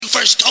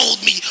first told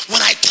me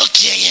when I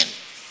took you in.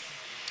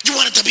 You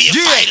wanted to be a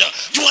fighter.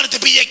 You wanted to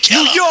be a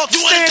killer. New York,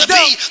 you wanted to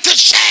be the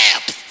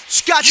champ.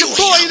 Got your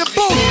boy in the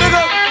booth,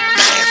 nigga.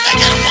 Matter of fact,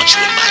 I don't want you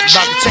in my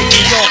gym. About to take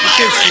New York with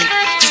this shit.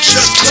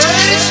 Just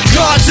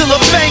Godzilla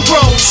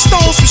bankroll,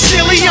 stones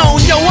from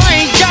Leone. Yo,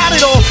 I ain't got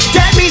it all.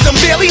 That means I'm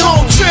barely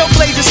home.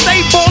 Trailblazer,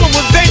 stay ballin'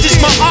 with vengeance.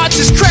 My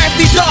arts is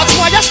crafty. Dogs,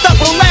 why y'all stuck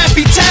on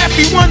Laffy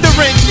Taffy?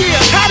 Wondering,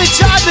 how did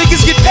y'all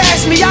niggas get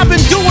past me? I've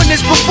been doing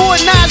this before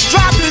Nas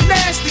dropped the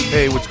nasty.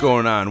 Hey, what's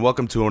going on?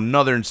 Welcome to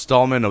another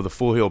installment of the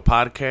Full Heel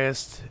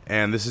Podcast,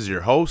 and this is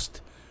your host,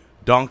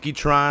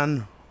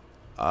 Donkeytron.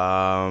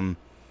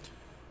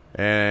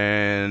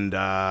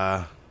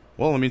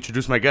 Well, let me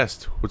introduce my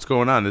guest. What's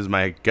going on? This is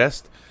my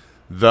guest,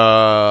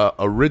 the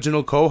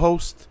original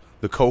co-host,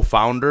 the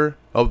co-founder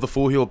of the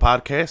Full Heel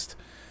Podcast,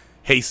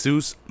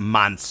 Jesus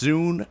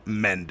Monsoon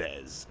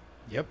Mendez.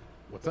 Yep.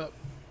 What's up?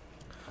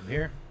 I'm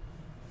here.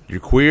 You're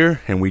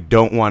queer, and we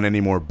don't want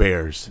any more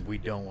bears. We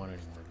don't want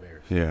any more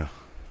bears. Yeah.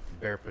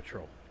 Bear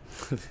Patrol.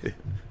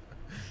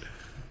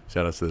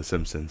 Shout out to The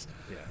Simpsons.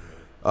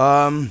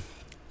 Yeah. Really.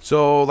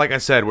 So, like I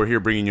said, we're here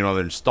bringing you another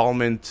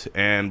installment,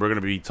 and we're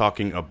going to be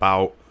talking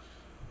about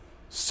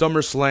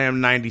SummerSlam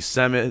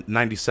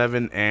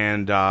 97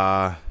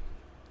 and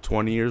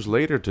 20 years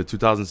later to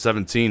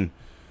 2017.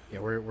 Yeah,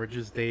 we're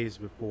just days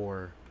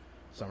before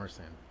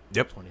SummerSlam.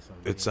 Yep.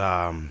 2017. It's,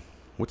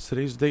 what's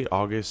today's date?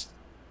 August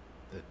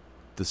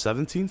the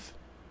 17th?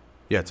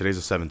 Yeah,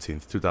 today's the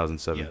 17th,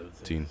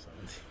 2017.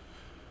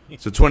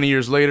 So 20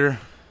 years later,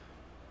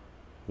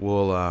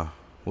 we'll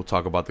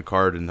talk about the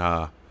card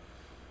and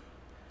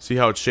see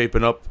how it's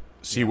shaping up,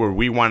 see where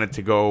we want it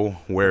to go,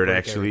 where it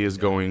actually is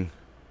going.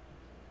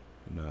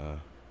 And,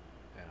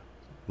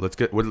 let's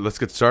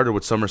get started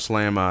with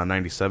SummerSlam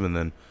 97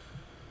 then.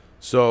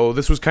 So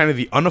this was kind of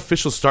the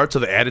unofficial start to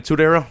the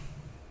Attitude Era.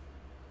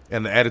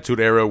 And the Attitude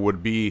Era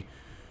would be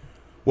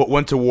what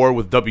went to war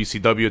with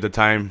WCW at the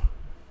time.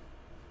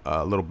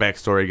 A little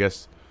backstory, I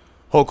guess.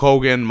 Hulk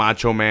Hogan,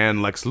 Macho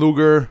Man, Lex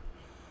Luger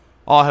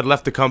all had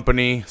left the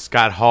company.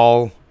 Scott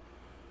Hall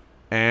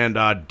and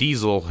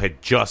Diesel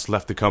had just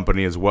left the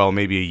company as well,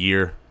 maybe a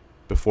year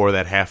before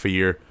that, half a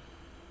year.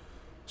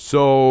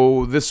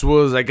 So this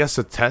was, I guess,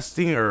 a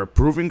testing or a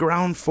proving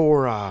ground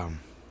for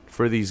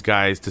these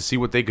guys to see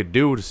what they could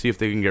do, to see if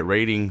they can get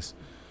ratings.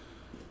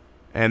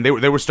 And they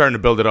were starting to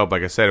build it up.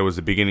 Like I said, it was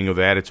the beginning of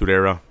the Attitude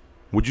Era.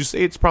 Would you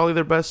say it's probably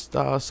their best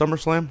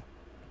SummerSlam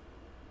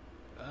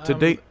to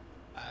date?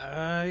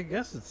 I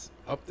guess it's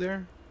up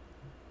there.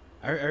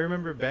 I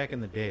remember back in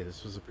the day,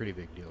 this was a pretty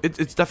big deal.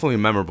 It's definitely a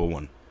memorable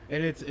one.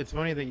 And it's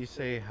funny that you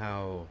say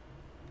how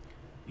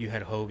you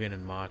had Hogan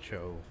and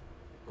Macho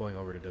going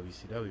over to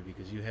WCW,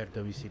 because you had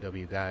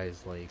WCW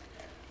guys like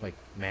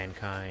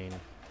Mankind,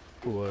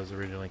 who was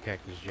originally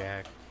Cactus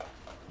Jack.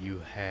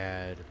 You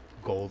had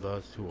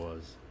Goldust, who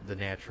was the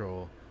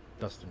natural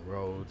Dustin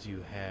Rhodes.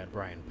 You had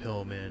Brian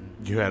Pillman.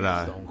 You had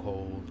Stone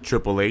Cold.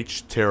 Triple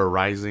H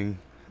terrorizing.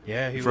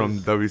 Yeah, from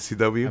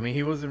WCW. I mean,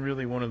 he wasn't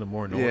really one of the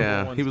more notable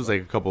ones. Yeah, he was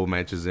like a couple of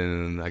matches in,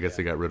 and I guess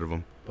they got rid of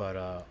him.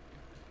 But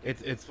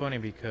it's funny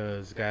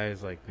because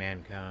guys like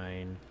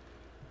Mankind,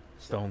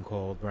 Stone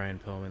Cold, Brian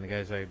Pillman, the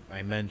guys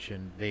I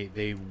mentioned,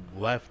 they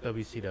left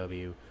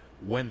WCW,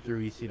 went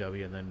through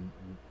ECW, and then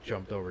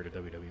jumped over to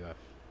WWF.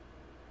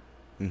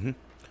 Mm-hmm.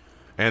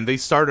 And they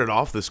started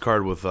off this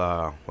card with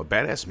a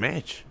badass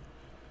match.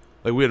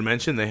 Like we had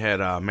mentioned, they had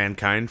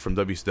Mankind from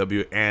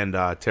WCW and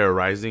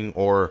Terrorizing,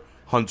 or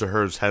Hunter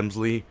Hearst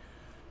Helmsley,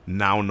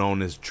 now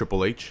known as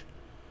Triple H.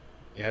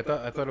 Yeah,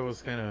 I thought it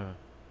was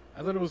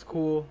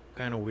cool,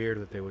 kind of weird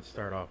that they would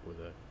start off with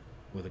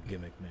a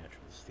gimmick match,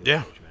 with a steel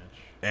cage match.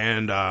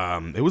 And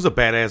it was a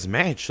badass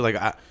match. Like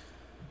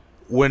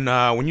when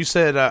you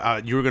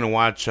said you were gonna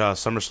watch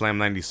SummerSlam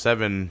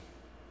 '97,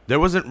 there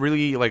wasn't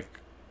really like,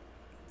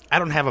 I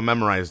don't have it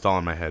memorized all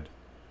in my head.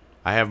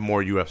 I have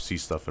more UFC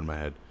stuff in my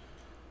head.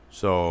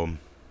 So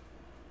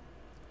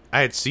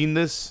I had seen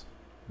this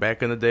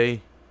back in the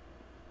day,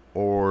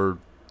 or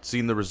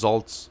seen the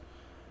results.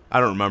 I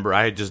don't remember.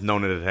 I had just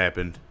known it had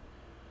happened.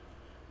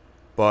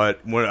 But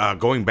when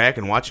going back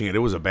and watching it, it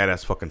was a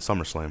badass fucking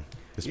SummerSlam.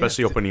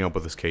 Especially opening up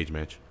with this cage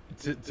match.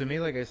 To me,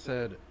 like I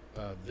said,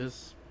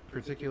 this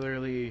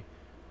particularly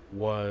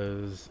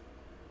was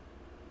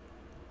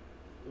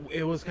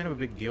kind of a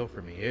big deal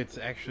for me. It's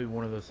actually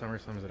one of those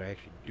SummerSlams that I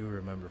actually do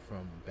remember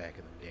from back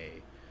in the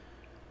day.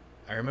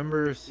 I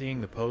remember seeing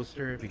the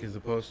poster, because the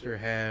poster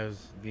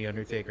has The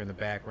Undertaker in the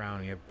background,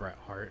 and you have Bret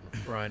Hart in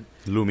front.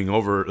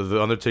 The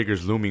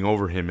Undertaker's looming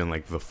over him in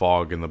like the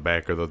fog in the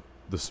back, or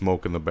the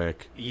smoke in the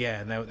back.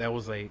 Yeah, and that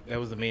was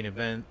the main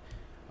event.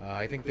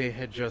 I think they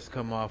had just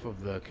come off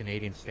of the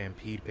Canadian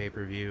Stampede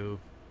pay-per-view,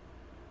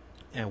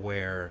 and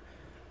where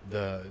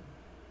the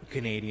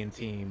Canadian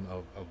team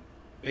of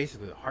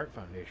basically the Hart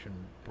Foundation,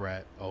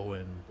 Bret,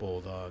 Owen,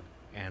 Bulldog,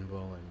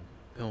 Anvil, and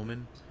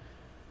Pillman,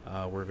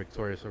 were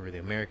victorious over the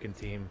American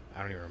team.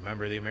 I don't even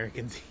remember the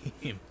American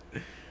team.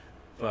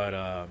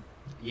 But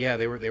yeah,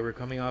 they were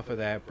coming off of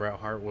that. Bret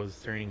Hart was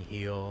turning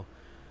heel,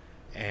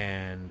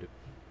 and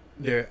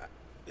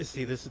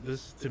See, this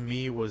to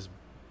me was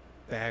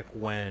back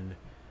when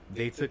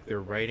they took their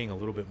writing a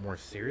little bit more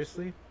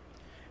seriously,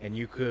 and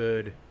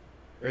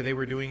they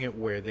were doing it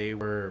where they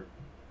were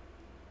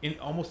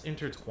almost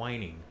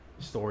intertwining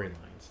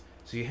storylines.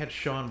 So you had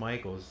Shawn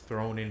Michaels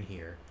thrown in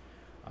here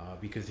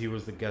because he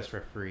was the guest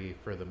referee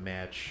for the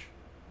match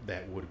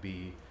that would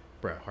be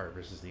Bret Hart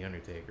versus The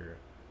Undertaker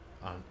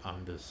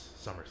on this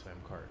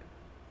SummerSlam card.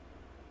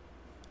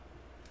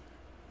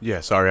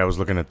 Yeah, sorry, I was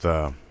looking at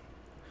the.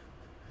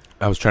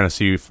 I was trying to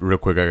see if, real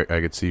quick,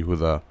 I could see who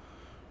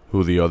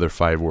the other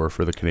 5 were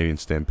for the Canadian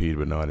Stampede,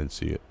 but no, I didn't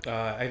see it.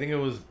 I think it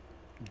was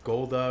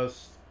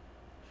Goldust,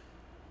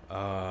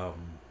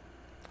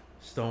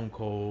 Stone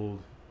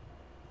Cold,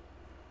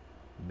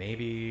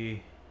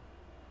 maybe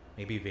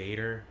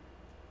Vader.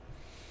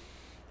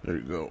 There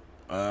you go.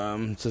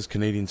 It says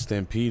Canadian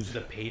Stampede.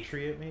 The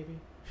Patriot, maybe.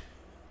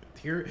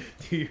 Do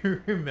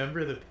you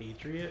remember the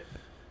Patriot?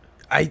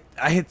 I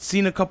had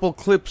seen a couple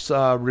clips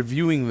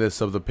reviewing this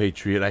of the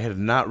Patriot. I had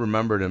not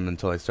remembered him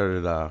until I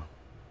started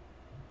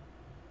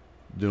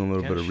doing a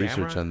little bit of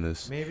research on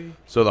this. Maybe.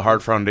 So the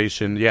Hart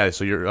Foundation, yeah.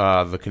 So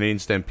you're the Canadian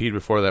Stampede.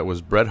 Before that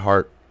was Bret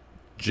Hart,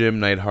 Jim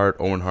Neidhart,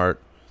 Owen Hart,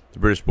 the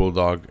British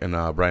Bulldog, and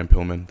Brian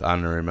Pillman, the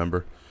honorary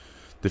member,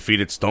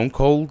 defeated Stone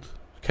Cold,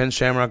 Ken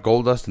Shamrock,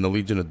 Goldust, and the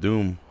Legion of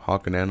Doom,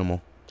 Hawk and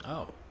Animal.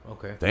 Oh,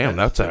 okay. Damn,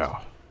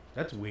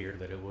 That's weird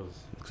that it was.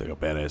 Looks like a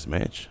badass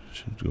match.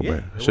 Should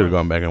have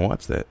gone back and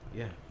watched that.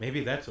 Yeah,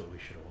 maybe that's what we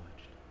should have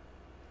watched.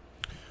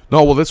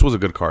 No, well, this was a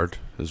good card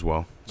as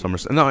well.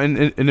 SummerSlam. No, and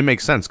it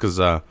makes sense because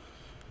I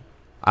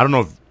don't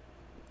know if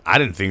I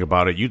didn't think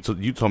about it. You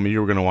told me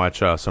you were going to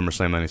watch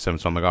SummerSlam 97,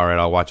 so I'm like, all right,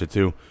 I'll watch it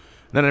too.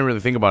 And then I didn't really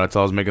think about it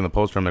until I was making the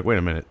poster. I'm like, wait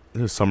a minute.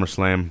 This is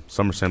SummerSlam.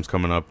 SummerSlam's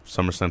coming up.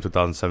 SummerSlam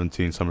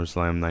 2017,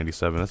 SummerSlam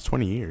 97. That's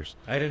 20 years.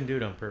 I didn't do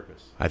it on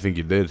purpose. I think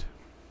you did.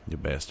 You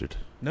bastard.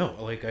 No,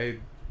 like I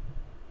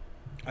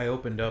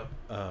opened up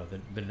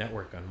the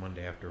network on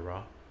Monday after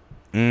Raw.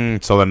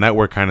 So the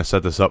network kind of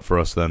set this up for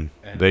us then.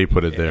 They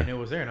put it there. And it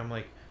was there, and I'm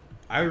like,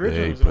 I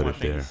originally was going to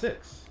watch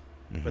 96,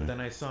 Mm-hmm. but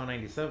then I saw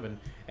 97,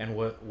 and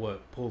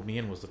what pulled me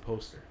in was the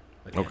poster.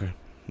 Again, Okay.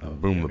 of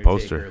Boom, the Undertaker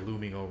poster.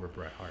 looming over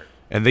Bret Hart.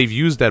 And they've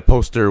used that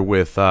poster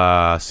with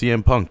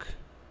CM Punk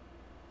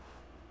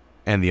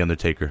and The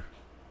Undertaker.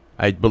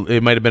 It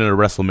might have been at a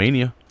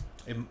WrestleMania,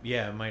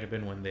 It might have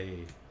been when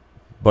they.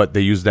 but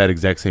they used that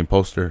exact same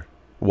poster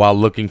while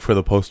looking for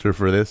the poster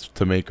for this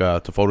to make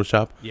to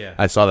Photoshop. Yeah.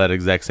 I saw that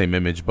exact same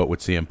image, but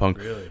with CM Punk.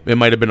 Really? It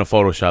might have been a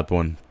Photoshopped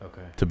one,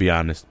 Okay. to be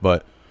honest,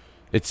 but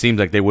it seems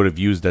like they would have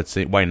used that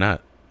same. Why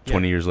not? Yeah.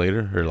 20 years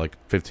later, or like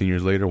 15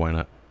 years later, why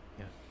not?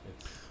 Yeah.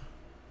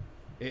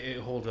 It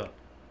holds up.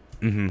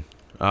 Mm-hmm.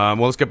 Well,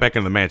 let's get back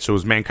into the match. So it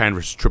was Mankind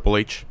versus Triple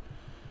H.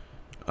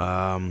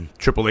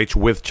 Triple H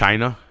with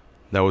Chyna.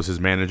 That was his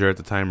manager at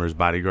the time, or his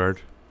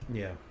bodyguard.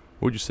 Yeah.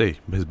 What would you say?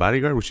 His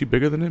bodyguard? Was she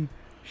bigger than him?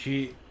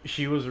 She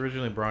was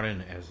originally brought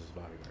in as his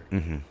bodyguard.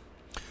 Mm-hmm.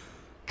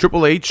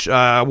 Triple H,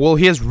 well,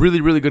 he has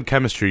really, really good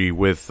chemistry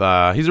with...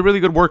 he's a really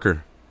good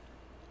worker.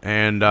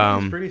 And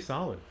he's pretty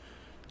solid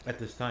at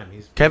this time.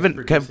 He's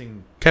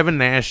Kevin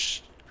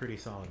Nash pretty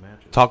solid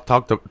matches.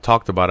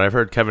 talked about it. I've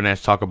heard Kevin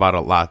Nash talk about it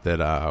a lot that,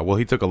 well,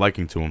 he took a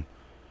liking to him.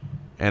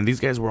 And these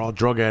guys were all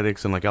drug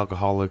addicts and like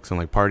alcoholics and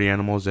like party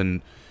animals.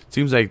 And it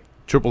seems like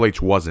Triple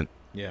H wasn't.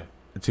 Yeah.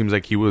 It seems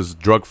like he was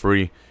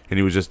drug-free and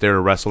he was just there to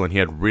wrestle, and he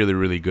had really,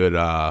 really good,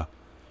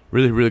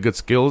 really good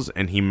skills,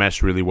 and he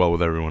meshed really well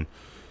with everyone.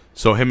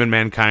 So him and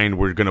Mankind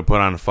were going to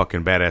put on a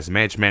fucking badass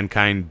match.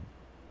 Mankind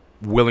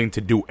willing to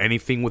do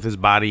anything with his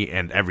body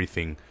and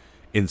everything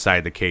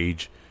inside the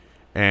cage.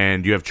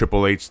 And you have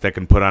Triple H that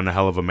can put on a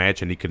hell of a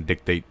match, and he can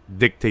dictate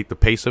the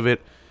pace of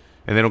it.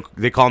 And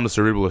they call him the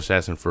Cerebral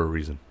Assassin for a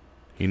reason.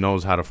 He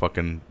knows how to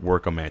fucking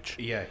work a match.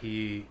 Yeah,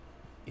 he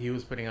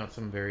was putting out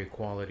some very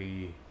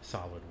quality,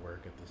 solid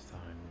work at this time.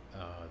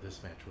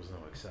 This match was no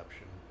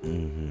exception.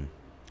 Mm-hmm.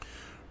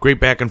 Great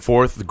back and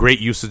forth, great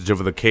usage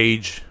of the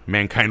cage.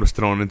 Mankind was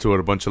thrown into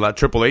it a lot.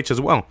 Triple H as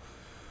well.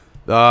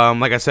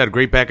 Like I said,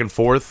 great back and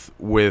forth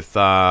with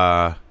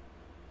Mankind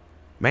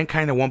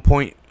at one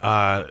point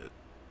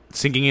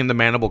sinking in the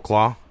Mandible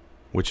Claw,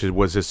 which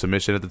was his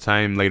submission at the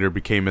time. Later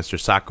became Mr.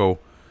 Sacco.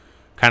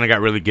 Kind of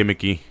got really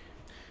gimmicky.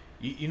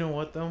 You know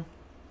what, though?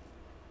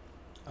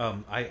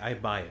 I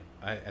buy it.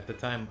 At the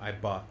time, I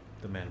bought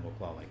the Mandible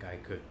Claw. Like,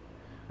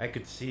 I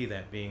could see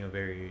that being a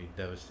very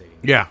devastating.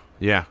 Yeah.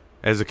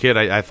 As a kid,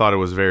 I thought it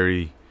was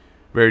very,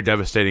 very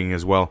devastating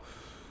as well.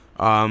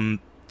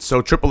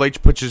 So Triple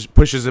H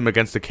pushes him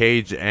against the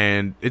cage,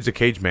 and it's a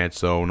cage match,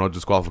 so no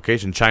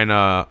disqualification.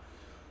 Chyna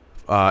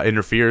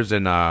interferes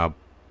and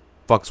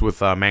fucks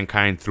with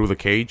Mankind through the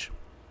cage,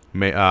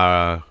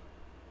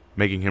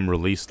 making him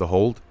release the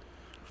hold.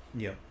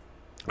 Yeah.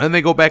 And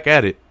they go back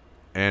at it.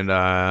 And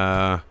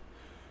at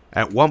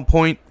one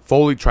point,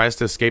 Foley tries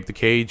to escape the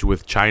cage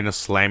with Chyna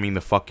slamming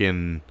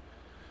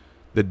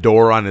the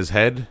door on his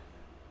head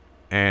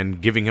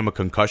and giving him a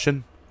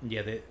concussion.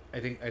 Yeah, I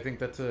think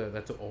that's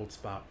an old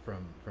spot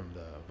from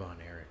the Von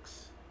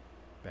Erichs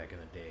back in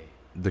the day.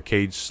 The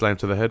cage slammed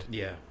to the head?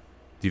 Yeah.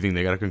 Do you think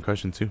they got a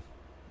concussion too?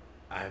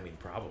 I mean,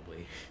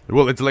 probably.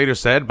 Well, it's later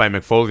said by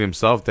McFoley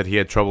himself that he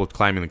had trouble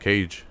climbing the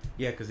cage.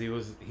 Yeah, because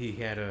he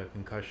had a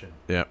concussion.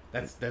 Yeah.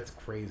 That's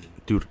crazy.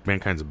 Dude,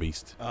 Mankind's a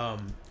beast.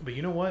 But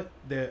you know what?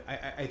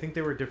 I think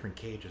there were different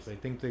cages. I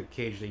think the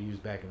cage they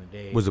used back in the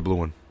day Was the blue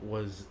one?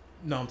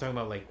 No, I'm talking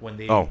about like when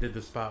they Oh. did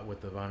the spot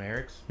with the Von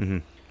Erichs. Mm-hmm.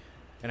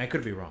 And I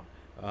could be wrong.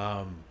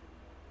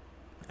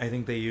 I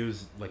think they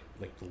used like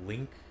the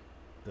link,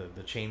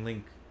 the chain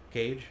link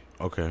cage.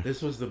 Okay.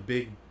 This was the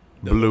big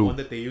Blue. one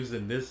that they used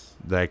in this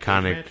The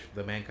iconic. match,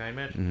 the Mankind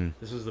match. Mhm.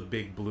 This was the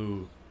big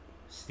blue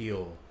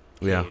steel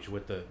cage Yeah.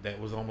 with that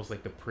was almost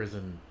like the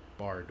prison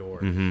bar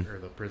doors Mhm. or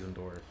the prison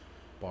door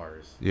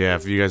bars. Yeah,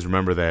 if you guys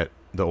remember that,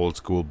 the old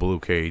school blue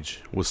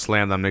cage was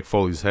slammed on Mick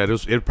Foley's head.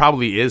 It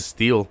probably is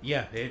steel.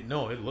 Yeah, it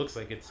looks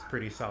like it's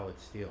pretty solid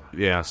steel.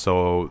 Yeah,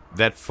 so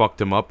that fucked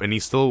him up, and he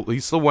still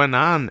went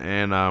on,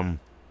 and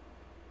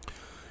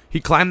he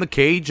climbed the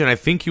cage, and I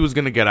think he was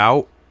gonna get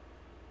out,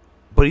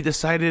 but he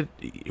decided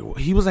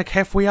he was like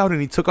halfway out, and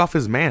he took off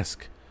his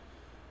mask,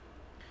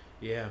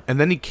 Yeah, and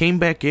then he came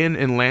back in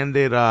and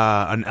landed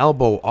an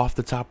elbow off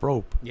the top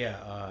rope.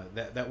 yeah.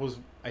 That was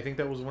I think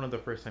that was one of the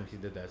first times he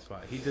did that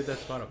spot. He did that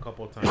spot a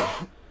couple of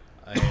times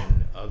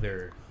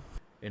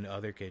in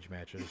other cage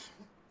matches.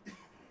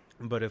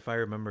 But if I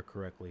remember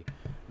correctly,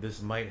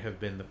 this might have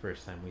been the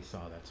first time we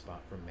saw that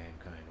spot from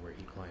Mankind, where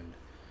he climbed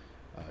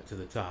to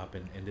the top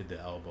and did the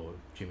elbow,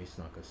 Jimmy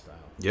Snuka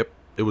style. Yep,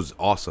 it was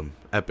awesome,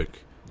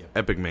 epic, Yep.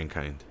 epic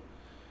Mankind,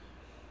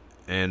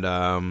 and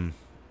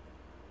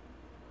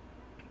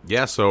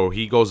yeah, so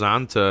he goes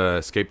on to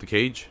escape the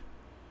cage,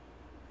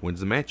 wins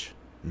the match.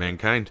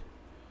 Mankind,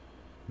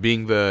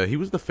 he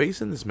was the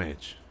face in this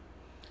match.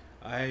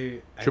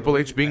 I Triple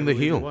H being the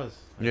believe heel. He was.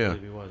 I Yeah.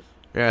 believe he was.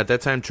 Yeah, at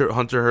that time,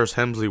 Hunter Hearst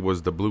Helmsley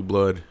was the blue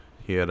blood.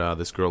 He had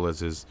this girl as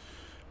his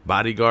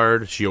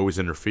bodyguard. She always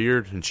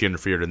interfered, and she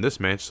interfered in this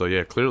match. So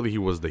yeah, clearly he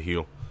was the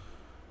heel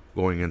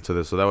going into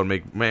this. So that would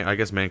make I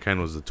guess Mankind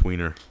was the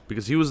tweener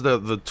because he was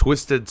the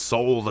twisted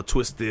soul, the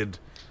twisted.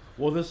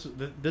 Well,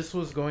 this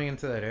was going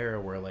into that era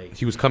where like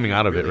He was coming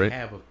out of it, really right?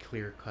 Have a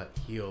clear cut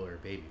heel or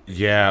baby.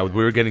 Yeah,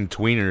 we were getting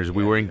tweeners.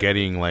 We Yeah, weren't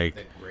getting like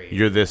that grade.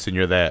 you're this and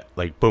you're that.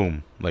 Like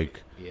boom,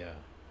 like Yeah.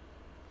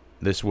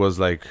 this was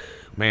like,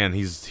 man,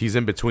 he's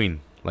in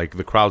between. Like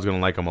the crowd's gonna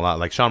like him a lot.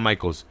 Like Shawn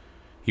Michaels,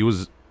 he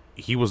was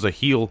a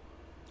heel,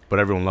 but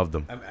everyone loved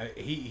him.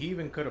 He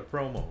even cut a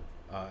promo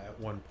at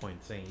one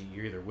point saying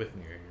you're either with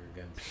me or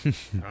you're against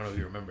me. I don't know if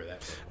you remember that.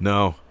 Promo.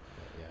 No,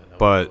 Yeah,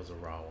 but- that was a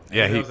raw one.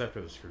 yeah, that he- was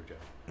after the screw job.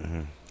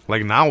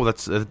 like now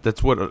that's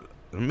what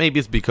maybe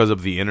it's because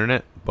of the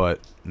internet, but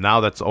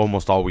now that's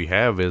almost all we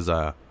have is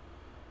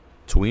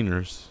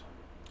tweeners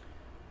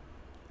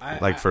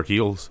like for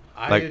heels.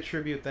 I Like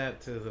attribute that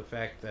to the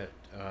fact that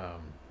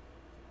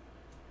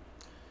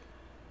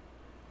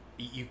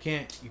you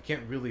can't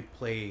really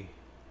play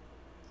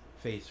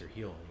face or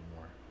heel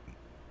anymore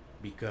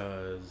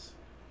because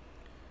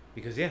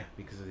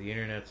of the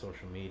internet,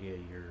 social media.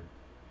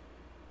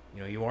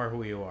 You are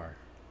who you are,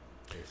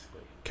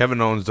 basically.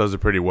 Kevin Owens does it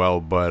pretty well,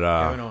 but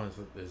Kevin Owens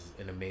is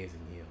an amazing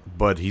heel.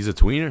 but he's a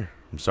tweener.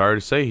 I'm sorry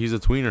to say, he's a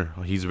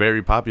tweener. He's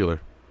very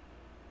popular.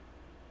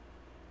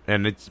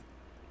 And it's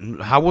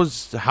how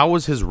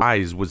was his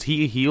rise? Was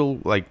he a heel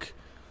like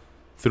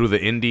through the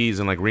indies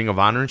and like Ring of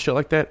Honor and shit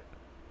like that?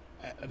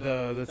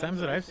 The times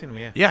that I've seen him,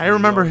 yeah. Yeah, I He's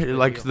remember always been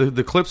like heel.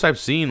 the clips I've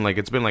seen, like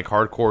it's been like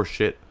hardcore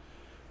shit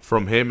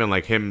from him and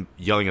like him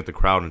yelling at the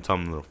crowd and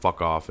telling them to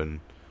fuck off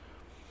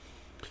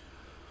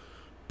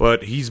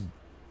but he's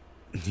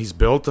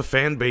built a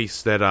fan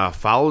base that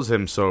follows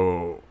him,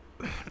 so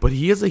but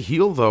he is a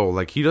heel though,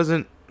 like he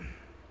doesn't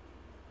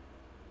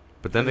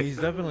but then he's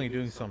definitely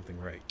doing something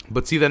right.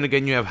 but see, then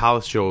again, you have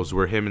house shows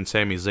where him and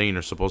Sami Zayn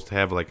are supposed to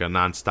have like a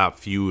non-stop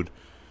feud,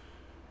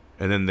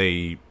 and then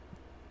they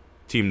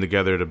team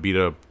together to beat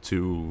up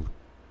to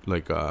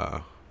like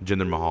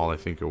Jinder Mahal, I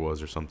think it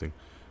was, or something.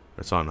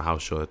 I saw on a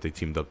house show that they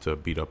teamed up to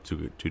beat up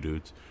two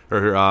dudes.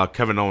 Or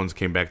Kevin Owens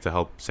came back to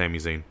help Sami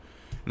Zayn,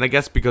 and I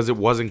guess because it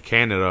wasn't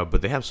Canada,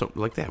 but they have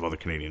they have other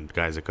Canadian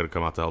guys that could have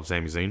come out to help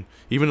Sami Zayn,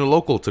 even a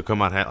local to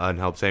come out and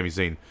help Sami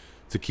Zayn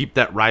to keep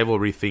that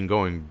rivalry thing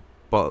going.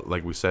 But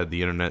like we said,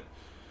 the internet.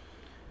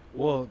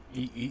 Well,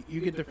 you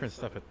get different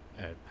stuff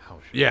at house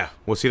shows. Yeah.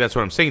 Well, see, that's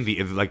what I'm saying.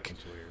 It's weird.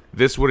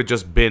 This would have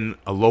just been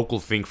a local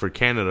thing for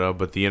Canada,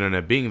 but the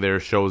internet being there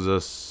shows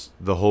us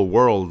the whole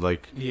world.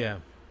 Like, Yeah.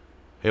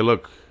 hey,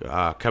 look,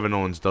 Kevin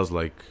Owens does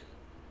like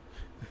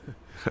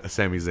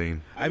Sami Zayn.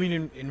 I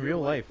mean, in real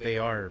life, they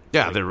are.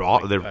 Yeah, like- they're all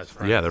like they're best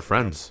friends, yeah, they're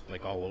friends.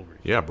 Like all over. each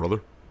Yeah, other.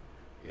 brother.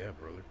 Yeah,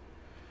 brother.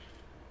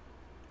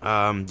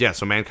 Yeah.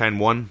 So Mankind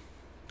won.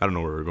 I don't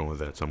know where we're going with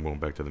that, so I'm going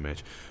back to the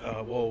match.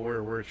 Well,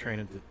 we're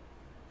trying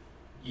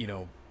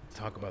to,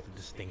 talk about the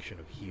distinction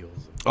of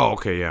heels Oh,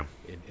 okay, yeah,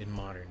 in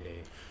modern day.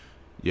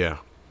 yeah.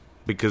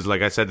 Because,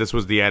 like I said, this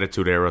was the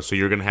Attitude Era, so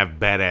you're gonna have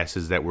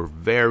badasses that were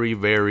very,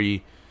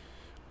 very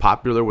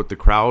popular with the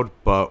crowd,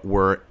 but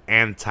were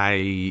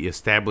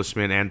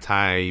anti-establishment,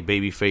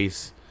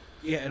 anti-babyface.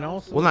 Yeah, and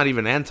also Well, not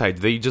even anti.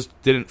 They just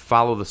didn't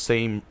follow the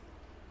same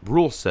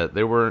rule set.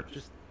 They were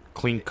just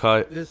clean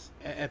cut.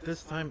 At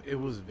this time, it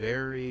was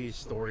very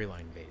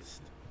storyline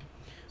based.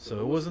 So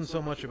it wasn't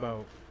so much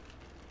about.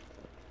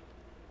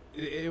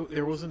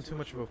 There wasn't too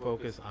much of a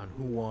focus on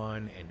who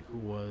won and who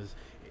was.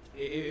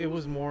 It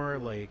was more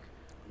like,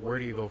 where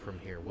do you go from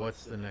here?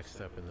 What's the next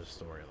step in the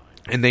storyline?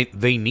 And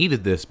they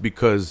needed this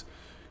because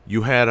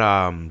you had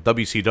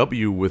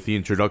WCW with the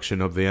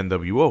introduction of the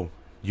NWO.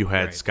 You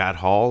had Right. Scott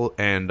Hall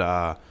and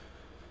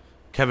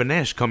Kevin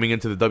Nash coming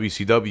into the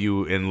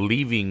WCW and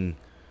leaving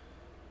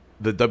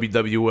the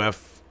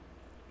WWF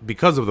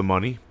because of the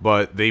money,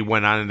 but they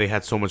went on and they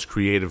had so much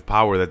creative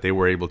power that they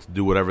were able to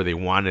do whatever they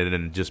wanted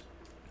and just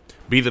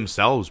be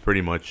themselves,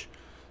 pretty much.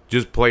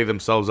 Just play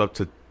themselves up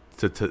to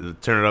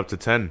turn it up to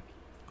 10.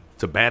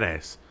 To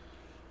badass.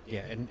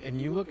 Yeah,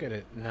 and you look at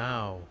it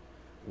now,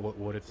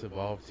 what it's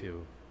evolved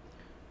to.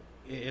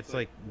 It's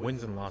like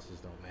wins and losses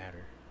don't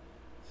matter.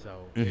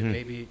 So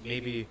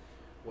maybe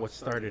what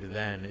started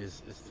then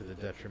is to the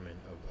detriment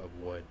of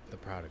what the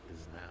product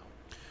is now.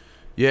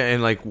 Yeah,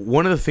 and like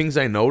one of the things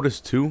I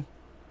noticed too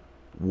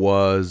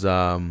was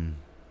the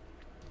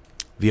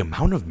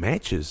amount of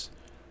matches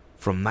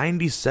from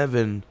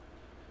 97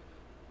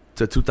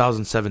 to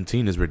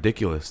 2017 is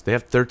ridiculous. They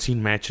have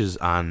 13 matches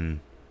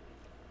on.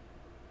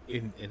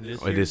 In this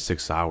It is year's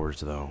 6 hours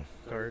though.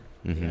 card,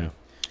 Mhm. yeah.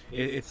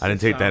 It's I didn't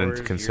 6 take that into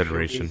hours,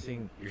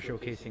 consideration. You're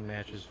showcasing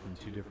matches from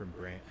two different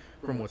brands,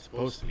 from what's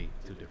supposed to be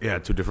two different. Yeah,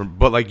 two different.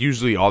 But like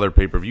usually all their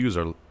pay-per-views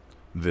are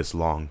this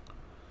long.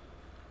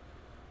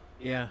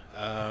 Yeah,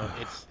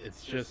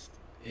 it's just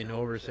an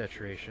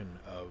oversaturation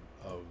of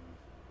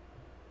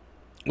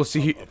Well,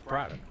 see, of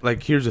product.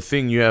 like here's the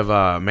thing: you have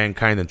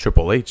Mankind and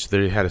Triple H.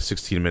 They had a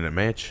 16-minute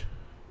match,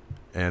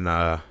 and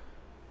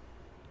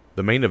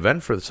the main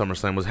event for the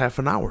SummerSlam was half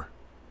an hour.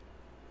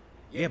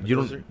 Yeah, but You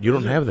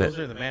don't have that. Those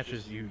are the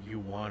matches you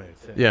wanted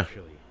to Yeah.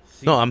 actually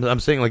see. No, I'm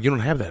saying like you don't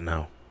have that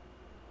now.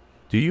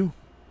 Do you?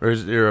 Or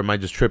am I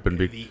just tripping?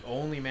 The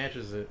only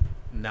matches that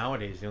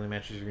nowadays, the only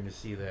matches you're going to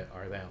see that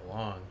are that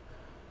long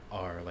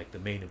are like the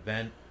main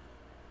event,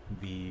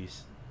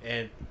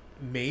 and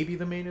maybe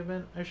the main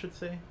event, I should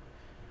say,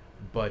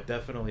 but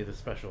definitely the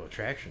special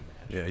attraction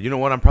match. Yeah, you know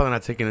what? I'm probably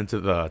not taking into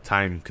the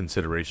time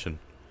consideration.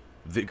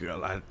 It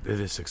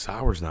is 6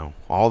 hours now.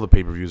 All the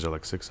pay-per-views are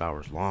like 6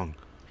 hours long.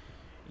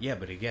 Yeah,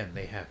 but again,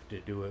 they have to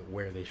do it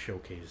where they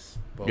showcase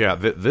both. Yeah,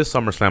 this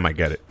SummerSlam I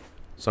get it.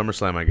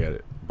 SummerSlam I get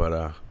it,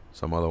 but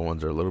some other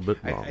ones are a little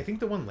bit long. I think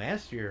the one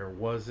last year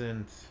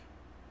wasn't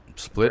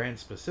Split. brand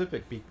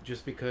specific,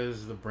 just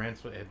because the brand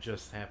split had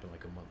just happened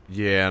like a month.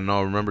 Yeah,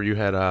 no. Remember you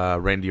had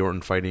Randy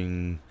Orton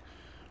fighting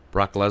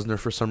Brock Lesnar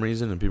for some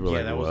reason, and people were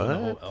Yeah, like, that was "What?" when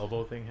the whole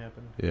elbow thing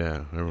happened.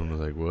 Yeah, everyone was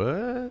like,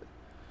 "What?"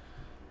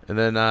 And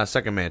then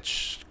second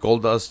match,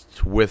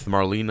 Goldust with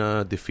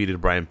Marlena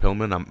defeated Brian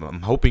Pillman.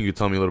 I'm hoping you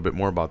tell me a little bit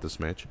more about this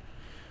match.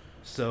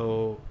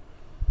 So,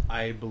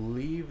 I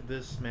believe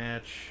this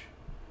match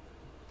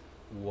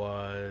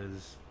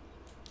was.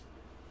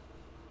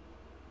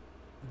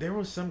 There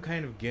was some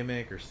kind of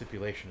gimmick or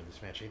stipulation in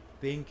this match. I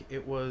think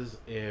it was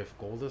if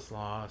Goldust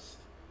lost,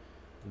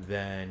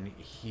 then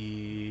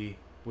he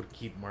would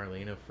keep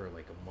Marlena for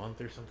like a month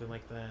or something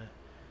like that.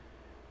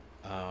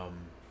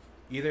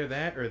 Either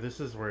that or this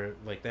is where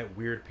like that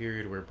weird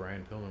period where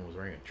Brian Pillman was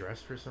wearing a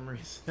dress for some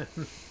reason.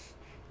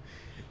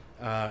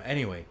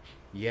 Anyway,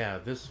 yeah,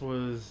 this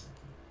was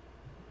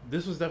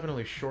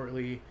definitely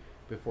shortly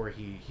before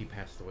he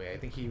passed away. I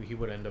think he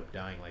would end up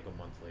dying like a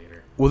month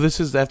later. Well, this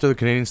is after the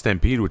Canadian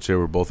Stampede, which they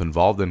were both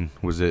involved in.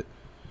 Was it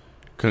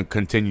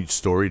continued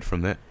storied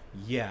from that?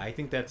 Yeah, I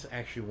think that's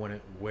actually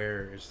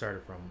where it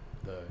started from,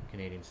 the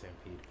Canadian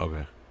Stampede.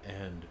 Okay.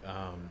 And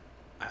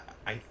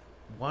I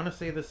want to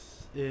say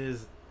this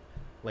is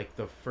like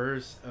the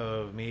first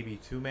of maybe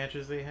 2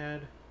 matches they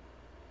had,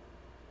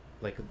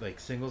 like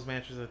singles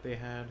matches that they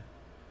had,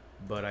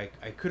 but I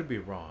could be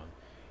wrong.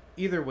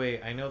 Either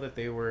way, I know that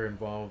they were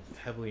involved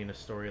heavily in a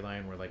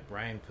storyline where like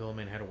Brian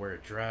Pillman had to wear a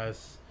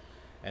dress,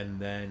 and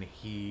then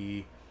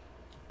he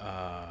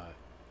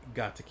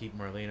got to keep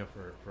Marlena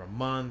for a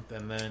month,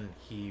 and then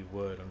he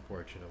would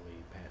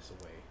unfortunately pass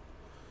away.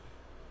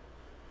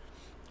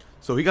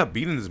 So he got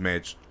beat in this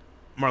match.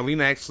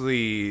 Marlena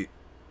actually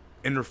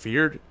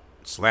interfered,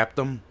 slapped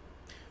him.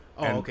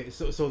 Oh, And- okay.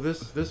 So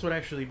this would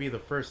actually be the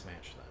first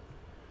match then.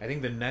 I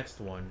think the next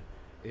one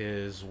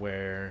is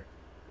where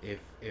if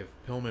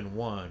Pillman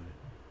won,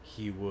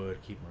 he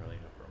would keep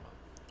Marlena for a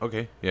month.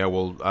 Okay. Yeah,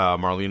 well,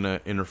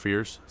 Marlena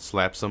interferes,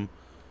 slaps him,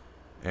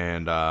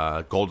 and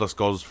Goldust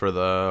goes for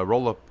the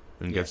roll-up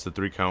and gets the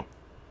 3 count.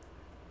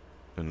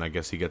 And I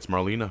guess he gets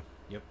Marlena.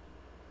 Yep.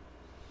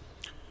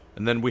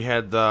 And then we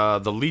had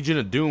the Legion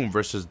of Doom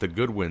versus the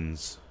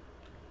Goodwins.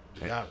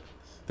 The Godwins.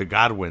 The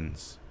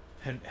Godwins.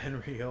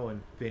 Henry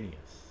and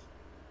Phineas.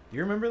 Do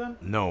you remember them?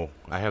 No,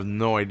 I have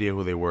no idea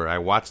who they were. I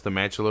watched the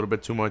match a little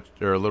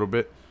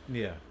bit,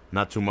 Yeah.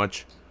 not too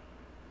much,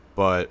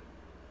 but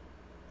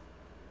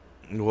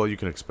well, you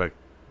can expect.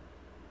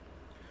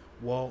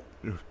 Well,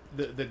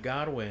 the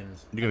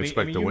Godwins. You can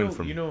expect to win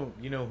from- you know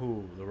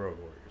who the Road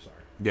Warriors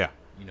are. Yeah.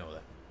 You know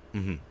that.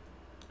 Mm-hmm.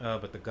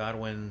 But the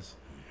Godwins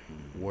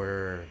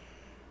were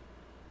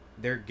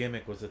their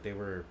gimmick was that they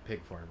were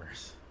pig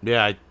farmers.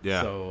 Yeah.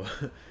 So,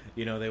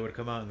 they would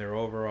come out in their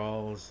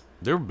overalls.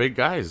 They were big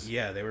guys.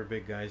 Yeah, they were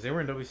big guys. They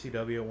were in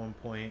WCW at one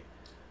point.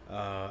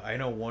 I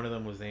know one of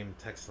them was named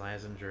Tex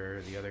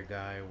Slazenger. The other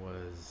guy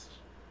was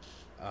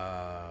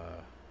I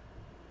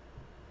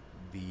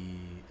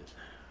think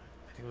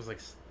it was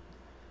like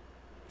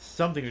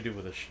something to do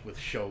with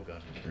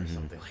Shogun or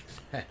something like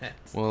that.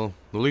 Well,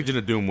 the Legion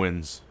of Doom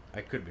wins.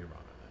 I could be wrong on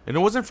that. And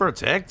it wasn't for a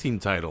tag team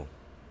title.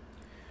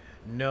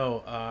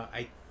 No,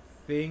 I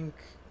think...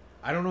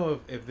 I don't know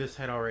if this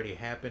had already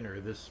happened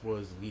or this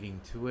was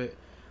leading to it,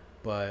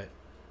 but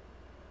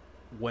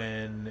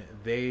when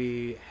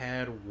they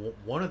had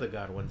one of the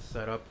Godwins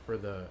set up for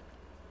the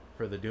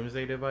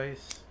Doomsday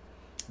device,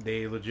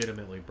 they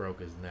legitimately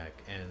broke his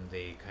neck, and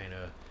they kind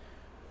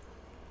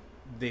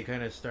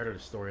of started a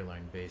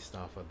storyline based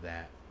off of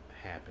that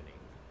happening.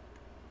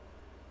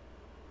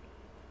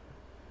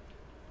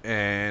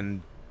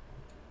 And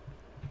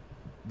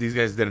these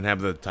guys didn't have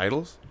the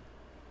titles?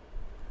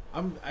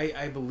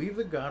 I believe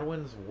the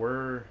Godwins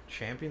were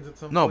champions at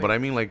some point. No, but I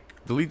mean like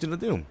the Legion of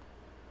Doom.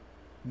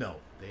 No,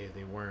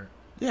 they weren't.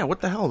 Yeah,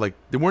 what the hell? Like,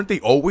 weren't they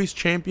always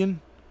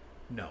champion?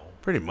 No.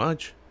 Pretty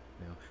much.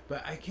 No.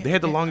 But I can't. They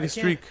had the longest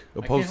streak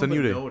opposed to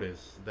New Day. I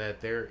notice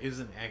that there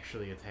isn't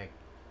actually a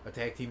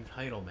tag team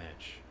title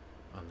match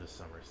on this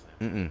SummerSlam.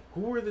 Mm-mm.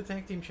 Who were the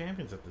tag team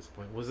champions at this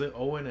point? Was it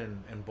Owen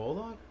and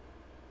Bulldog?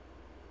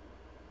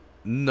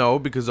 No,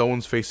 because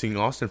Owen's facing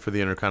Austin for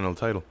the Intercontinental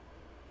title.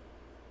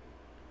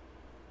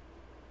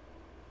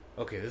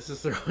 Okay, this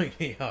is throwing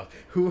me off.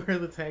 Who are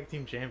the tag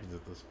team champions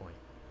at this point?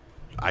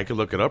 I could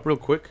look it up real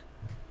quick.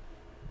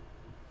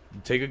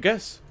 Take a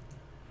guess.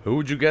 Who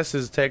would you guess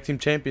is tag team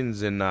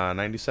champions in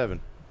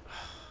 97?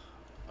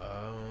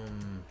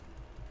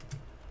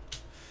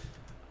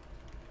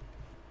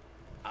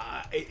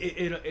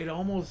 It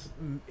almost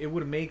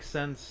would make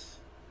sense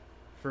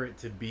for it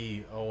to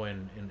be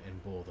Owen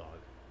and Bulldog,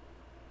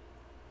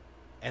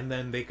 and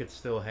then they could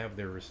still have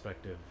their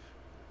respective.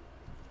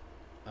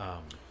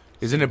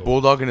 Isn't it singles.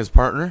 Bulldog and his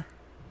partner?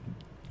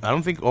 I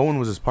don't think Owen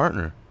was his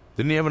partner.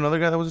 Didn't he have another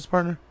guy that was his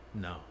partner?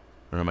 No,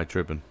 Or am I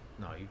tripping?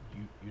 no, you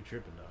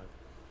tripping, dog.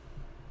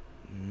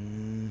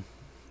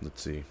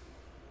 Let's see.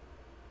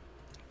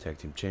 Tag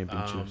team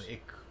championships.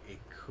 It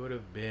could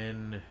have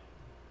been.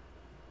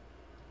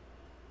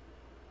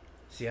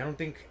 See, I don't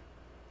think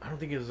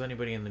it was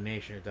anybody in the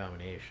Nation of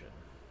Domination.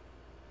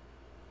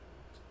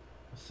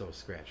 So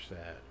scratch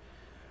that.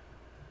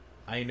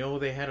 I know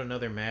they had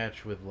another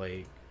match with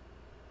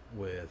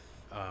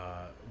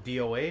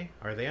DOA.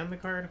 Are they on the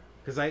card?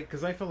 Because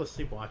I fell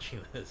asleep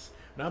watching this,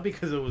 not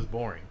because it was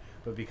boring,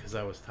 but because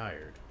I was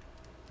tired.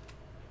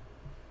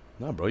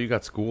 Nah, bro, you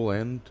got school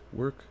and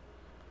work.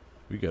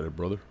 We got it,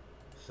 brother.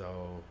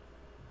 So,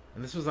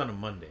 and this was on a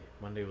Monday.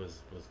 Monday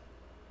was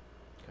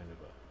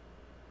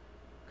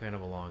kind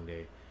of a long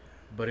day,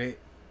 but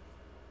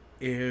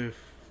if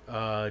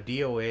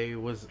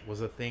DOA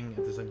was a thing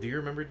at this time. Do you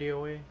remember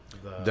DOA?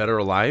 Dead or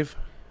Alive?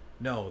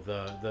 No,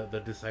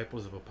 the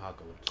Disciples of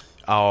Apocalypse.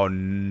 Oh,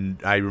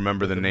 I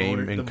remember the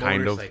name and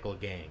kind of. Motorcycle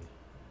gang.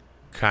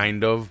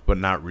 Kind of, but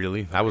not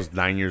really. I was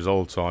 9 years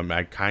old, so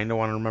I kind of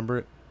want to remember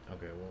it.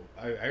 Okay, well,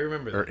 I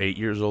remember. Or 8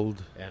 years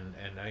old. And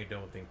I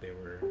don't think they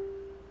were.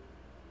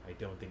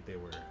 They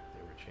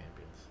were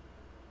champions.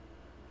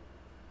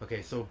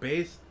 Okay, so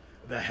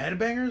the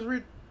Headbangers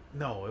were.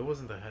 No, it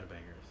wasn't the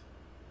Headbangers.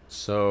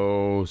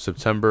 So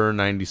September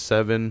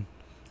 '97.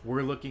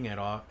 We're looking at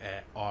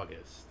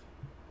August.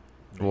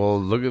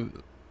 Well, look at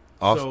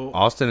So-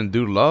 Austin and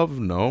Dude Love.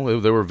 No,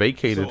 they were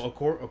vacated. So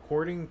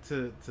according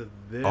to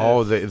this.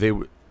 Oh, they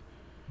were.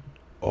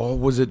 Oh,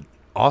 was it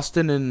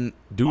Austin and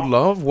Dude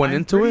Love went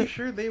into I'm it? pretty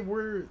sure they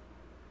were.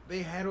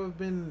 They had to have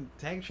been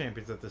tag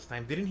champions at this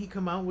time. Didn't he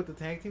come out with the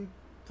tag team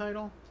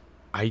title?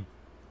 I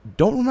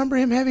don't remember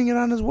him having it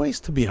on his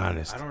waist, to be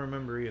honest. I don't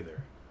remember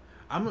either.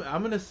 I'm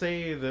gonna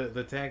say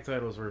the tag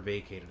titles were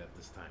vacated at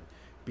this time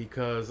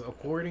because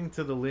according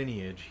to the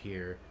lineage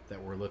here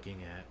that we're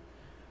looking at,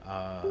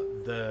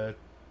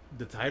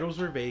 the titles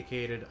were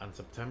vacated on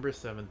September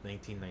 7th,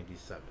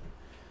 1997.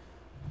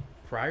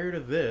 Prior to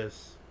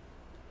this,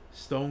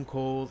 Stone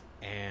Cold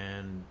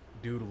and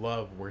Dude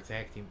Love were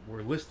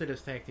listed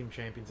as tag team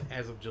champions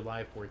as of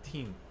July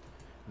 14th,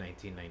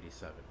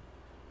 1997.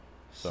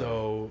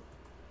 So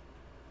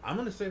I'm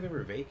gonna say they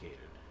were vacated.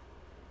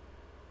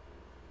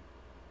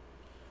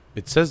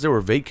 It says they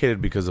were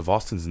vacated because of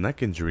Austin's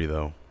neck injury,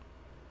 though.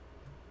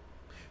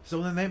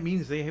 So then that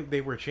means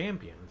they were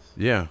champions.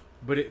 Yeah.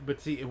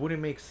 But see, it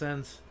wouldn't make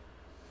sense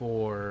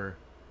for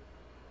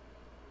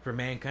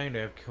Mankind to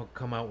have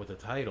come out with a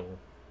title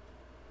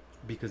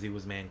because he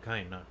was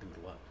Mankind, not Dude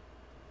Love.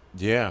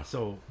 Yeah.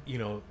 So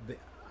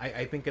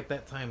I think at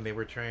that time they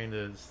were trying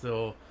to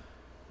still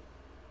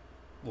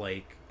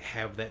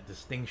have that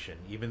distinction,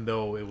 even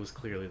though it was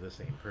clearly the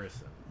same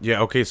person.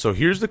 Yeah, okay, so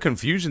here's the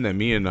confusion that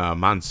me and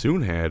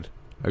Monsoon had.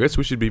 I guess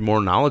we should be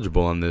more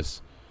knowledgeable on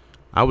this.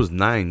 I was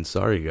 9,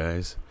 sorry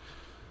guys.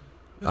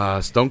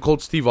 Stone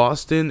Cold Steve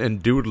Austin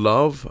and Dude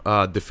Love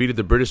defeated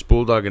the British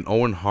Bulldog and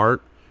Owen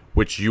Hart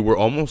which you were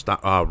almost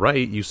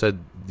right. You said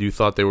you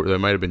thought they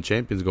might have been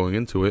champions going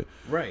into it.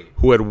 Right.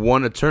 Who had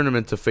won a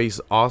tournament to face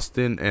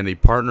Austin and a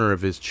partner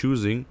of his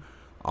choosing.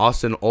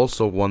 Austin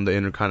also won the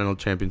Intercontinental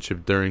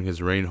Championship during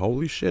his reign.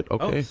 Holy shit!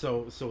 Okay.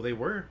 Oh, so they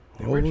were.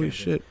 Holy champions.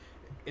 shit!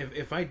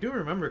 If I do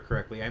remember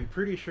correctly, I'm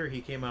pretty sure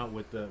he came out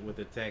with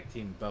the tag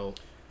team belt.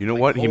 You know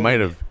what? He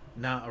might have.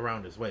 Not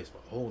around his waist,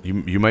 but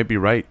holding. You might be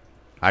right.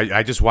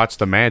 I just watched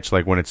the match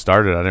like when it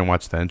started. I didn't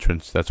watch the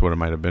entrance. That's what it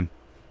might have been.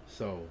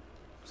 So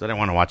I didn't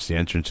want to watch the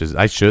entrances.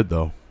 I should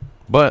though.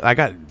 But I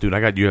got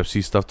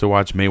UFC stuff to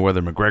watch.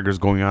 Mayweather McGregor's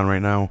going on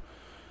right now.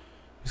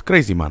 It's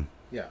crazy, man.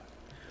 Yeah.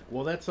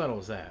 Well, that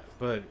settles that.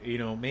 But,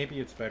 maybe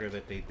it's better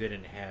that they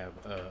didn't have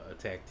a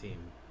tag team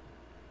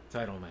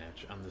title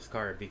match on this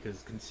card,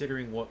 because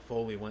considering what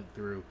Foley went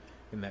through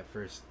in that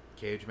first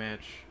cage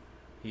match,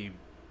 he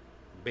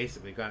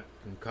basically got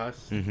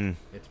concussed. Mm-hmm.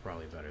 It's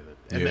probably better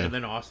that. And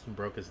then Austin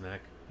broke his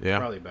neck. Yeah. It's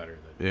probably better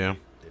that they didn't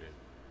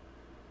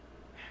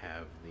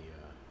have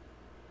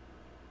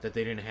that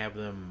they didn't have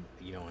them,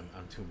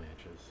 on two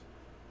matches.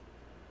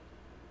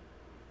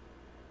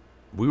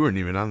 We weren't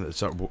even on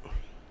this.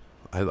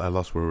 I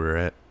lost where we were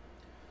at.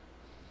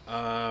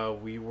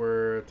 We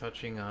were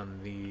touching on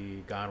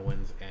the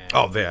Godwins and...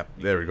 Oh, there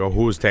we go.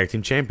 Who was tag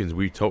team champions?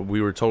 We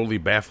were totally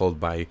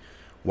baffled by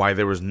why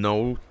there was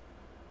no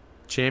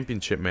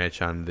championship match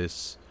on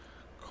this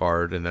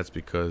card, and that's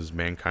because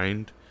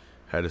Mankind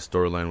had a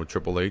storyline with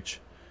Triple H,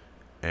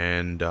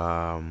 and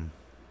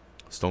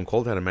Stone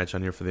Cold had a match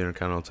on here for the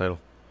Intercontinental title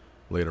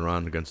later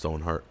on against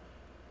Owen Hart.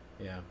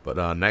 Yeah.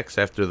 But next,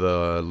 after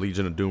the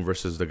Legion of Doom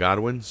versus the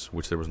Godwins,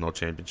 which there was no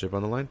championship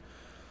on the line,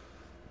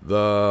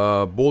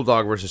 the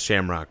Bulldog versus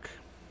Shamrock.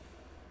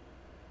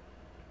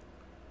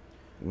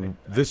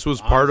 This was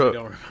part of... I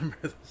don't remember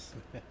this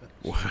match.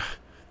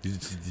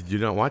 Did you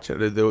not watch it?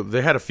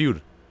 They had a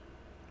feud.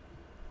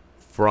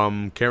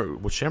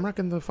 Was Shamrock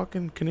in the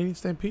fucking Canadian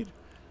Stampede?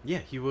 Yeah,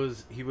 he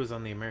was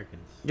on the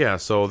Americans. Yeah,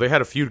 so they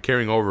had a feud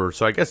carrying over.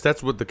 So I guess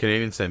that's what the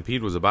Canadian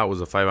Stampede was about,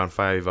 was a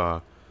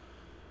 5-on-5.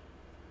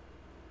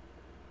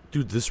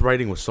 Dude, this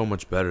writing was so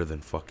much better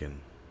than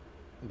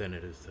than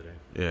it is today.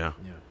 Yeah.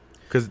 Yeah.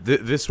 Because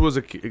this was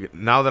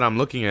now that I'm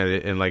looking at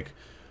it and like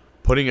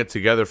putting it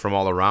together from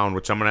all around,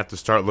 which I'm gonna have to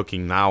start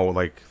looking now.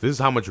 Like, this is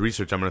how much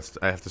research I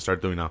have to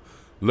start doing now.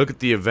 Look at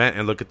the event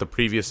and look at the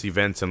previous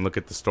events and look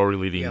at the story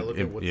leading. Yeah, look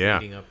at what's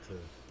leading up to.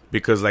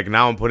 Because like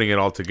now I'm putting it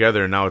all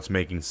together and now it's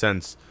making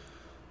sense.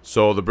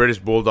 So the British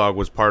Bulldog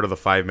was part of the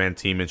 5-man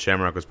team and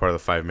Shamrock was part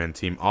of the 5-man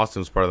team.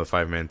 Austin was part of the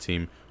 5-man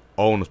team.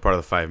 Owen was part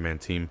of the 5-man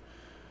team.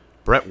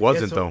 Brett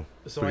wasn't though,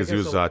 because he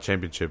was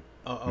championship.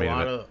 A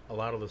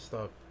lot of the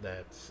stuff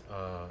that's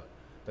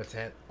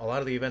had a lot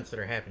of the events that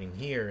are happening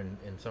here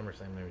in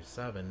SummerSlam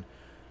 '97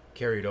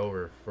 carried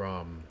over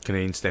from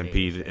Canadian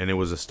Stampede, and it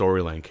was a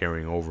storyline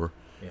carrying over,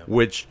 yeah.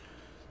 Which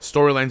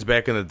storylines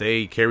back in the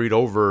day carried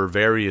over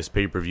various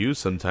pay-per-views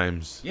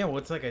sometimes. Yeah, well,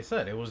 it's like I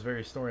said, it was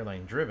very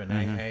storyline driven,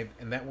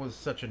 Mm-hmm. and that was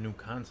such a new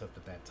concept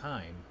at that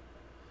time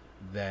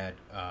that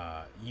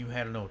you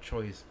had no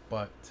choice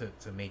but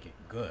to make it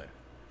good.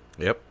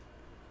 Yep.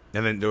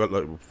 And then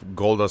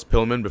Goldust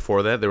Pillman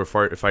before that, they were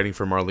fighting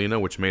for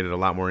Marlena, which made it a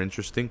lot more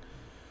interesting.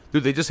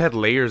 Dude, they just had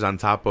layers on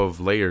top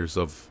of layers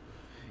of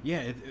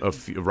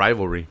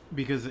rivalry.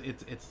 Because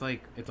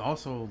it's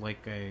also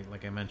like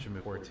I mentioned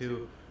before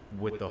too,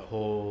 with the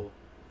whole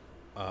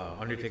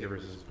Undertaker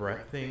versus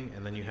Brett thing,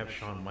 and then you have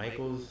Shawn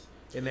Michaels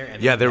in there,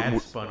 and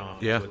that spun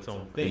off into its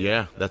own thing.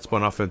 Yeah, that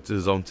spun off into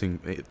his own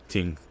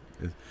thing.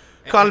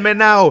 Call me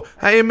now.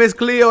 I am Miss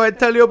Cleo. I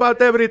tell you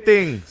about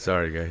everything.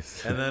 Sorry,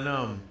 guys. And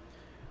then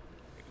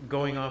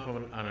going off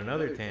on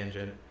another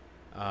tangent,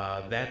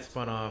 that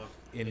spun off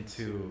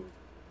into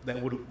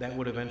that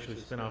would eventually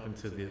spin off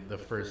into the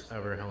first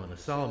ever Hell in a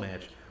Cell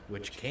match,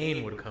 which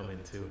Kane would come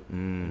into,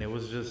 and it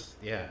was just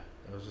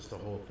a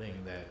whole thing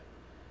that.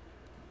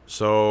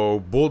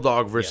 So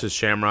Bulldog versus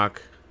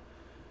Shamrock.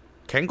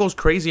 Ken goes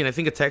crazy and I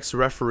think attacks the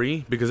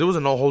referee because it was a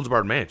no holds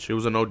barred match. It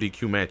was a no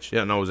DQ match.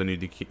 Yeah, no, it was a no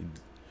DQ.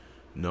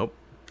 Nope,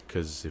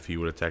 because if he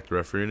would attack the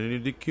referee in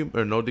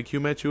a no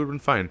DQ match, he would have been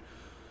fine.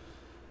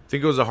 I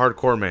think it was a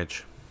hardcore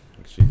match.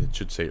 Actually, it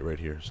should say it right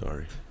here.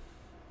 Sorry.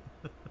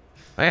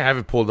 I have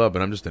it pulled up,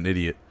 and I'm just an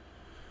idiot.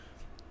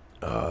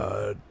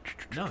 No,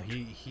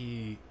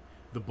 the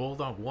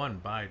Bulldog won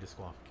by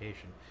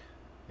disqualification.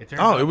 It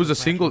was a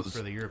singles.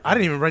 I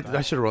didn't even write.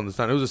 I should have run this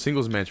down. It was a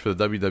singles match for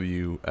the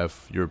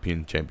WWF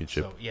European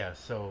Championship.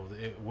 So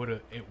it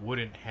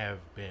wouldn't have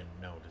been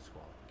no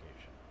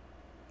disqualification.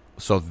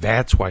 So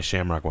that's why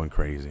Shamrock went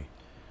crazy.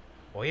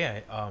 Well,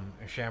 yeah,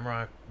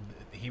 Shamrock.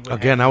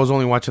 I was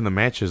only watching the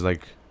matches,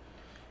 like,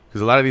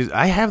 because a lot of these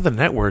I have the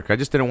network. I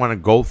just didn't want to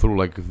go through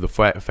like the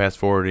fast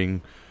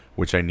forwarding,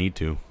 which I need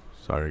to.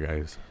 Sorry,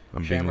 guys,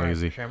 I'm being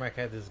lazy. Shamrock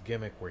had this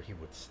gimmick where he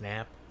would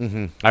snap.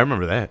 Mm-hmm. I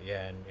remember that.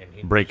 Yeah, and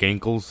he'd break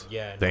ankles.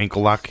 Yeah, the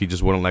ankle lock. He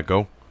just wouldn't let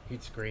go.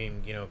 He'd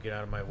scream, get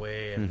out of my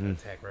way, and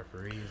attack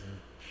referees and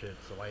shit.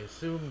 So I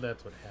assume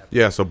that's what happened.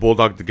 Yeah, so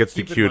Bulldog gets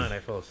Keep DQ'd. in mind, I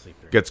fell asleep.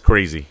 Gets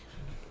crazy.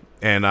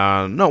 And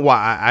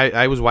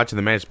I was watching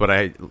the match,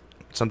 but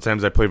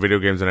sometimes I play video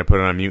games and I put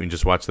it on mute and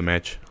just watch the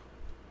match.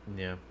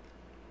 Yeah.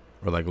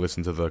 Or like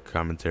listen to the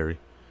commentary.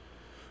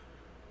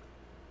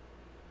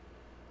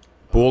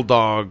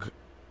 Bulldog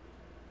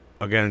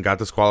again got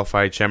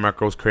disqualified. Shamrock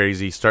goes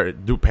crazy.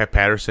 Pat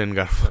Patterson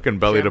got fucking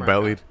belly to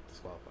belly.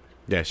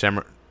 Yeah,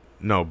 Shamrock.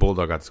 No,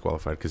 Bulldog got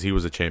disqualified because he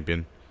was a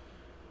champion.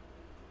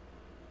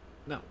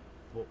 No,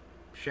 well,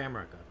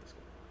 Shamrock got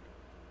disqualified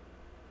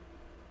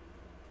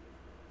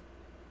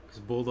because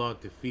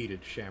Bulldog defeated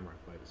Shamrock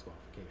by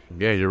disqualification.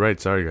 Yeah, you're right.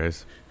 Sorry,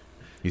 guys.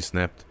 He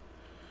snapped.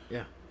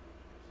 Yeah.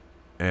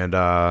 And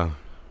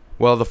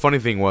well, the funny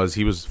thing was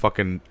he was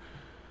fucking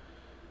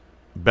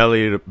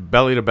belly to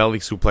belly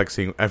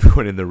suplexing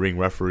everyone in the ring,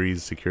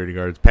 referees, security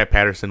guards. Pat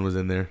Patterson was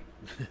in there.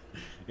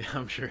 Yeah,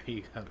 I'm sure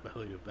he got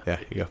belly to belly. Yeah,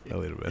 he got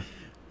belly to belly.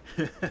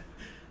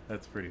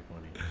 That's pretty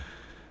funny.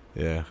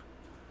 Yeah.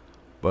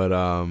 But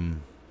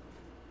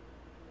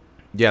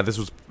yeah,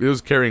 it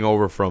was carrying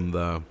over from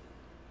the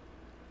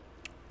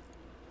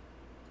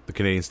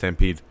Canadian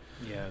Stampede.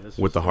 Yeah, this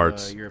with was the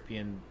Hearts.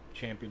 European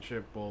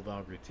Championship.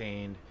 Bulldog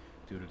retained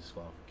due to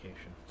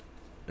disqualification.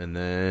 And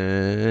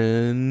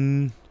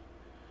then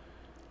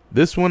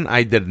this one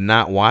I did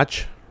not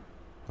watch.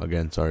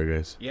 Again, sorry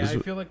guys. Yeah, I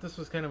feel like this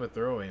was kind of a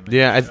throwaway match.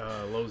 Yeah,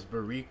 Los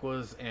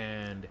Boricuas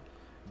and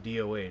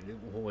DOA,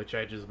 which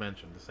I just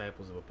mentioned,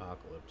 Disciples of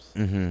Apocalypse.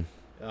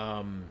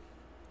 Mm-hmm.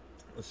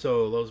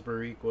 So Los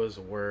Boricuas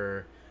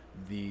were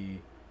the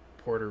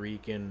Puerto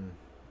Rican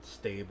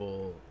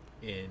stable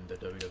in the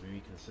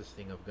WWE,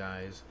 consisting of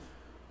guys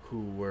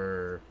who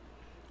were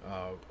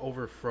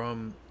over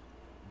from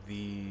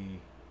the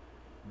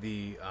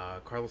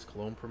Carlos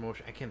Colon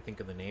promotion. I can't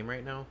think of the name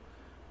right now,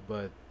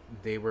 but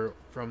they were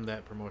from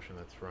that promotion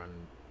that's run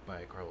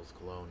by Carlos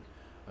Colon.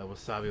 It was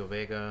Savio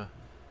Vega,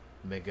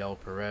 Miguel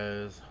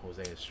Perez,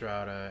 Jose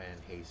Estrada,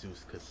 and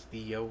Jesus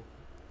Castillo.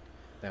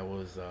 That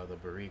was the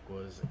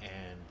Boricuas.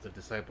 And the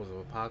Disciples of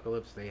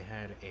Apocalypse, they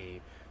had a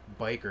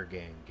biker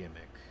gang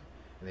gimmick.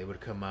 And they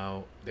would come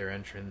out, their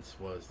entrance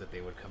was that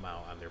they would come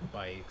out on their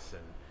bikes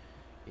and,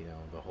 you know,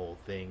 the whole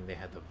thing. They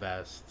had the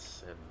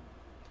vests and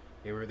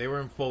they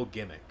were in full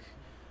gimmick.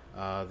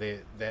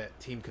 That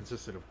team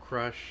consisted of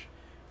Crush,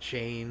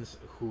 Chains,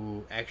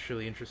 who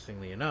actually,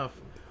 interestingly enough,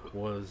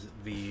 was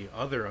the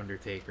other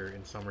Undertaker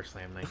in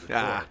SummerSlam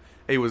 '94.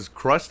 Hey, was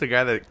Crush the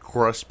guy that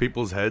crushed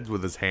people's heads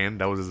with his hand?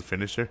 That was his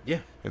finisher? Yeah.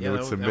 And yeah, they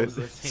would that was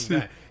the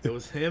same guy. It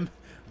was him,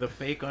 the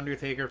fake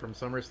Undertaker from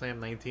SummerSlam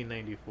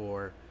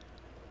 1994,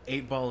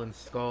 8-Ball and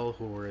Skull,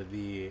 who were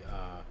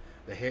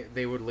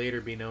they would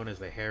later be known as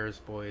the Harris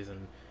Boys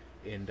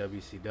in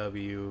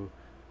WCW,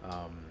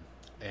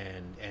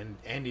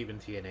 and even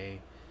TNA.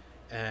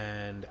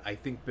 And I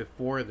think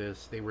before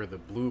this, they were the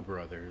Blue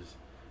Brothers,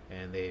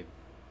 and they,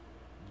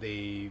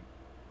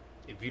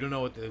 if you don't know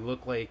what they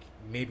look like,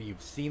 maybe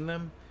you've seen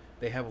them.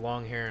 They have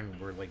long hair and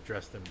were like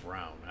dressed in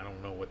brown. I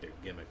don't know what their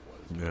gimmick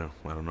was. Yeah,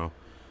 I don't know.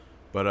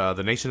 But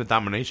the Nation of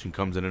Domination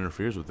comes and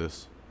interferes with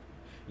this.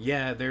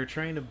 Yeah, they're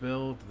trying to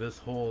build this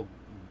whole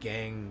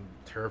gang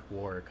turf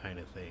war kind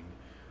of thing,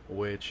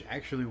 which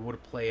actually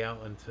would play out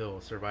until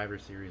Survivor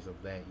Series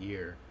of that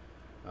year.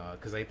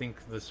 Because I think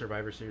the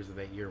Survivor Series of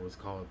that year was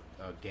called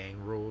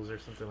Gang Rules or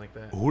something like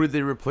that. Who did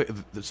they replace?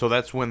 So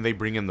that's when they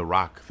bring in The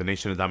Rock. The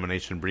Nation of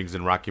Domination brings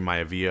in Rocky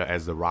Maivia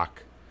as The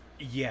Rock.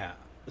 Yeah.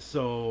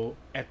 So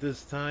at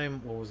this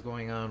time, what was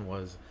going on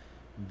was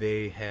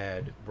they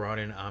had brought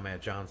in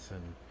Ahmed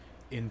Johnson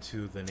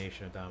into the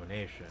Nation of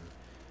Domination.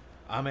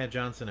 Ahmed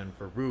Johnson and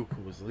Farouk,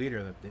 who was the leader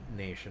of the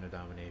Nation of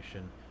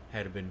Domination,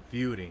 had been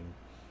feuding.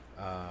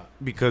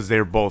 Because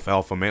they're both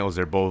alpha males.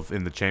 They're both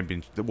in the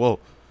championship. Well,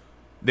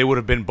 they would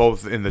have been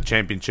both in the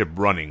championship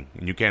running,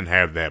 and you can't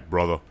have that,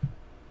 brother.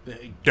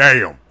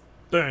 Damn.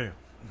 I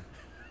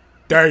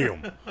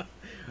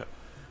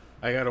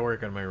gotta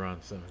work on my Ron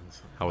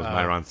Simmons. How was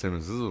my Ron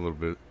Simmons? This is a little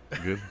bit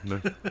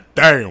good.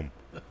 Damn.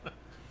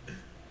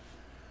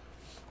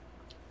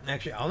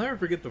 Actually, I'll never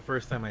forget the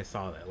first time I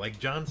saw that. Like,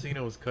 John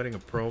Cena was cutting a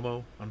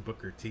promo on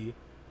Booker T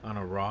on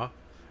a Raw,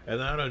 and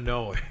then out of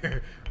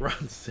nowhere,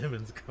 Ron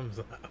Simmons comes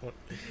out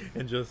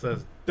and just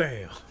says,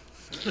 "Damn."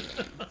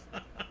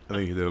 I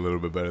think he did a little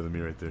bit better than me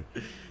right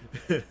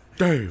there.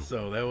 Damn.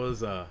 So that was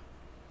that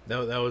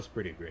was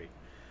pretty great.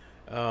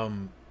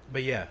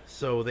 But yeah,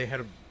 so they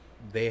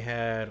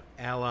had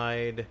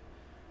allied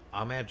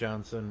Ahmed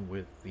Johnson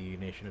with the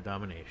Nation of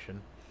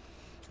Domination.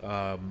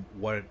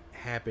 What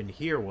happened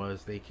here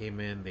was they came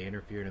in, they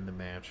interfered in the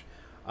match.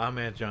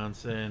 Ahmed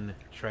Johnson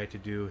tried to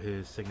do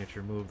his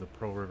signature move, the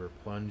Pearl River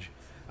Plunge,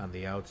 on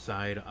the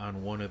outside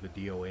on one of the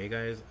DOA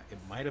guys. It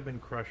might have been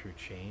Crush or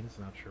Chains,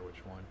 not sure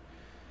which one.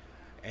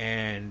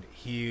 And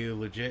he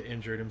legit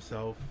injured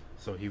himself,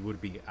 so he would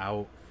be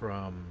out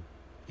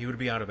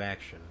of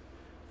action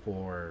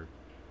for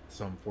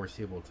some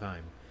foreseeable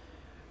time.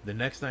 The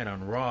next night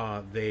on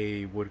Raw,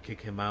 they would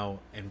kick him out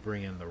and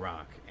bring in The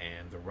Rock,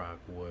 and The Rock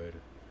would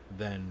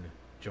then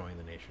join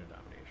the Nation of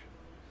Domination.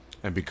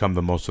 And become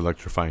the most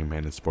electrifying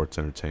man in sports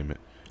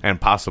entertainment.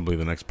 And possibly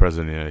the next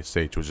president of the United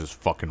States, which is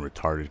fucking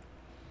retarded.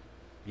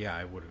 Yeah,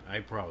 I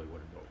probably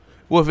wouldn't vote for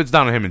him. Well, if it's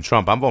down to him and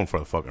Trump, I'm voting for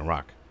the fucking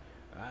Rock.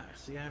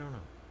 See, I don't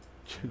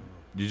know.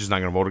 You're just not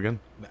gonna vote again?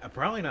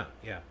 Probably not.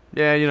 Yeah.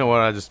 Yeah, you know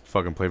what? I just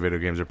fucking play video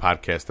games or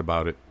podcast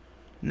about it.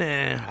 Nah,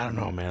 I don't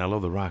know, man. I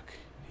love the Rock.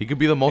 He could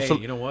be the most. Hey,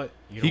 you know what?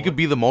 He could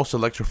be the most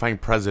electrifying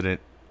president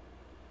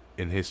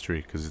in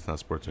history because it's not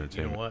sports You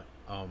entertainment. know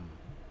what?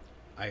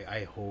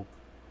 I hope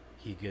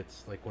he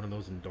gets like one of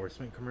those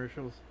endorsement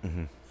commercials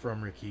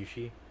from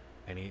Rikishi,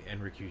 and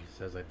Rikishi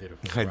says, "I did it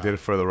for the I Rock." did it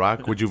for the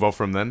Rock. Would you vote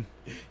for him then?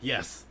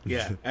 Yes.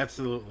 Yeah.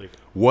 Absolutely.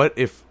 What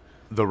if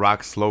the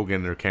Rock's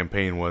slogan or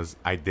campaign was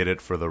 "I did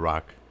it for the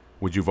Rock"?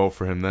 Would you vote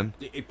for him then?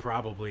 It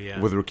probably, yeah.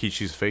 With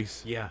Rikishi's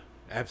face? Yeah,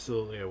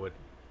 absolutely, I would.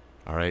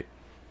 All right.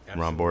 Absolutely.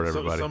 We're on board,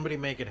 everybody. Somebody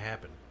make it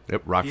happen.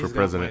 Yep, Rock He's for got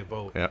president. my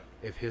vote. Yep.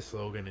 If his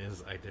slogan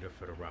is "I did it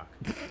for the Rock,"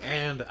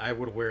 and I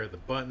would wear the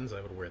buttons,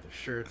 I would wear the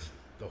shirts,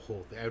 the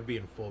whole thing. I would be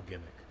in full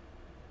gimmick.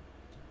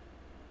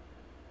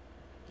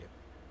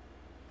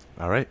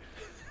 All right.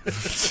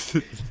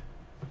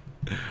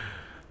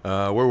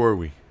 Where were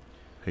we?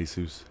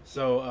 Jesus.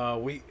 So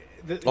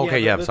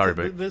sorry,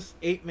 babe. This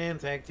 8-man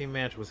tag team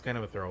match was kind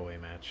of a throwaway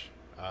match,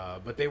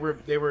 but they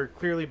were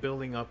clearly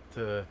building up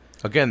to.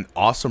 Again,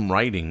 awesome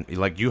writing.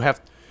 Like you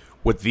have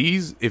with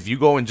these, if you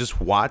go and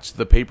just watch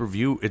the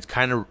pay-per-view, it's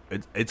kind of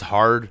it's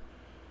hard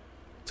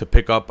to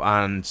pick up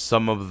on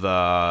some of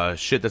the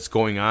shit that's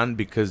going on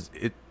because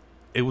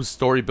it was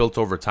story built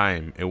over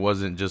time. It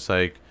wasn't just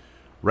like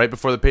right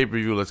before the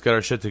pay-per-view, let's get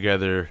our shit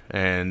together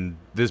and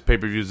this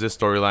pay-per-view is this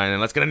storyline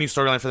and let's get a new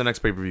storyline for the next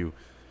pay-per-view.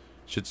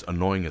 Shit's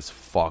annoying as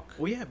fuck.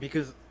 Well, yeah,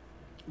 because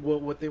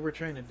what they were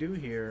trying to do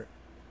here,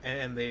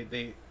 and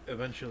they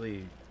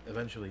eventually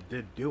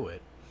did do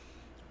it.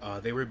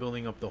 They were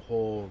building up the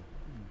whole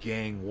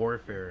gang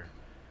warfare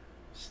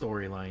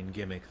storyline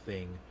gimmick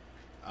thing.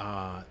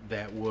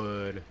 That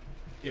would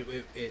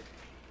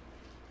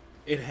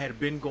it had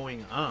been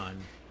going on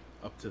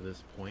up to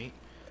this point,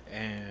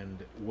 and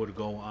would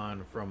go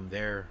on from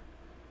there.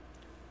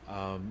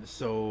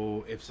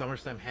 So if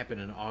SummerSlam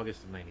happened in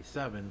August of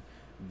 '97.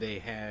 They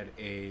had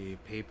a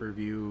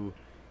pay-per-view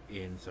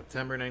in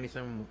September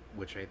 '97,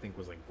 which I think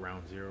was like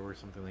Ground Zero or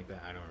something like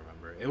that. I don't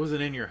remember. It was an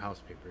In Your House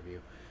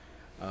pay-per-view.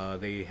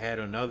 They had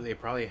another. They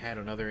probably had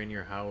another In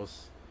Your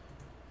House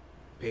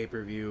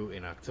pay-per-view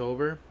in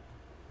October,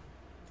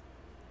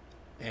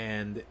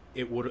 and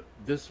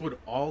this would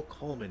all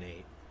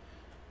culminate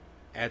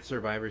at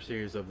Survivor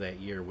Series of that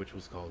year, which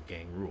was called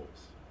Gang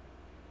Rules.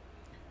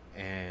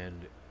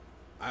 And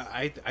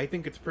I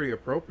think it's pretty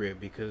appropriate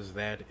because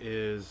that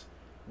is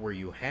where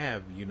you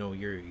have,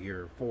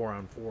 your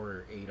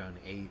 4-on-4,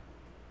 8-on-8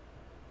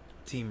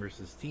 team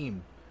versus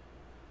team.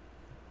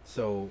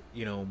 So,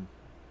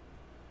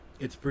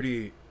 it's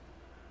pretty,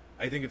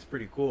 I think it's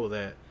pretty cool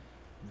that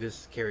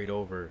this carried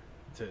over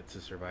to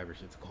Survivor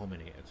Series, to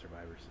culminate at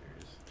Survivor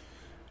Series.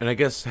 And I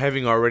guess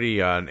having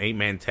already an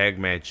 8-man tag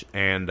match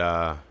and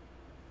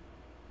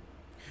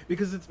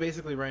because it's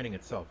basically writing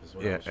itself is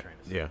what I was trying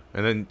to say. Yeah.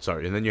 And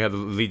then you have the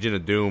Legion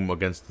of Doom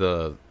against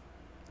the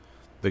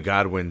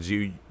Godwins.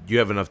 You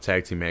have enough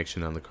tag team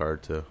action on the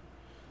card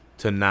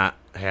to not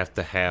have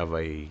to have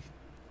a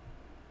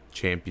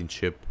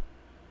championship.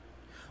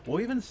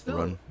 Well, even still,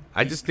 run.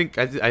 I just think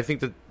I think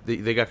that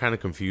they got kind of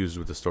confused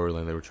with the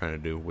storyline they were trying to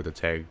do with the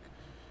tag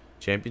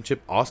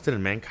championship. Austin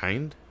and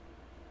Mankind.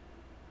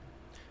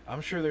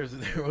 I'm sure there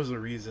was a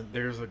reason.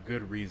 There's a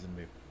good reason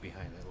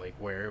behind it. Like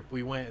where if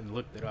we went and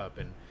looked it up,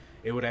 and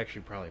it would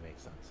actually probably make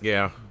sense.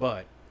 Yeah.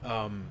 But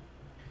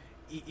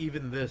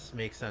even this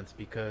makes sense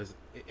because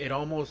it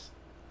almost,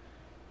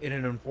 in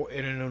an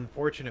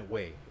unfortunate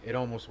way, it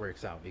almost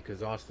works out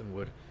because Austin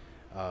would,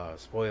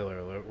 spoiler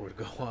alert, would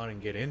go on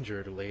and get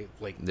injured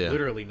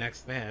literally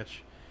next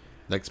match.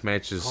 Next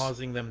match is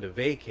causing them to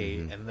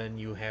vacate, and then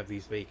you have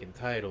these vacant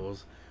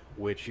titles,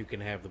 which you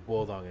can have the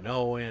Bulldog and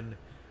Owen,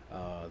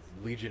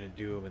 Legion of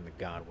Doom, and the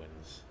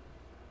Godwins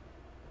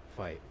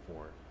fight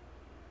for.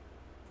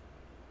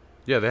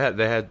 Yeah,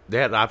 they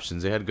had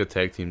options. They had good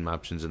tag team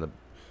options in the.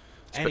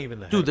 And even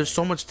the dude, there's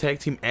so much tag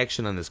team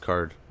action on this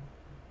card.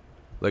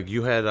 Like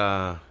you had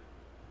an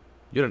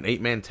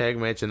 8-man tag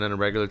match and then a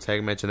regular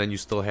tag match, and then you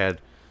still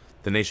had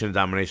the Nation of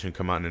Domination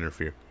come out and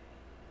interfere.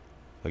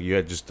 Like you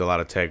had just a lot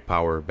of tag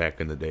power back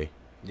in the day.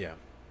 Yeah.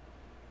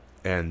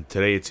 And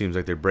today it seems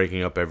like they're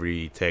breaking up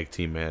every tag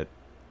team at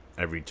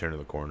every turn of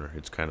the corner.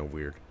 It's kind of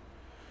weird.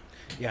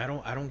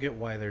 Yeah, I don't get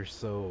why they're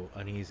so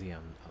uneasy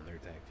on their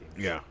tag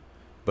teams. Yeah.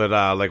 But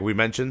like we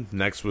mentioned,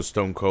 next was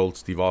Stone Cold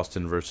Steve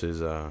Austin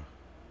versus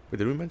wait,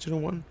 did we mention who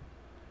won?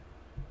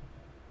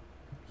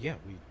 Yeah,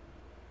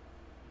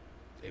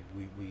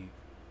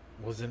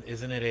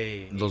 isn't it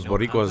a Los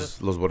Boricuas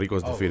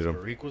defeated him.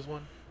 Los Boricuas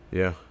won?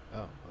 Yeah.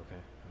 Oh,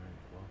 okay.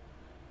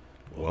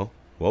 All right.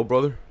 Well,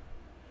 brother.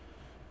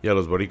 Yeah,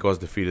 Los Boricuas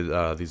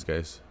defeated these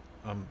guys.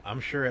 I'm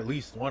sure at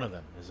least one of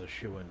them is a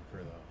shoo-in for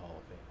the Hall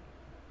of Fame.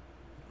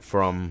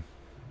 From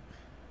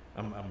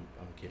I'm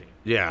kidding.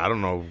 Yeah, I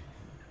don't know.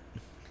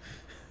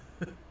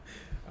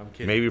 I'm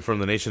kidding. Maybe from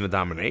the Nation of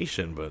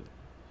Domination, but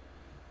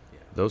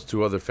those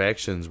two other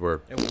factions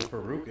were. And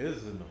Farouk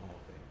is in the Hall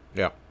of Fame.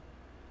 Yeah.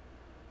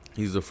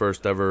 He's the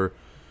first ever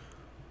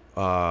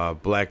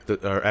black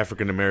or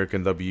African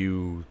American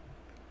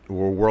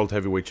world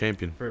heavyweight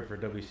champion. For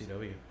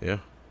WCW. Yeah,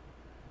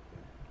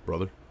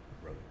 brother.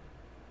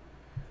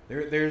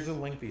 There's a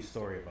lengthy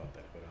story about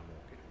that, but I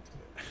won't get into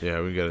it.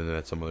 Yeah, we can get into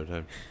that some other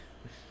time.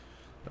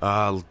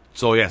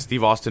 So yeah,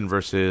 Steve Austin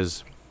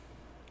versus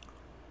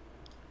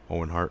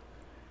Owen Hart.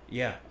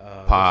 Yeah.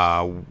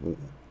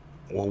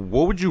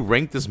 What would you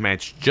rank this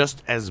match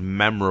just as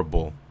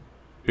memorable?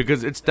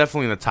 Because it's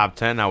definitely in the top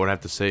 10, I would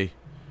have to say.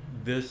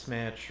 This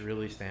match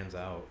really stands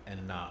out,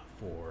 and not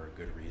for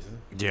good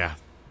reason. Yeah.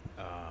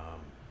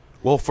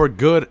 Well, for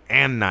good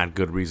and not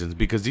good reasons,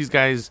 because these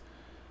guys,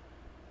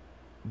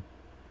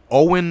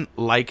 Owen,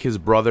 like his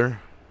brother,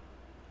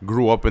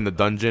 grew up in the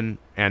dungeon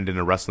and in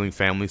a wrestling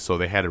family, so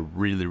they had a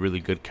really, really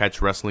good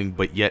catch wrestling,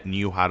 but yet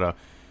knew how to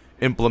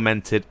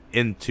implement it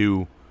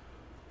into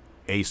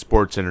a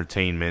sports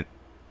entertainment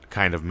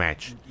kind of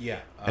match. Yeah.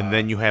 And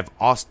then you have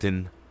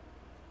Austin,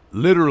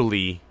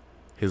 literally,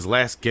 his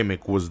last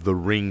gimmick was the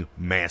ring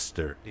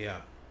master.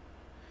 Yeah.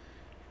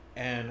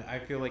 And I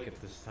feel like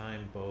at this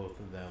time, both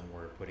of them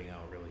were putting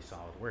out really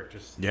solid work.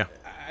 Yeah.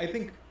 I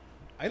think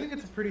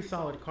it's a pretty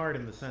solid card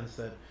in the sense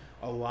that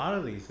a lot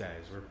of these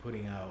guys were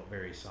putting out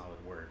very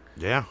solid work.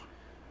 Yeah.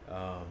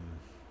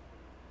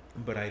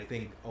 But I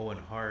think Owen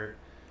Hart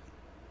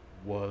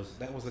was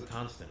a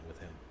constant with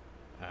him.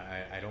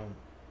 I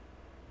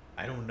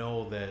don't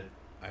know that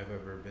I've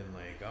ever been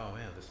like, oh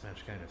man, this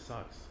match kind of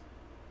sucks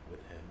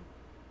with him.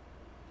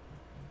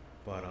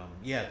 But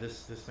yeah,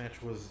 this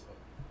match was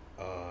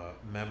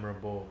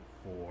memorable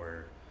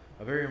for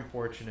a very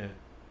unfortunate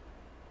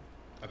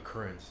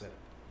occurrence that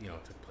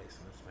took place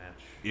in this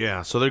match.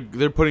 Yeah, so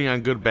they're putting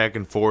on good back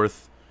and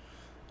forth.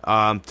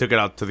 Took it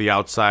out to the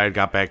outside,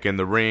 got back in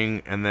the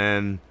ring, and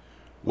then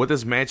what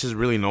this match is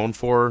really known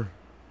for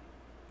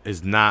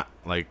is not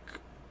like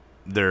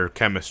their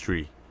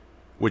chemistry.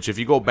 Which, if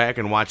you go back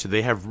and watch it,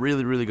 they have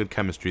really, really good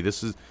chemistry.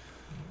 This is,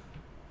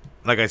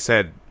 like I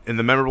said, in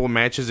the memorable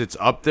matches, it's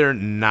up there,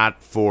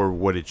 not for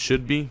what it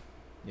should be.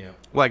 Yeah.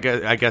 Well,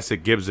 I guess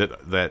it gives it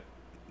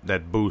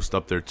that boost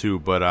up there too.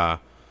 But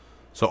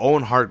so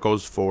Owen Hart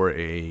goes for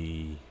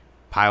a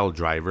pile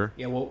driver.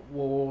 Yeah. Well,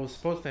 what was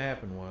supposed to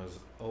happen was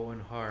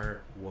Owen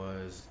Hart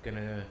was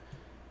gonna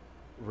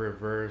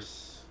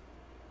reverse.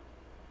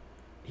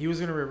 He was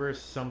gonna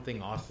reverse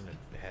something Austin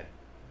had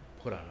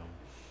put on him,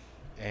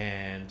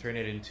 and turn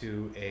it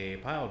into a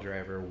pile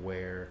driver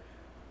where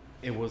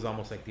it was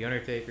almost like The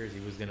Undertaker's. He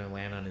was going to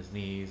land on his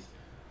knees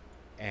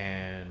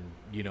and,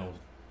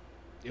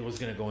 it was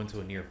going to go into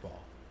a near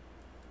fall.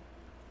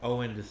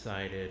 Owen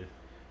decided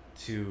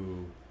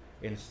to,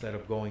 instead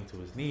of going to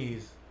his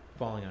knees,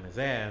 falling on his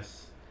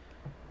ass,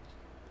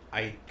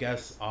 I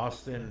guess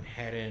Austin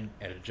hadn't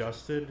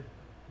adjusted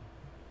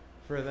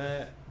for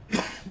that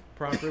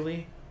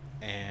properly,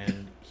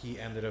 and he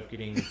ended up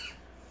getting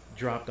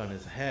dropped on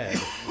his head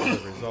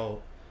as a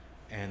result,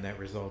 and that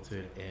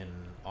resulted in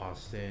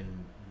Austin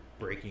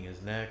breaking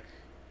his neck.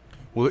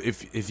 Well,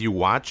 if you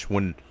watch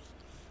when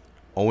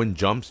Owen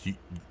jumps,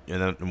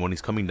 and then when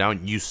he's coming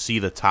down, you see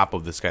the top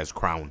of this guy's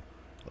crown,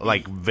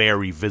 like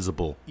very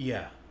visible.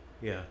 Yeah.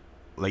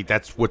 Like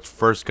that's what's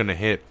first gonna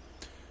hit,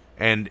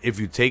 and if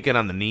you take it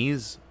on the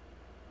knees,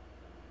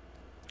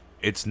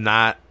 it's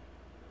not.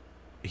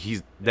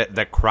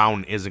 That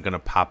crown isn't gonna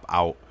pop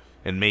out,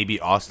 and maybe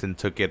Austin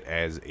took it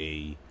as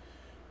a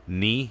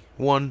knee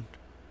one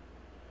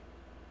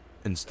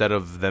instead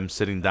of them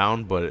sitting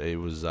down, but it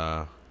was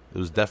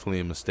definitely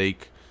a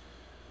mistake.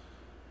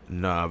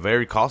 And a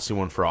very costly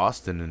one for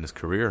Austin in his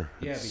career.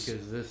 Yeah,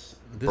 because this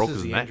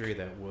is the injury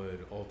that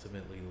would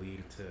ultimately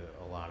lead to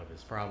a lot of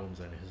his problems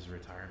and his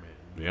retirement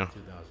in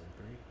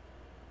 2003.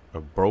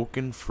 A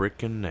broken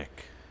freaking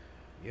neck.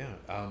 Yeah.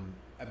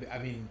 I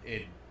mean,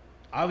 it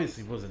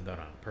obviously wasn't done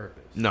on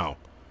purpose. No.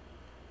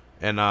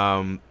 And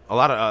a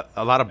lot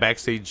of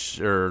backstage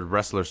or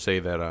wrestlers say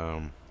that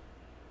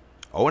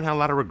Owen had a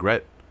lot of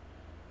regret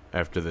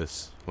after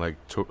this, like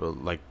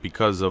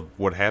because of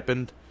what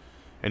happened,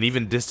 and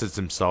even distanced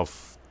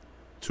himself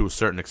to a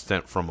certain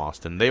extent from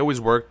Austin. They always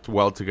worked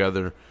well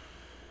together,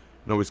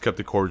 and always kept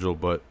it cordial,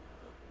 but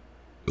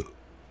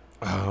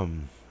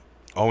Owen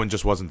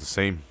just wasn't the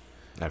same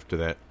after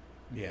that.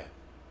 Yeah,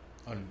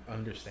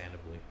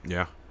 understandably.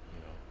 Yeah.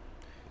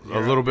 A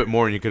little bit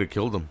more and you could have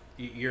killed him.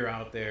 You're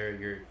out there.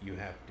 You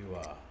have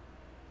to.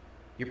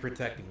 You're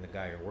protecting the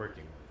guy you're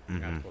working with.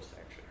 You're not supposed to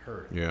actually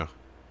hurt him. Yeah.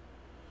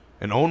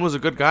 And Owen was a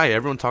good guy.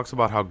 Everyone talks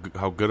about how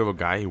good of a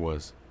guy he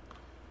was.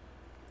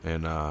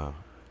 And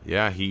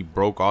he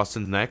broke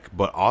Austin's neck.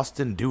 But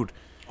Austin,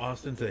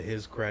 to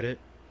his credit,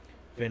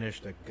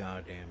 finished a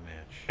goddamn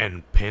match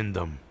and pinned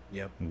him.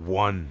 Yep.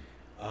 Won.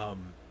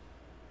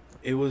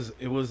 It was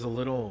a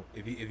little.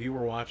 If you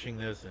were watching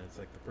this and it's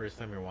like the first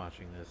time you're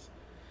watching this.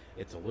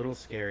 It's a little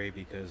scary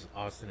because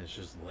Austin is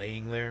just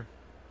laying there.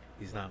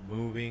 He's not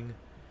moving.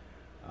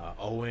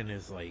 Owen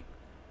is like,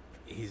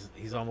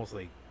 he's almost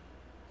like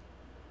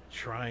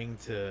trying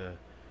to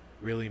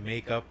really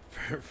make up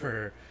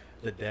for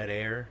the dead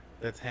air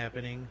that's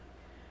happening.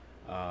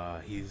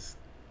 He's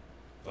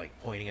like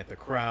pointing at the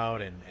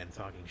crowd and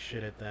talking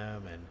shit at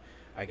them, and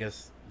I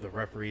guess the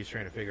referee's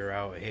trying to figure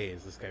out, hey,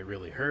 is this guy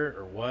really hurt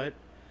or what?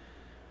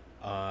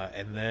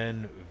 And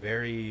then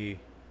very,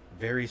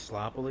 very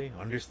sloppily,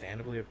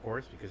 understandably of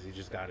course, because he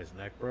just got his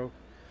neck broke,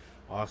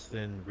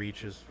 Austin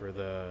reaches for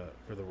the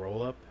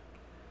roll up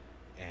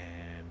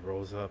and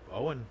rolls up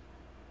Owen.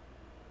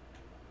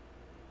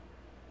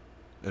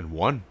 And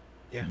won.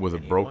 Yeah, with a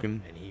and he broken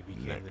won, and he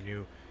became neck. the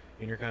new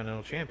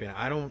Intercontinental Champion.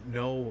 I don't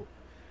know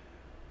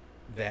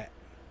that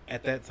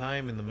at that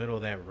time in the middle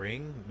of that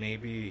ring,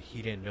 maybe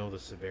he didn't know the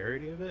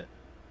severity of it,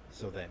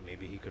 so that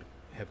maybe he could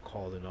have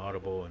called an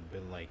audible and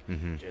been like,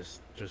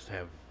 just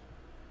have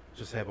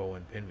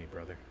Owen pin me,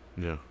 brother.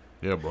 Yeah,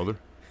 brother.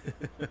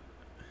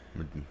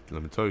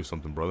 Let me tell you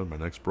something, brother. My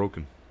neck's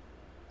broken.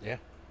 Yeah.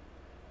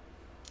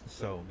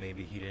 So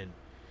maybe he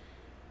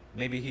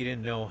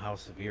didn't know how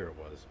severe it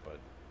was, but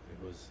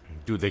it was.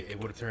 Dude, it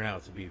would have turned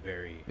out to be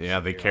very. Yeah,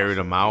 they severe carried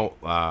also. him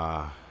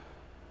out.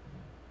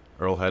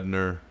 Earl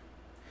Hebner.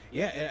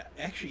 Yeah,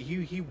 actually,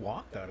 he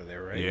walked out of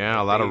there, right? Yeah,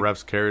 Like a lot of they-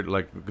 reps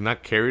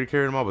not carried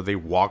him out, but they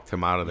walked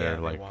him out of there. Yeah,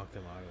 like, they walked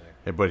him out of there.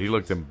 yeah, but he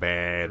looked in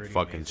bad pretty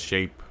fucking amazing.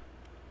 shape.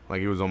 Like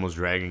he was almost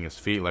dragging his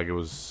feet. Like it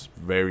was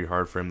very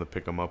hard for him to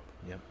pick him up.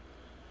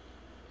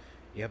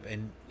 Yep,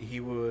 and he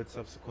would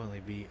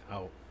subsequently be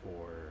out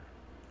for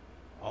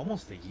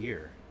almost a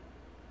year.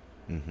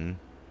 Mm-hmm.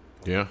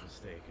 If Yeah. I'm not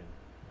mistaken.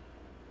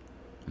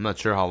 I'm not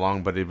sure how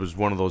long, but it was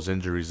one of those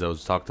injuries that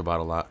was talked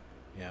about a lot.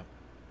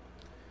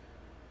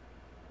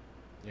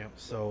 Yep.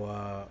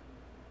 So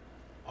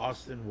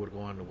Austin would go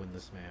on to win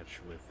this match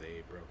with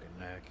a broken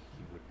neck.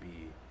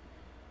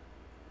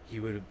 He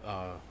would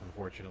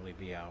unfortunately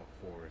be out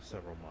for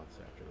several months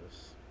after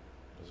this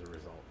as a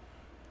result.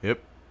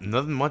 Yep.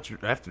 Nothing much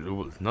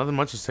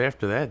to say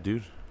after that,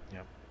 dude.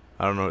 Yep.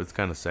 I don't know. It's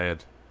kind of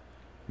sad.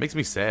 Makes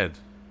me sad.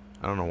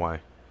 I don't know why.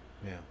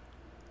 Yeah.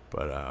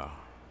 But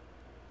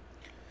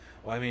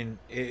Well, I mean,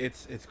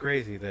 it's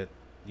crazy that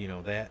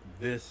that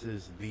this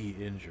is the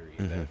injury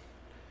that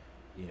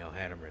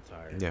had him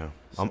retired. yeah.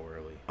 So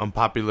early.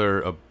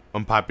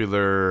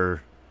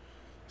 Unpopular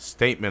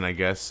statement, I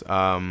guess.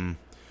 I'm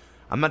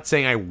not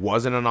saying I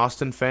wasn't an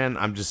Austin fan.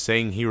 I'm just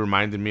saying he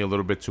reminded me a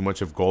little bit too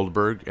much of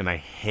Goldberg, and I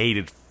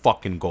hated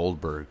fucking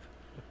Goldberg.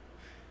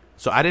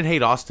 So I didn't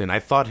hate Austin. I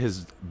thought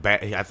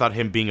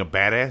him being a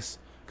badass,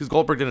 because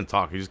Goldberg didn't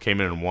talk. He just came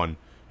in and won.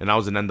 And I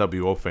was an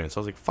NWO fan, so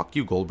I was like, "Fuck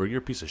you, Goldberg. You're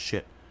a piece of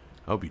shit.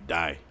 I hope you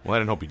die." Well, I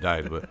didn't hope he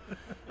died, but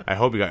I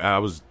hope he got. I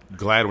was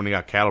glad when he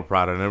got cattle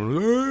prodded, and everyone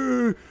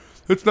was,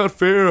 "Hey, it's not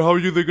fair. How are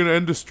they gonna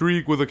end a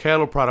streak with a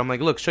cattle prod?" I'm like,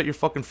 look, shut your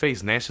fucking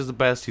face. Nash is the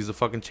best. He's the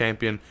fucking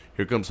champion.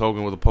 Here comes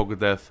Hogan with a poke of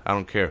death. I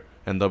don't care.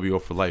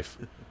 NWO for life.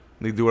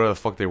 They do whatever the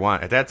fuck they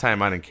want. At that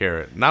time, I didn't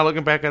care. Now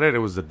looking back at it, it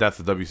was the death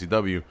of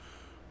WCW,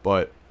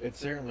 but It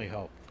certainly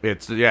helped.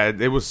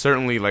 it was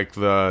certainly like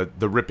the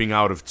ripping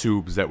out of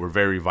tubes that were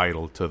very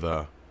vital to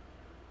the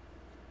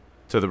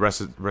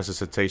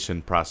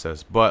resuscitation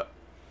process. But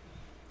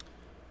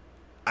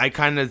I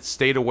kind of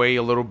stayed away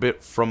a little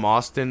bit from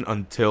Austin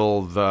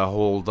until the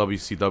whole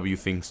WCW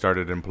thing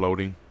started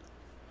imploding.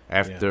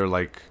 After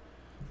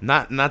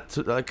not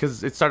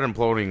because it started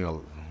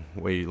imploding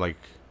way like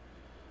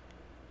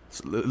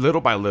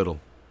little by little.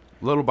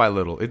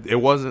 It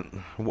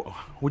wasn't.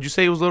 Would you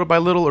say it was little by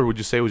little, or would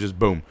you say it was just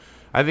boom?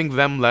 I think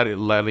them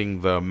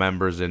letting the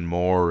members in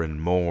more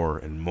and more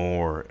and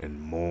more and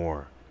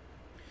more.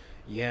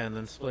 Yeah, and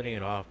then splitting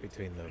it off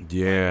between the black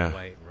Yeah. and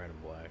white and red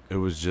and black. It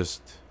was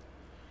just.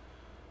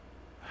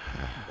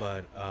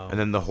 But And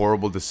then the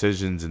horrible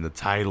decisions and the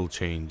title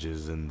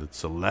changes and the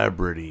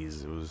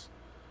celebrities. It was.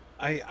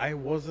 I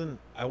wasn't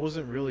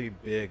really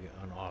big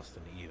on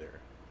Austin either.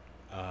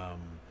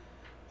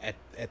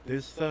 At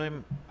this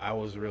time, I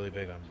was really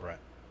big on Brett.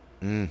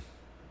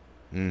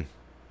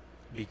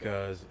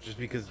 Because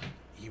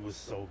he was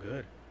so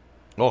good.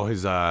 Oh,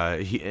 his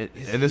and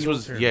this heel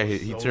was turn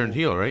he so turned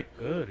heel, right?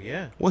 Good,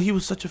 yeah. Well, he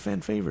was such a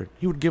fan favorite.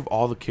 He would give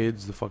all the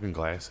kids the fucking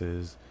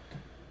glasses.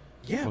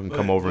 Yeah, Fucking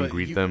come over and but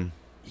greet them.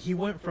 He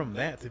went from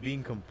that to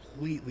being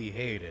completely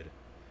hated,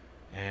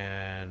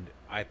 and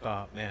I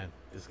thought, man,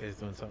 this guy's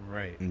doing something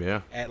right.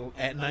 Yeah.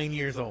 At 9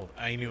 years old,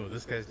 I knew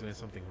this guy's doing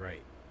something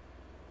right.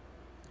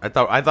 I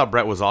thought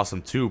Brett was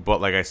awesome too, but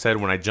like I said,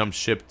 when I jumped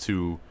ship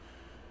to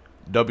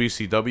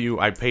WCW,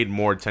 I paid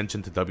more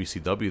attention to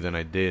WCW than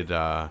I did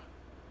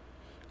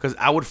because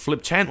I would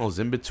flip channels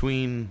in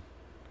between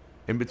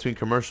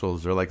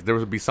commercials, or like there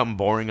would be something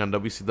boring on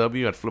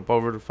WCW, I'd flip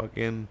over to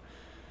fucking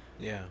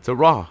to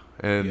Raw,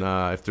 and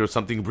if there was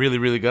something really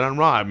really good on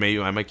Raw, I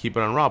might keep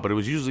it on Raw, but it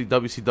was usually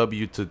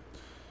WCW to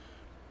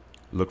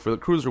look for the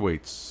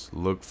cruiserweights,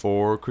 look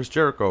for Chris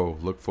Jericho,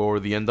 look for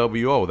the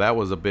NWO. That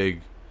was a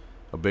big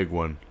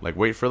one. Like,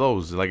 wait for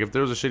those. Like, if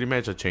there was a shitty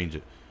match, I'd change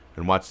it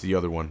and watch the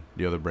other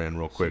brand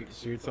real quick.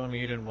 So you're telling me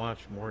you didn't watch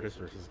Mortis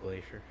versus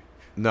Glacier?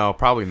 No,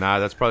 probably not.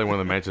 That's probably one of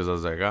the matches I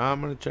was like,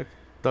 I'm gonna check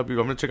I'm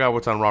gonna check out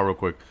what's on Raw real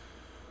quick.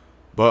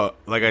 But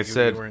like I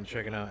said, You weren't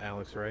checking out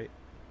Alex Wright?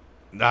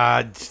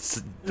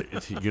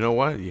 you know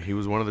what? He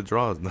was one of the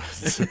draws.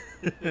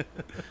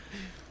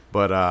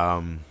 But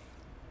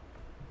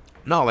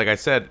No, like I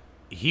said,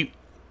 he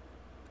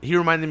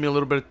reminded me a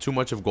little bit too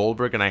much of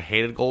Goldberg, and I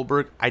hated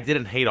Goldberg. I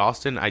didn't hate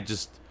Austin. I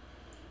just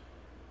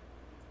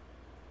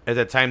at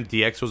that time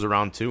DX was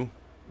around too.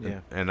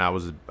 Yeah. And I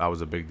was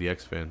a big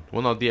DX fan.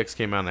 Well, no, DX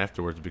came out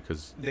afterwards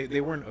because They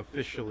weren't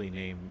officially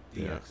named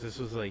DX. Yeah. This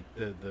was like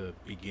the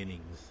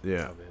beginnings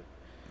Yeah. of it.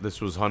 this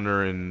was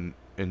Hunter in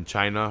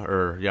China,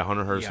 or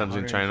Hunter Hearst Helms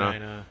in Hunter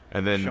China,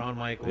 and then Shawn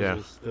Michaels yeah.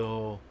 was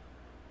still,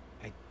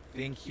 I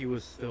think he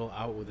was still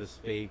out with his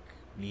fake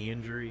knee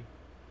injury,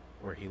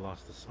 where he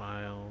lost a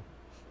smile.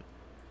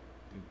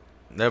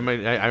 That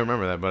might I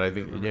remember that, but I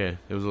think it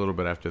was a little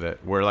bit after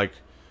that, where like,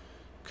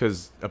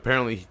 because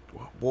apparently,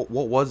 what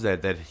was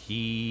that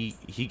he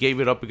gave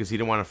it up because he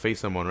didn't want to face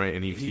someone, right?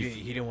 And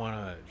He didn't want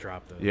to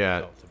drop the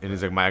yeah, belt to and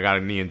he's Bret. like, I got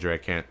a knee injury, I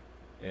can't.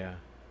 Yeah,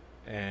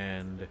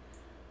 and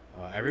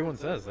everyone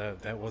says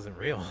that wasn't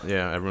real.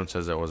 Yeah, everyone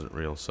says that wasn't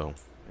real. So,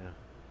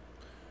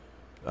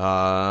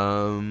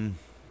 Yeah.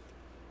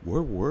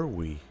 where were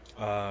we?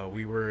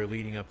 We were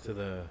leading up to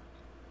the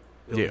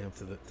up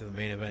to the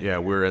main event. Yeah,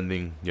 we're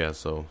ending. Yeah,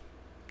 so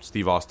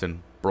Steve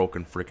Austin,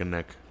 broken freaking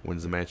neck,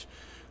 wins the match.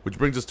 Which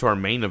brings us to our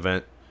main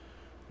event,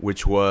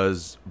 which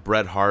was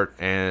Bret Hart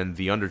and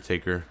The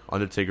Undertaker.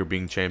 Undertaker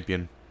being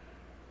champion.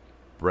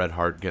 Bret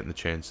Hart getting the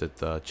chance at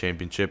the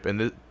championship.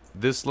 And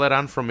this led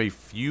on from a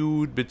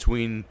feud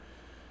between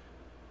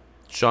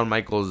Shawn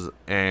Michaels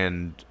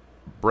and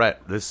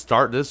Bret.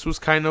 This was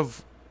kind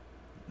of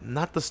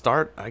not the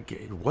start.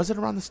 Was it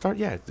around the start?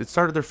 Yeah, it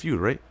started their feud,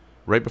 right?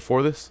 Right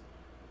before this?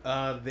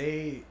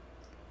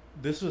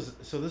 This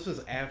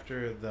was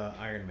after the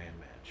Iron Man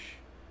match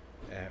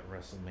at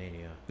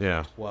WrestleMania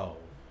Yeah. 12.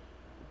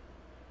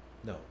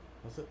 No,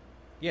 was it?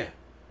 Yeah,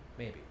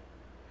 maybe.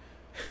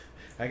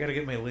 I gotta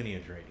get my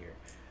lineage right here.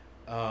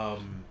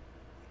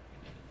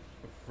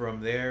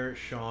 From there,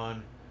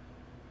 Shawn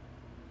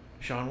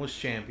was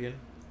champion.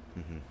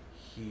 Mm-hmm.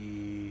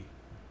 He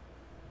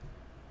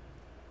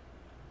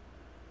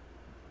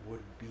would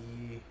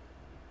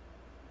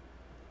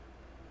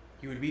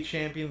be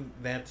champion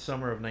that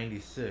summer of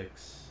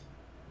 '96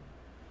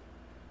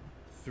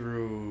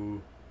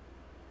 through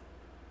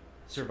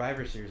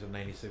Survivor Series of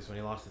 '96 when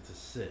he lost it to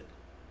Sid.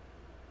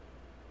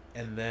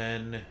 And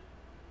then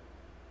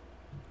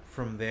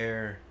from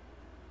there,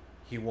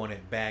 he won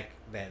it back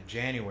that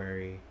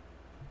January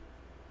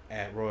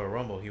at Royal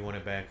Rumble. He won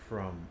it back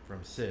from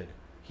Sid.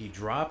 He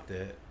dropped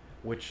it,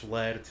 which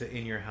led to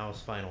In Your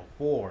House Final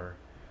Four,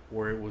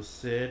 where it was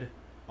Sid,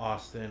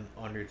 Austin,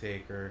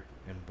 Undertaker,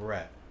 and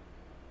Bret.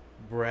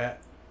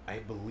 Bret, I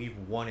believe,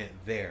 won it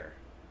there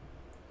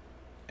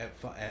at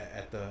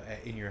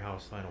In Your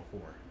House Final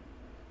Four,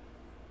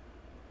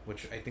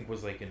 which I think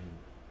was like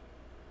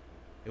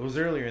it was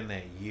earlier in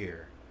that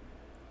year.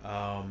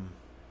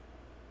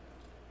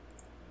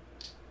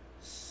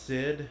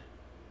 Sid,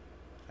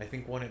 I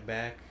think, won it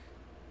back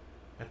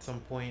at some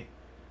point,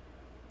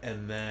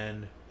 and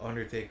then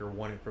Undertaker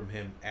won it from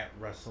him at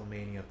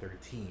WrestleMania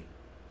 13.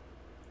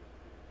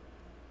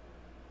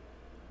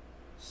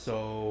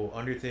 So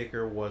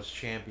Undertaker was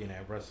champion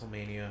at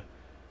WrestleMania,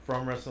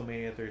 from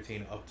WrestleMania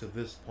 13 up to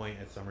this point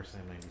at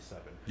SummerSlam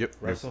 97. Yep.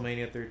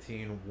 WrestleMania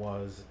 13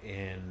 was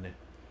in...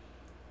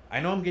 I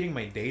know I'm getting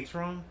my dates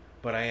wrong,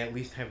 but I at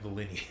least have the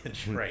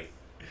lineage right.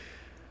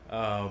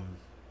 So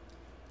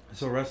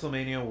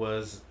WrestleMania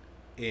was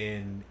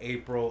in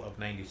April of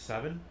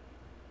 97,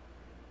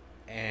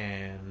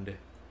 and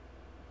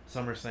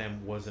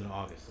SummerSlam was in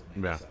August of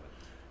 97.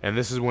 And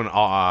this is when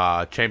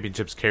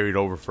championships carried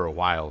over for a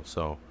while,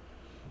 so...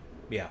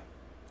 Yeah.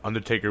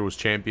 Undertaker was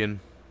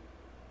champion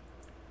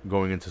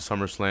going into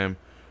SummerSlam.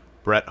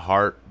 Bret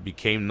Hart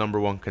became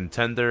 #1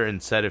 contender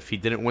and said if he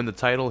didn't win the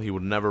title, he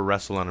would never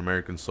wrestle on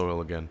American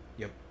soil again.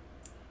 Yep.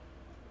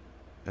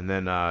 And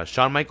then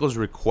Shawn Michaels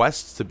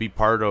requests to be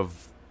part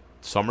of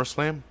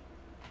SummerSlam.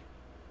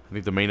 I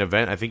think the main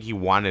event. I think he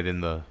wanted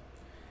in the...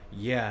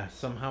 Yeah,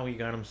 somehow he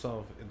got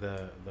himself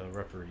the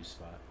referee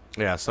spot.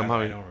 Yeah, somehow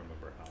I don't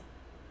remember how.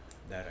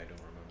 That I don't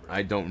remember.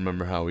 I don't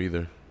remember how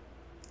either.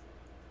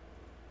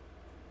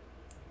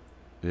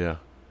 Yeah.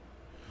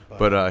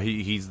 But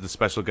he's the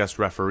special guest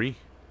referee.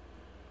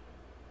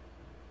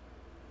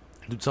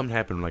 Dude, something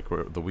happened like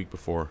the week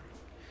before.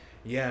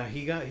 Yeah,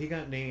 he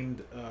got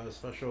named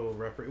special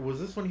referee. Was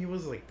this when he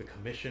was like the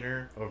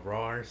commissioner of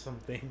Raw or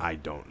something? I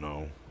don't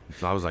know.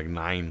 I was like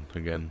 9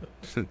 again.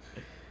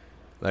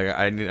 Like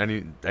I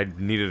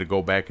needed to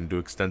go back and do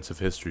extensive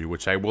history,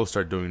 which I will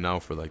start doing now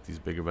for like these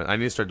big events. I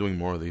need to start doing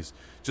more of these.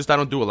 Just I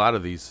don't do a lot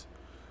of these.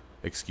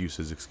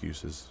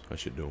 Excuses. I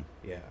should do them.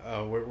 Yeah,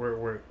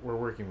 we're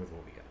working with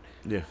what we got.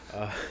 Yeah.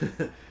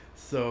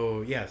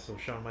 So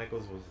Shawn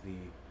Michaels was the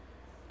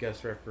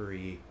guest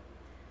referee.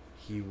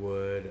 He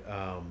would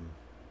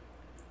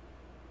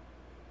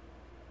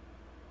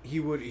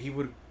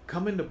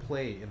come into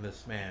play in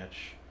this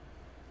match,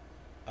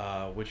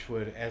 which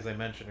would, as I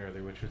mentioned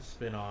earlier, which would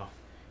spin off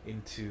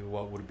into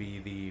what would be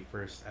the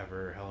first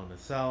ever Hell in a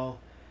Cell.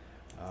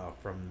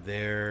 From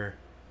there,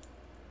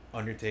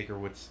 Undertaker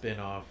would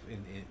spin off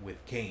in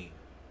with Kane.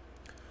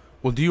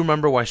 Well, do you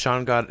remember why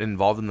Sean got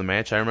involved in the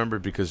match? I remember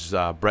because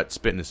Brett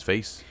spit in his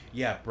face.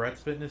 Yeah, Brett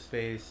spit in his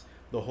face.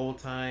 The whole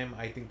time,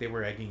 I think they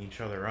were egging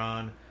each other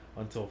on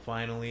until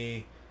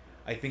finally,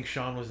 I think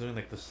Sean was doing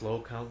like the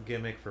slow count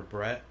gimmick for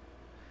Brett.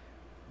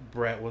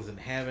 Brett wasn't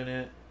having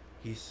it.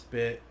 He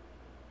spit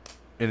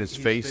In his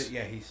face.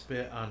 He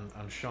spit on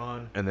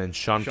Sean. And then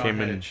Sean had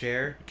a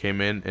chair.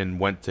 Came in and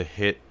went to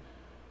hit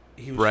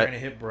He was Brett. trying to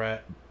hit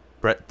Brett.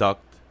 Brett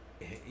ducked.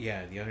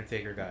 Yeah, the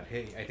Undertaker got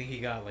hit. I think he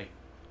got like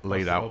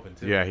Laid busted out. open,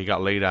 too. Yeah, he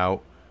got laid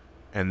out.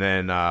 And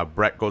then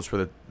Brett goes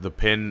for the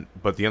pin,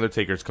 but the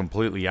Undertaker's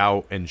completely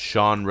out, and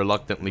Sean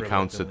reluctantly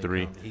counts at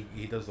 3.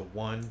 He does a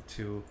 1,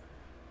 2,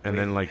 and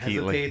then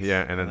hesitates,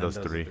 and then does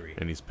 3,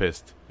 and he's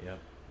pissed. Yep.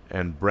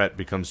 And Brett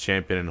becomes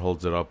champion and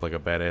holds it up like a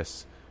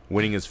badass,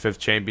 winning his 5th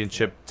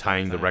championship,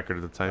 tying the record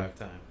at the time.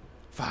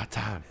 5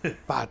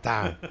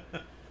 time.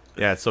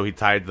 Yeah, so he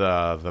tied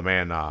the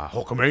man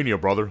Hulkamania,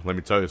 brother. Let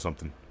me tell you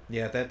something.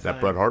 Yeah, at that time. That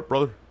Bret Hart,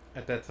 brother.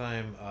 At that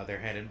time, there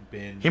hadn't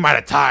been. He might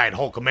have tied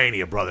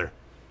Hulkamania, brother,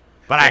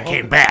 but I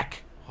came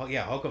back.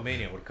 Yeah,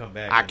 Hulkamania would come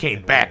back. I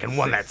came back and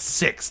won that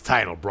 6th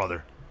title,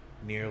 brother.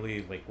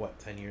 Nearly, like, what,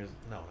 10 years?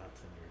 No, not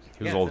 10 years.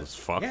 He was old as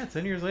fuck. Yeah,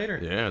 10 years later.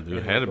 Yeah, dude,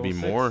 it had to be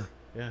more.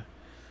 Yeah.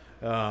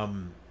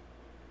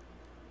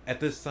 At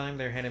this time,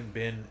 there hadn't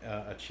been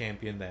a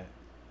champion that,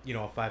 a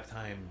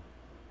 5-time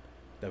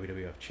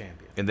WWF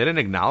champion. And they didn't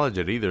acknowledge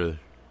it either.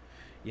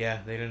 Yeah,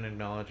 they didn't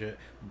acknowledge it.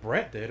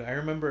 Brett did.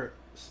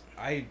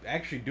 I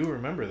actually do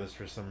remember this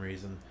for some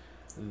reason.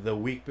 The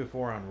week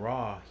before on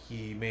Raw,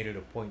 he made it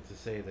a point to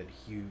say that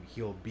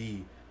he'll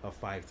be a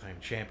 5-time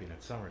champion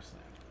at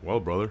SummerSlam. Well,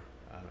 brother,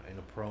 in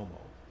a promo.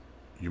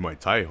 You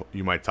might tie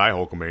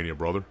Hulkamania,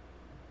 brother,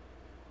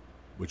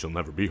 but you'll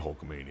never be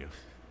Hulkamania.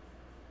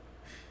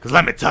 Because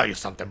let me tell you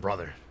something,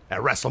 brother. At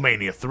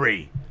WrestleMania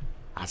 3,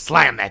 I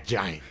slammed that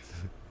giant.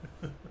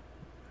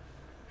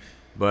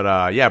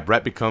 But, yeah,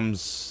 Brett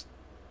becomes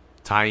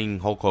tying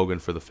Hulk Hogan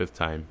for the 5th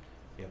time.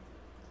 Yep.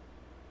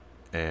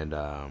 And,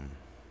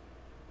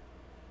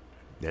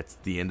 that's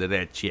the end of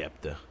that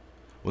chapter.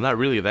 Well, not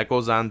really. That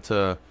goes on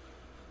to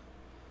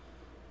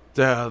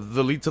the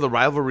lead to the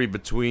rivalry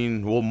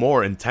between,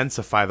 more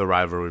intensify the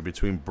rivalry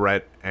between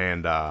Brett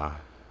and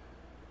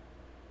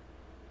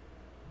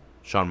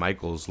Shawn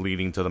Michaels,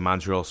 leading to the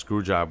Montreal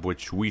Screwjob,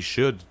 which we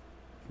should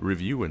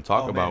review and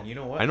talk about. Man, you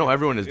know what? I know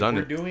everyone has done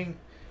it.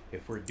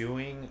 If we're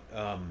doing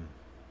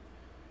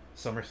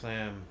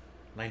SummerSlam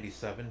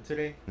 97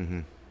 today,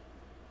 in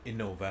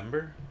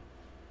November,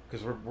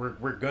 because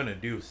we're gonna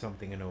do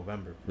something in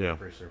November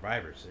for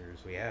Survivor Series,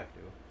 we have to.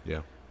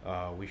 Yeah.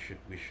 We should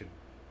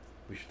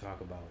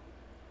talk about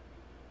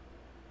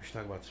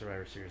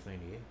Survivor Series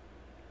 98.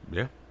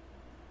 Yeah.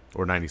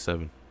 Or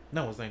 97.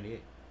 No, it was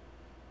 98.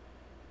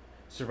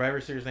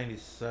 Survivor Series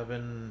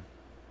 97.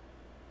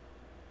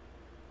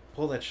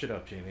 Pull that shit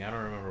up, Jamie. I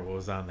don't remember what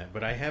was on that,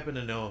 but I happen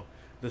to know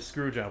the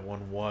Screwjob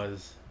one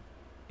was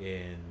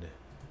in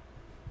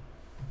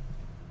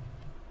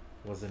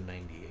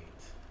 98.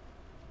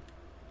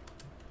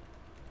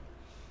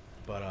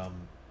 But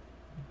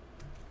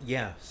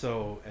yeah,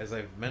 so as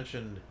I've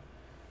mentioned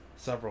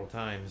several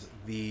times,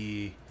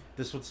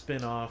 this would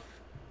spin off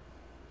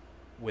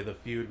with a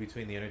feud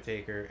between The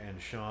Undertaker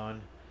and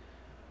Shawn,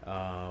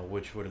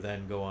 which would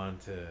then go on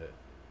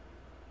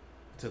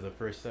to the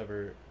first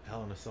ever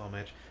Hell in a Cell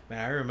match. Man,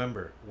 I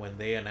remember when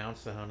they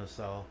announced the Hell in a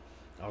Cell,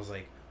 I was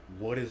like,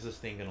 what is this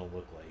thing gonna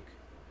look like?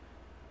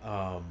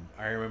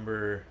 I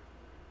remember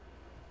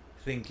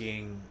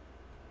thinking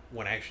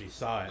when I actually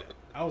saw it,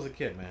 I was a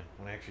kid, man,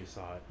 when I actually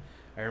saw it,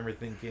 I remember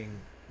thinking,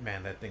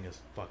 man, that thing is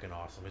fucking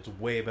awesome. It's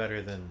way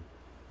better than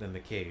the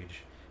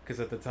cage. Because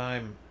at the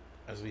time,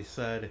 as we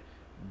said,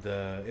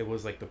 it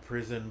was like the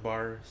prison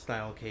bar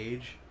style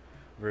cage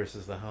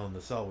versus the Hell in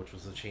the Cell, which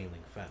was a chain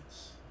link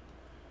fence.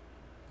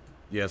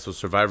 Yeah, so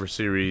Survivor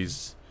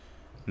Series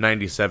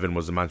 97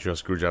 was the Montreal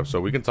Screwjob. So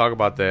we can talk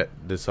about that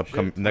this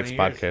upcoming next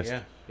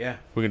podcast. Yeah.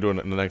 We can do it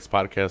in the next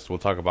podcast. We'll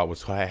talk about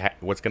what's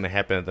going to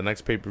happen at the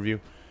next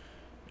pay-per-view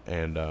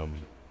and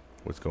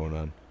what's going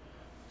on.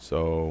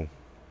 So,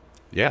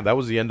 yeah, that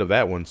was the end of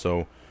that one.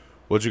 So,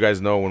 we'll let you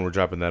guys know when we're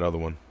dropping that other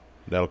one.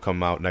 That'll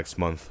come out next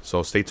month.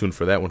 So, stay tuned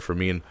for that one for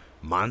me and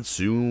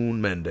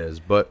Monsoon Mendez.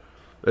 But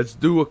let's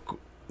do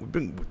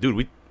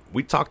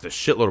we talked a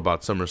shitload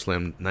about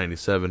SummerSlam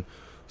 97.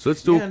 So,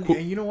 let's do and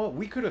you know what?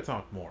 We could have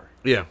talked more.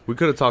 Yeah, we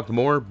could have talked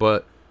more,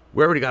 but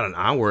we already got an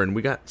hour, and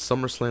we got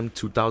SummerSlam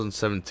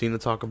 2017 to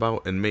talk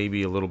about, and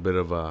maybe a little bit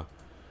of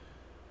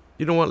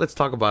you know what? Let's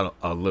talk about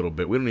a little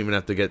bit. We don't even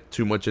have to get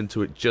too much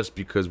into it, just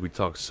because we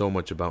talked so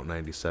much about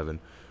 97.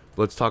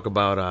 But let's talk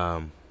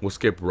about we'll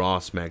skip Raw,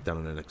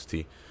 SmackDown, and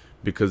NXT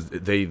because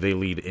they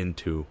lead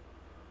into.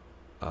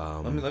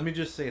 Let me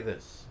just say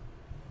this,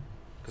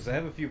 because I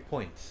have a few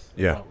points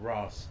about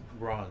Raw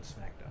and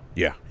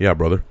SmackDown. Yeah,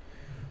 brother.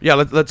 Yeah,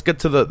 let's get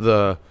to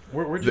the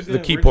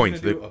key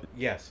points.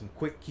 Some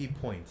quick key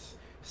points.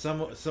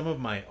 Some of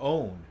my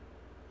own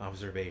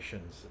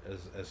observations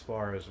as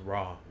far as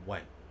Raw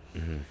went.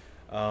 Mm-hmm.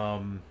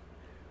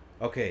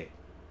 Okay,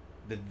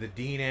 the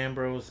Dean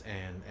Ambrose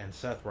and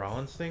Seth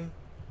Rollins thing.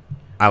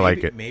 I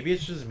like it. Maybe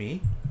it's just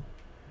me.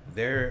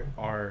 There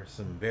are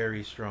some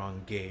very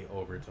strong gay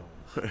overtones.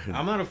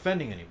 I'm not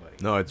offending anybody,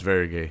 No, it's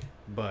very gay.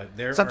 but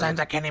there Sometimes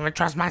are... I can't even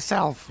trust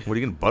myself. What are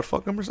you gonna butt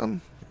fuck him or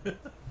something?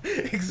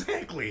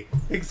 exactly.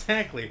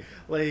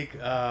 Like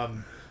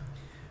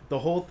the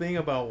whole thing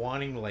about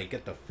wanting to like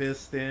get the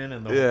fist in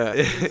and the Yeah,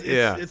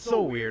 yeah. it's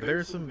so weird.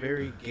 There's some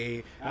very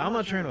gay. I'm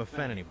not trying to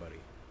offend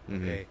anybody.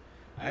 Okay,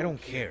 I don't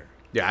care,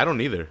 Yeah, I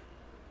don't either.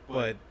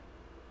 but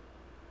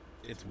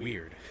it's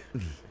weird.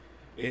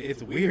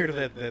 It's weird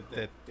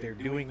that they're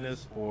doing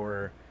this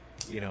for,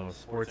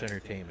 sports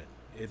entertainment.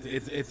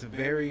 It's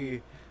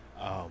very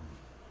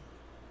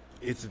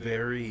it's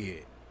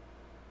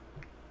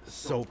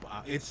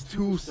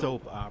too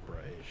soap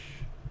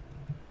opera-ish.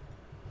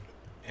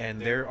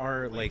 And there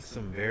are like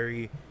some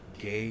very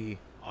gay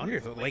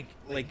undertones. Like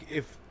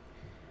if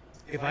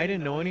I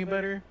didn't know any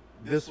better,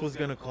 this was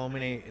gonna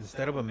culminate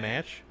instead of a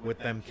match with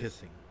them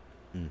kissing.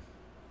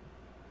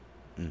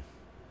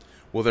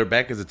 Well, they're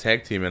back as a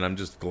tag team, and I'm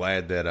just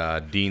glad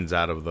that Dean's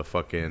out of the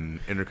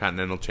fucking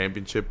Intercontinental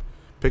Championship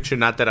picture.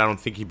 Not that I don't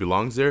think he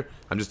belongs there.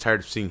 I'm just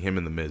tired of seeing him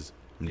in the Miz.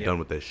 I'm done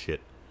with that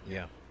shit.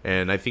 Yeah.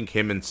 And I think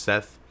him and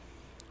Seth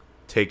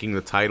taking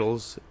the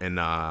titles and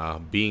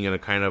being in a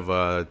kind of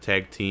a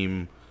tag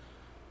team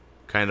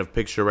kind of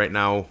picture right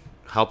now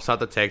helps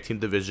out the tag team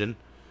division,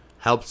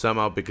 helps them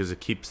out because it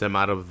keeps them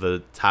out of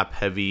the top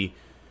heavy,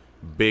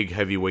 big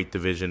heavyweight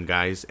division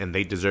guys, and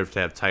they deserve to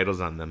have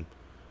titles on them.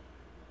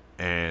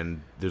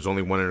 And there's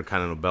only one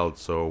Intercontinental belt,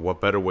 so what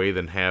better way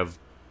than have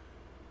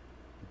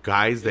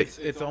guys that...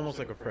 It's almost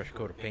like a fresh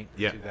coat of paint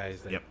for two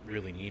guys that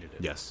really needed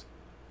it. Yes.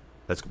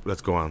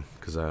 Let's go on,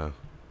 because I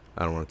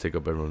don't want to take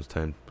up everyone's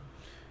time.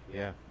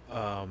 Yeah.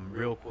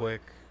 Real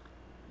quick,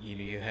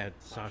 you had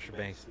Sasha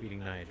Banks beating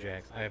Nia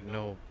Jax. I have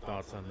no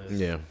thoughts on this.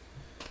 Yeah.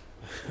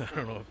 I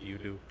don't know if you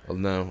do.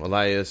 No,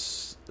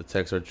 Elias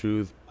attacks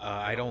R-Truth.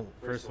 I don't.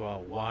 First of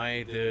all,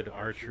 why did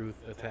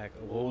R-Truth attack?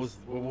 What was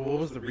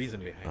the reason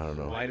behind it? I don't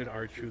know. Why did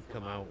R-Truth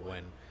come out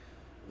when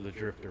the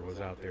Drifter was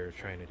out there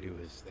trying to do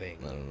his thing?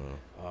 I don't know.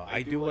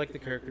 I do like the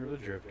character of the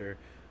Drifter.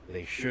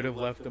 They should have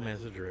left him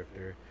as a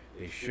Drifter.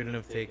 They shouldn't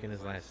have taken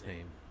his last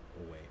name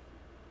away.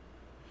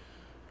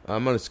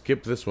 I'm going to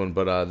skip this one,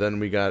 but then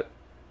we got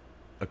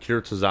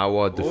Akira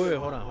Tozawa. Wait,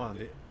 hold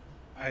on.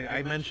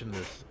 I mentioned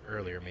this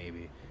earlier,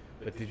 maybe.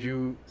 But did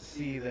you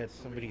see that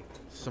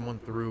someone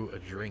threw a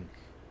drink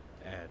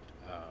at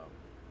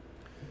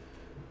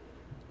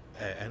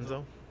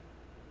Enzo?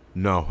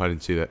 No, I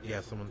didn't see that.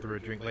 Yeah, someone threw a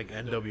drink like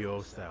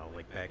NWO style,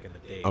 like back in the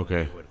day.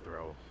 Okay. They would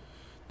throw.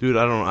 Dude,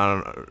 I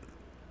don't.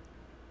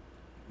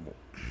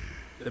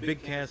 The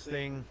big cast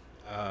thing,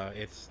 I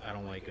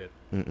don't like it.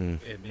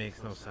 It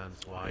makes no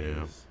sense. Why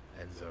is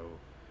Enzo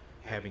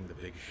having the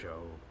big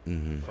show,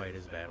 fight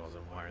his battles,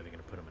 and why are they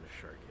going to put him in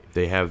a shark cage?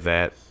 They have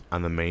that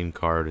on the main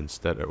card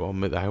instead. Well,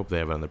 I hope they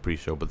have it on the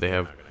pre-show, but they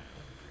have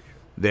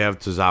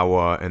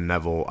Tozawa and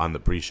Neville on the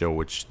pre-show,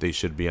 which they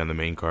should be on the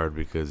main card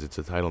because it's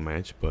a title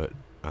match. But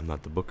I'm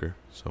not the booker,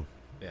 so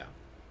yeah.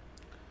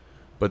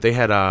 But they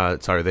had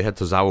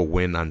Tozawa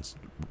win on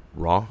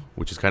Raw,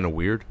 which is kind of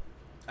weird.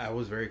 I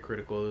was very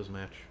critical of this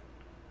match.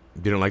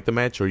 You didn't like the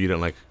match, or you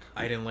didn't like?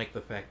 I didn't like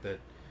the fact that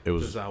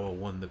Tozawa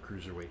won the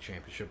Cruiserweight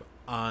Championship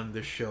on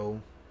the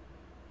show.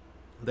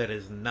 That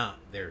is not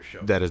their show.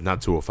 That is not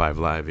 205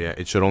 Live, yeah.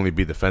 It should only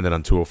be defended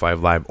on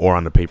 205 Live or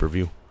on the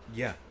pay-per-view.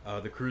 Yeah,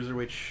 the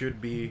Cruiserweight should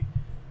be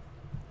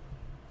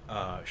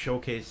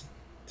showcased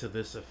to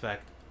this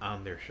effect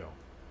on their show.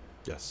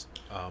 Yes.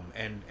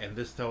 And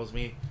this tells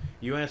me,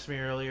 you asked me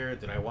earlier,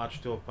 did I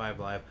watch 205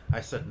 Live?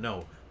 I said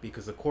no,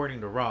 because according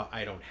to Raw,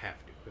 I don't have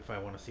to. If I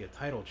want to see a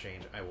title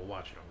change, I will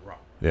watch it on Raw.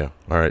 Yeah,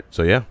 all right.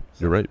 So, yeah,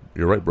 you're right.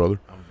 You're right, brother.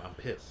 I'm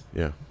pissed.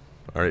 Yeah.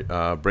 All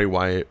right, Bray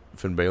Wyatt,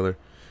 Finn Balor.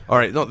 All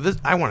right, no,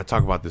 I want to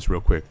talk about this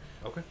real quick.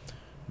 Okay.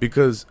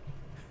 Because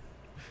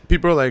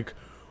people are like,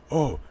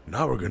 oh,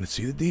 now we're going to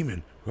see the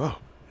demon. Oh,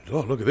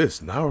 look at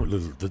this. Now we're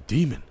the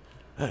demon.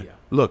 Hey, Yeah.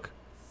 Look,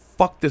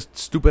 fuck this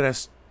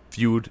stupid-ass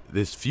feud.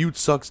 This feud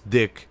sucks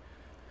dick.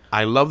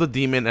 I love the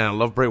demon and I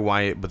love Bray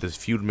Wyatt, but this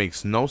feud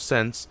makes no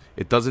sense.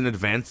 It doesn't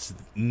advance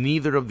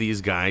neither of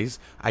these guys.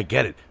 I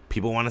get it.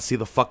 People want to see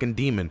the fucking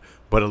demon,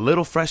 but a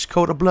little fresh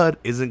coat of blood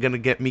isn't going to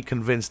get me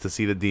convinced to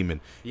see the demon.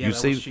 Yeah,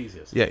 that was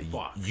cheesy as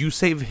fuck. You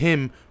save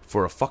him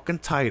for a fucking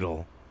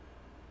title,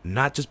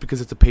 not just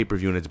because it's a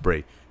pay-per-view and it's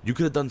Bray. You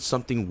could have done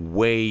something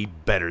way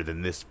better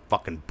than this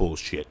fucking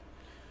bullshit.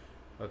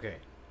 Okay.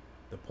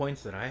 The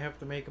points that I have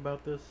to make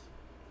about this,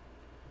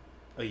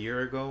 a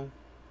year ago,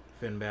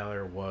 Finn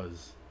Balor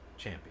was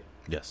champion.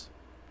 Yes.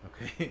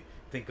 Okay?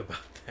 Think about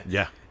that.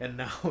 Yeah. And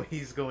now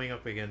he's going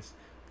up against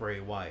Bray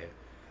Wyatt.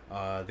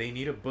 They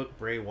need to book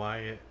Bray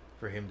Wyatt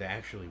for him to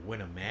actually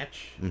win a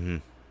match. Mm-hmm.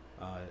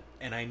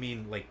 And I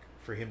mean, like,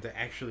 for him to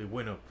actually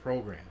win a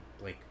program.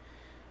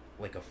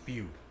 Like a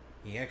feud.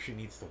 He actually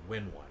needs to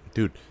win one.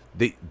 Dude,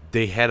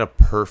 they had a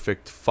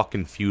perfect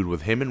fucking feud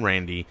with him and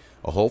Randy.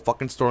 A whole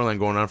fucking storyline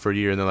going on for a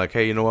year. And they're like,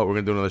 hey, you know what? We're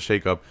going to do another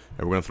shakeup.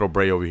 And we're going to throw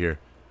Bray over here.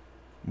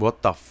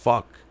 What the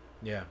fuck?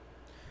 Yeah.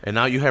 And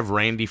now you have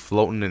Randy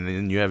floating, and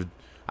then you have...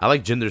 I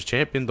like Jinder's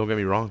champion, don't get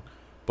me wrong.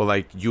 But,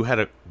 like, you had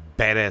a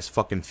badass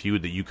fucking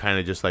feud that you kind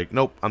of just like,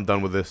 nope, I'm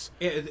done with this.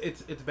 Yeah,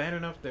 it's bad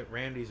enough that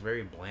Randy's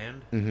very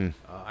bland. Mm-hmm.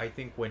 I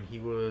think when he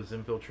was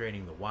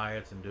infiltrating the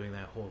Wyatts and doing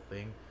that whole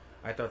thing,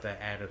 I thought that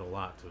added a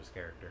lot to his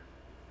character.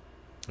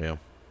 Yeah.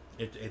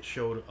 It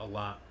showed a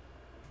lot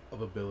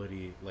of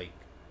ability. Like,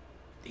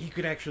 he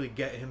could actually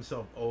get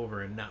himself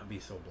over and not be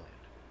so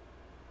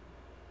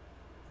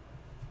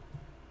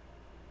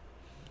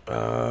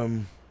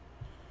bland.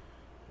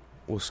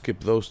 We'll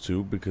skip those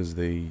two because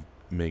they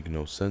make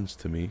no sense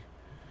to me.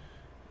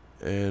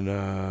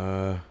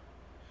 And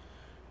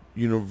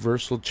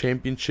Universal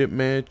Championship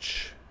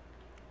match.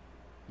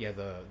 Yeah,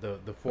 the Oh,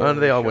 four.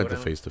 they all went to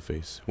face to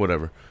face.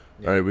 Whatever.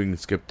 Yeah. All right, we can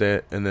skip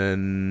that. And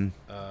then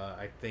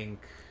I think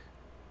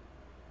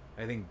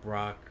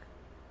Brock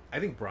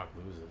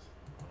loses,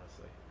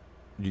 honestly.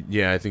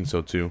 yeah, I think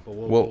so too. But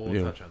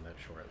we'll touch on that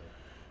shortly.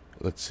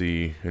 Let's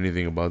see.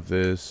 Anything about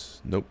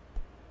this? Nope.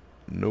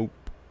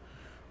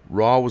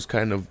 Raw was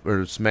kind of, or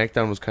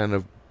SmackDown was kind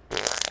of,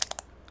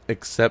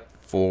 except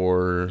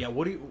for... Yeah,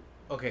 what do you...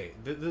 Okay,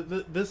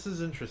 this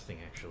is interesting,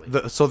 actually.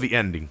 The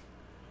ending.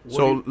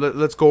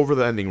 Let's go over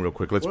the ending real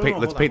quick. Let's paint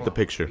the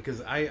picture.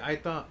 Because I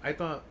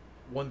thought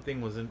one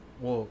thing was...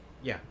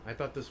 I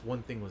thought this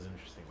one thing was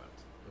interesting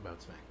about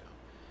SmackDown.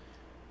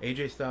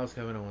 AJ Styles,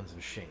 Kevin Owens,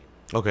 and Shane.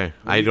 Okay,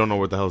 I don't know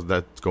where the hell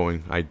that's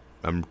going.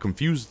 I'm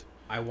confused.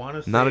 I want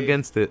to say... Not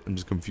against it, I'm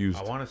just confused.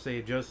 I want to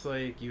say, just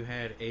like you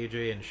had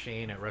AJ and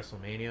Shane at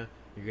WrestleMania,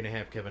 you're going to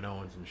have Kevin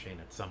Owens and Shane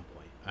at some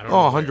point. I don't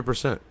know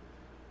 100%.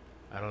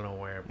 I don't know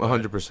where.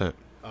 100%.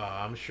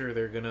 I'm sure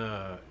they're going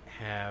to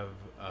have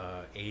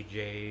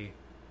AJ...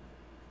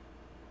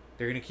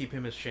 They're going to keep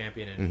him as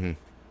champion, and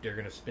they're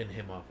going to spin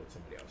him off with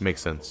somebody else.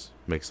 Makes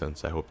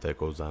sense. I hope that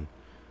goes on.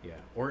 Yeah.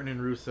 Orton and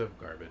Rusev,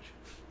 garbage.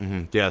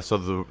 Mm-hmm. Yeah, so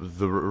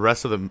the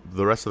rest of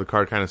the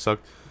card kind of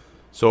sucked.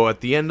 So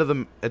at the end of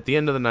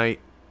the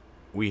night,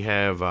 we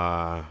have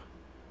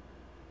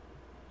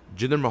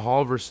Jinder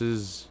Mahal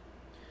versus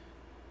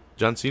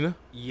John Cena.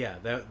 Yeah,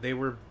 they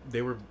were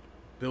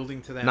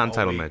building to that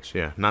non-title all week. match.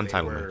 Yeah,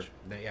 non-title match.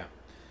 Yeah,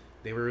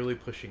 they were really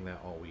pushing that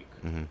all week.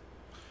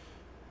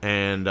 Mm-hmm.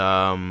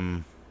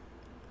 And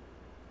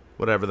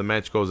whatever, the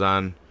match goes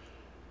on,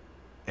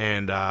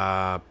 and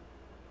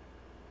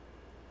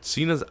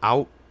Cena's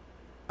out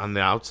on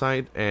the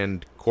outside,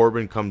 and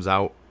Corbin comes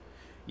out.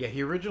 Yeah,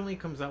 he originally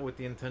comes out with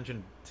the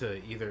intention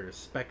to either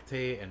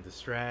spectate and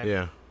distract.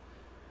 Yeah.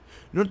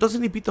 No,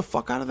 doesn't he beat the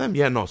fuck out of them?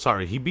 Yeah, no,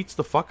 sorry. He beats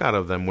the fuck out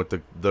of them with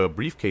the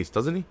briefcase,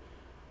 doesn't he?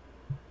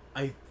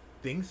 I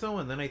think so,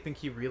 and then I think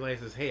he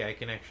realizes, hey, I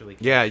can actually...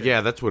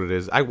 Yeah, that's what it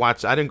is. I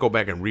didn't go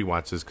back and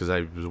rewatch this because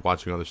I was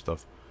watching other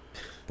stuff.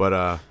 But,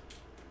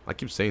 I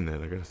keep saying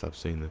that. I gotta stop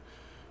saying that.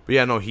 But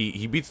yeah, no,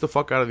 he beats the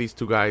fuck out of these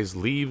two guys,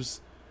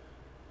 leaves,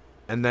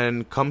 and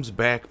then comes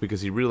back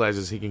because he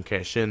realizes he can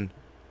cash in.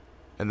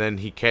 And then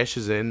he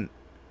cashes in,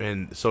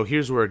 and so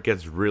here's where it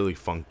gets really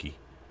funky.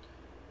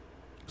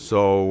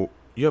 So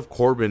you have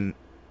Corbin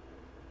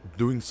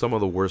doing some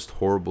of the worst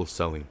horrible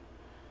selling.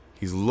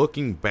 He's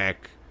looking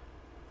back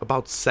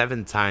about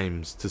 7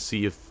 times to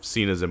see if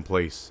Cena's in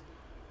place,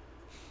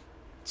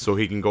 so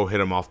he can go hit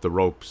him off the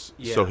ropes,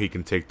 so he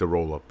can take the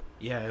roll up.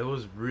 Yeah, it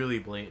was really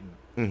blatant.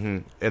 Mm-hmm.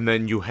 And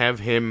then you have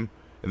him,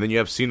 and then you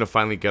have Cena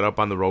finally get up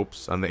on the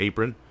ropes on the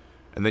apron,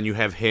 and then you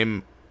have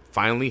him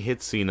finally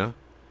hit Cena.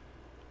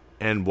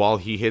 And while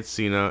he hits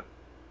Cena,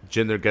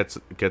 Jinder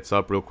gets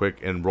up real quick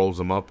and rolls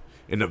him up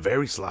in a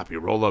very sloppy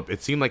roll up.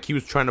 It seemed like he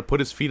was trying to put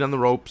his feet on the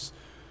ropes,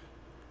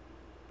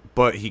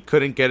 but he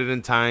couldn't get it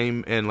in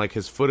time, and like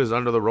his foot is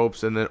under the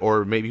ropes, and then,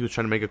 or maybe he was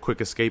trying to make a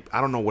quick escape. I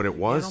don't know what it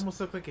was. It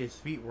almost looked like his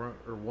feet were,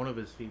 or one of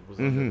his feet was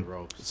under the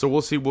ropes. So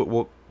we'll see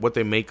what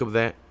they make of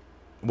that.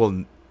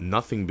 Well,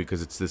 nothing,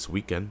 because it's this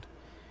weekend.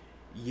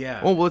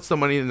 Yeah. Oh, well, it's the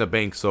Money in the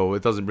Bank, so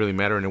it doesn't really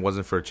matter, and it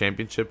wasn't for a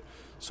championship.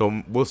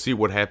 So we'll see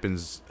what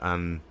happens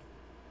on.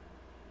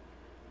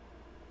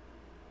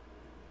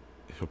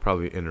 He'll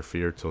probably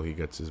interfere till he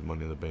gets his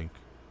Money in the Bank.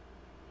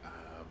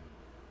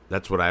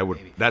 That's what I would.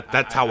 Maybe.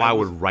 That's how I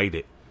would write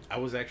it. I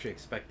was actually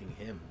expecting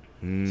him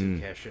to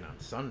cash in on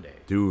Sunday.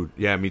 Dude,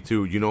 yeah, me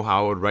too. You know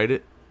how I would write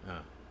it? Uh,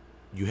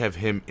 You have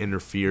him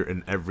interfere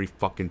in every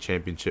fucking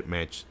championship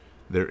match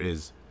there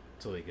is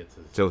till he gets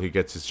his. till he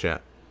gets his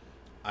shot.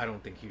 I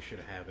don't think you should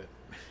have it.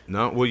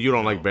 No, well, you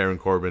don't like Baron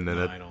Corbin, then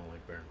No, I don't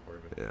like Baron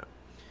Corbin. Yeah.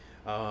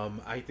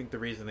 I think the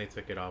reason they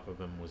took it off of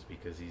him was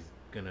because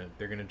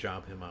they're gonna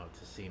job him out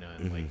to Cena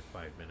in like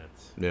 5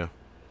 minutes. Yeah.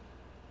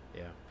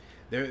 Yeah.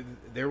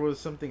 There was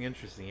something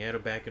interesting. He had a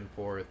back and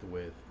forth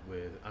with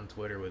on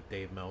Twitter with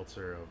Dave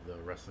Meltzer of the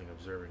Wrestling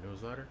Observer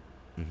newsletter.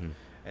 Mm-hmm.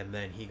 And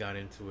then he got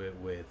into it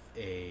with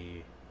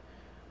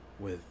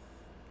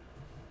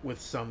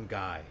some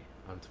guy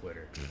on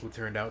Twitter who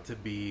turned out to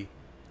be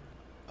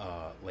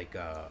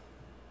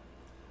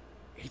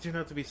he turned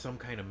out to be some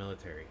kind of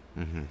military.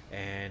 Mm-hmm.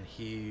 And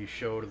he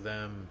showed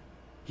him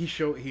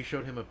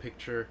a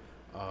picture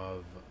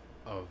of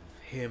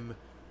him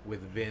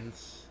with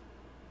Vince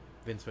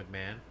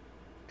McMahon,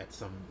 at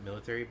some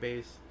military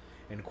base,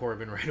 and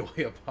Corbin right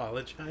away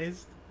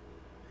apologized.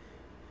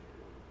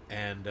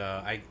 And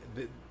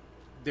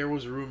there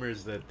was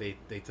rumors that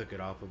they took it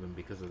off of him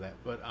because of that.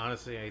 But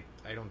honestly,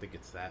 I don't think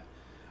it's that.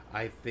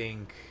 I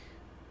think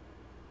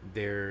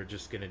they're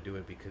just gonna do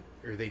it because,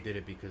 or they did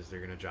it because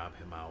they're gonna job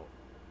him out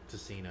to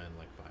Cena in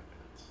like 5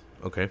 minutes.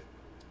 Okay.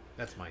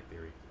 That's my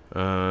theory.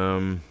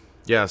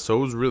 Yeah, so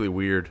it was really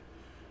weird.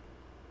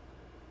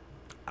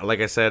 Like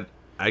I said,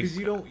 Because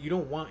you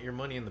don't want your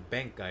Money in the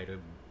Bank guy to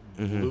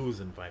lose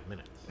in 5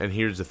 minutes. and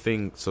here's the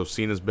thing. So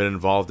Cena's been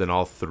involved in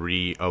all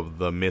 3 of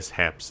the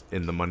mishaps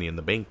in the Money in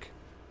the Bank.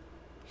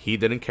 He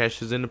didn't cash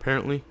his in,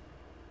 apparently.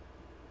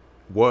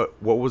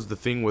 What was the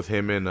thing with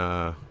him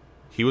and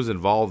he was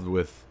involved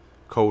with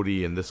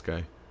Cody and this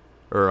guy,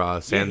 or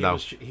Sandow.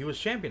 Yeah, he was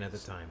champion at the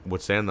time.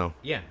 With Sandow.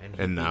 Yeah, and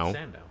he And beat now?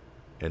 Sandow.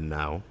 And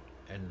now,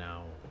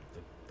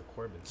 The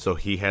Corbin. so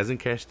he hasn't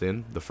cashed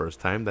in the first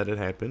time that it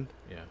happened.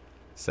 Yeah,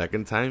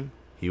 Second time,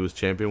 he was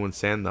champion when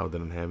Sandow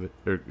didn't have it,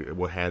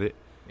 or had it.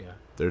 yeah.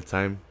 Third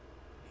time,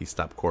 he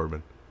stopped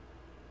Corbin.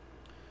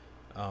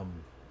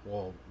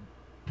 Well,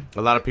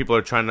 A lot of people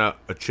are trying to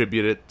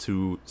attribute it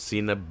to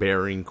Cena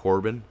burying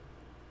Corbin,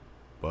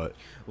 but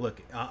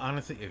look,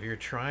 honestly, if you're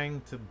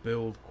trying to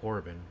build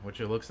Corbin, which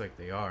it looks like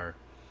they are,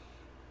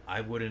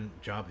 I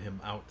wouldn't job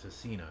him out to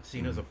Cena.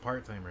 Cena's a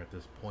part-timer at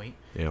this point.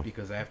 Yeah.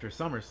 Because after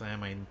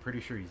SummerSlam, I'm pretty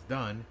sure he's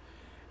done.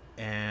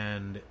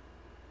 And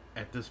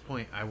at this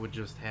point, I would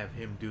just have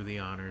him do the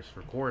honors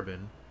for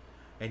Corbin,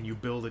 and you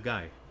build a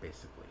guy,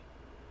 basically.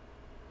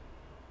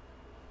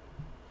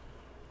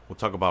 we'll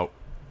talk about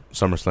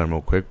SummerSlam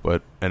real quick.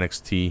 But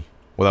NXT,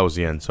 well, that was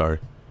the end. Sorry.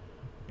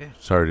 Yeah.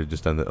 Sorry to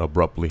just end it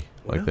abruptly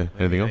like No, that. I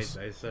Anything mean, else?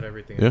 I said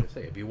everything Yeah. I had to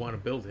say. If you want to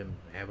build him,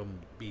 have him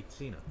beat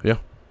Cena. Yeah.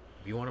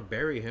 If you want to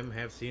bury him,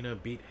 have Cena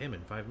beat him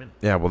in 5 minutes.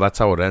 Yeah, well, that's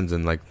how it ends,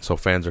 and like, so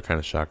fans are kind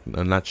of shocked.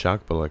 Not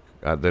shocked, but like,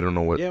 they don't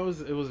know what. Yeah, it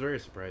was very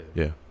surprising.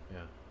 Yeah.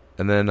 Yeah.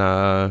 And then,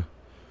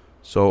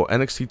 so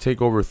NXT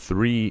Takeover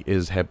 3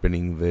 is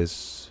happening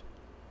this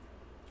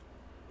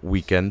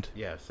weekend.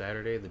 Yeah,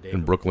 Saturday, the day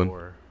In Brooklyn.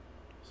 before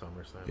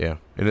SummerSlam. Yeah,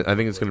 and I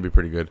think it's going to be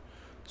pretty good.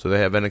 So they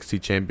have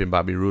NXT champion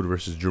Bobby Roode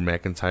versus Drew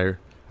McIntyre.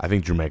 I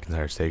think Drew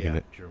McIntyre's taking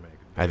it. Drew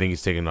McIntyre. I think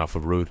he's taking it off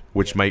of Roode,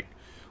 which Yeah. might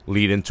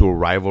lead into a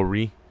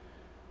rivalry,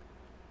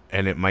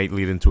 and it might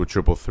lead into a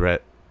triple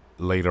threat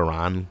later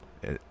on,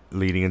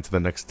 leading into the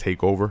next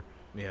Takeover,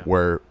 Yeah.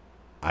 where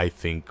I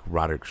think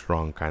Roderick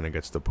Strong kind of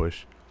gets the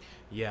push.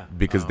 Yeah.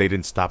 Because they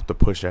didn't stop the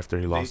push after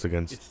he lost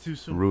against It's too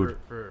soon Roode.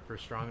 for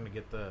Strong to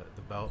get the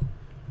belt,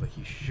 but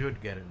he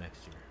should get it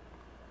next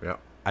year. Yeah,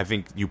 I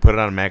think you put it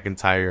on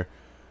McIntyre,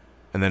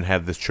 and then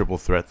have this triple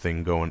threat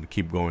thing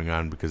keep going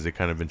on, because they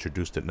kind of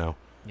introduced it now.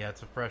 Yeah,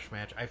 it's a fresh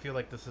match. I feel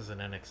like this is an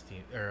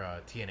NXT or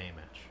TNA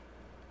match.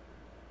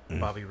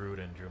 Bobby Roode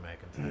and Drew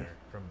McIntyre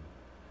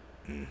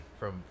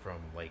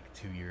from like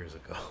 2 years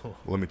ago.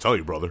 Let me tell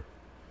you, brother.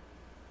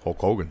 Hulk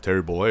Hogan,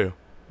 Terry Bollea.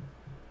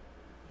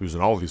 He was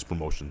in all these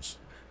promotions,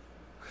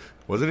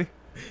 wasn't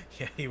he?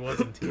 Yeah, he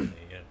was in TNA.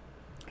 Yeah.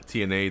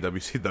 TNA,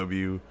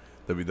 WCW,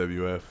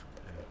 WWF.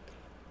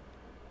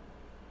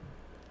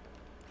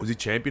 Was he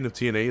champion of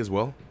TNA as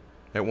well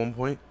at one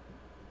point?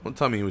 Don't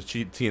tell me he was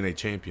TNA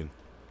champion.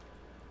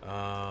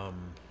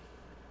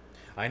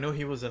 I know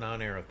he was an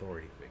on-air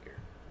authority figure.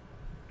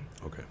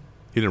 Okay.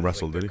 He didn't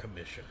wrestle, Like did their he?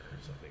 commissioner or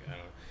something. I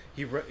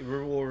don't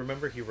know. Well,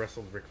 remember he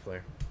wrestled Ric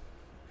Flair.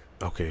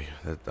 Okay.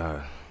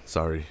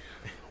 Sorry.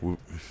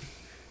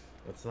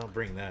 Let's not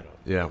bring that up.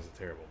 Yeah. That was a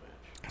terrible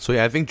match. So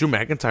yeah, I think Drew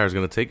McIntyre is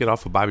going to take it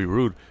off of Bobby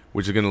Roode,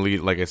 which is going to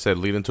lead, like I said,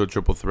 lead into a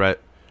triple threat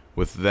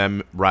with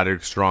them,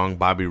 Roderick Strong,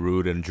 Bobby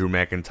Roode, and Drew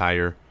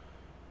McIntyre.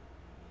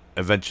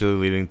 Eventually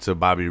leading to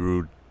Bobby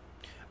Roode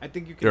I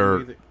think you can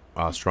do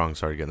either. Strong,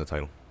 sorry, getting the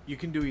title. You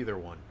can do either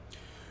one.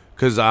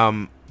 Because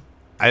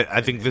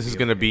I think this is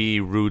going to be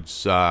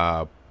Roode's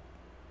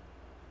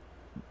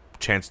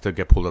chance to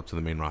get pulled up to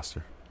the main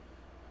roster.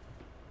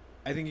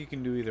 I think you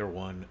can do either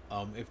one.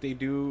 If they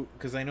do,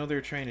 because I know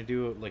they're trying to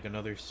do like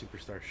another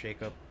superstar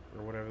shakeup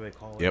or whatever they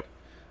call it.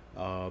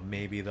 Yep.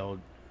 Maybe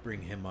they'll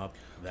bring him up.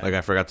 Like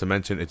I forgot to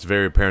mention, it's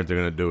very apparent they're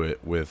going to do it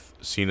with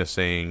Cena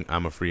saying,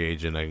 I'm a free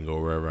agent, I can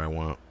go wherever I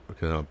want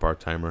because I'm a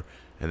part-timer.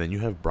 And then you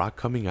have Brock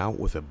coming out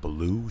with a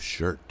blue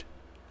shirt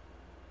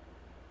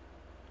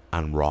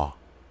on Raw.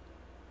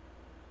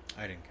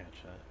 I didn't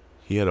catch that.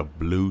 He had a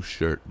blue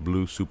shirt,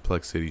 blue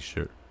Suplex City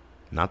shirt.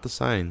 Not the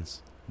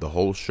signs, the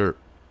whole shirt.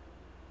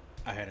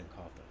 I hadn't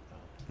caught that. No.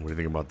 What do you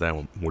think about that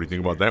one? What do you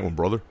think about that one,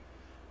 brother?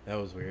 That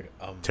was weird.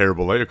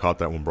 Terrible later caught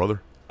that one,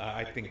 brother.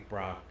 I think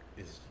Brock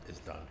is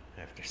done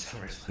after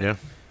SummerSlam. Yeah.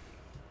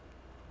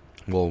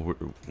 Well,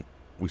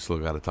 we still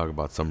got to talk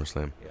about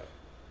SummerSlam.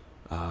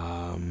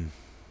 Yeah.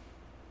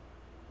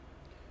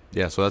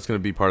 Yeah, so that's going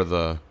to be part of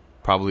the,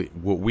 probably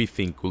what we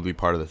think will be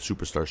part of the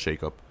superstar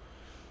shakeup.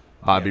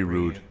 Bobby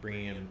Roode.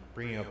 Bringing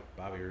up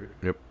Bobby Roode.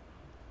 Yep.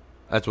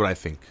 That's what I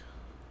think,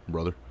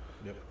 brother.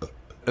 Yep.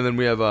 And then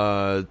we have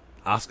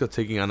Asuka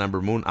taking on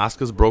Ember Moon.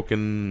 Asuka's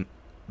broken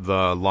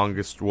the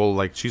longest, well,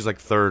 like, she's like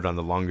third on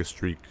the longest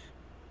streak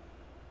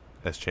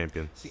as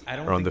champion. See, I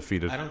don't or think,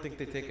 undefeated. I don't think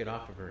they take it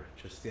off of her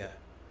just yet.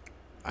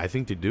 I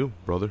think they do,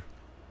 brother.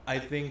 I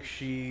think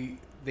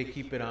they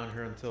keep it on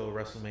her until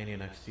WrestleMania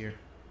next year.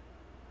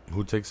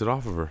 Who takes it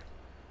off of her?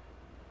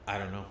 I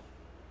don't know.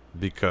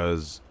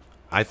 Because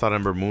I thought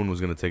Ember Moon was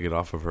going to take it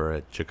off of her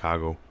at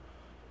Chicago.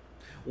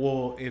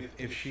 Well,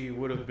 if she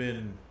would have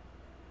been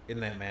in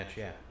that match,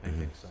 yeah, I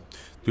think so.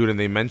 Dude, and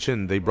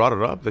they brought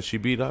it up that she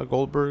beat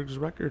Goldberg's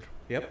record.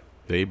 Yep.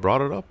 They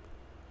brought it up.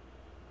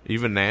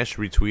 Even Nash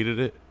retweeted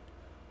it.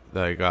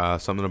 Like,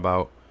 something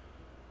about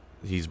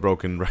he's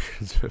broken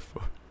records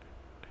before.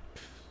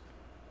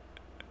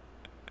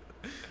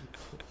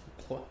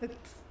 What?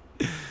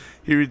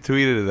 He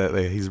retweeted it that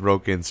like, he's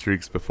broken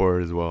streaks before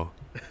as well.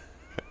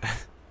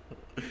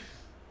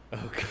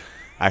 Okay.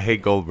 I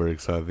hate Goldberg,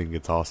 so I think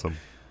it's awesome.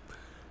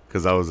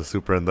 Because I was a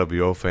super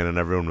NWO fan, and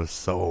everyone was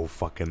so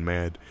fucking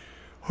mad.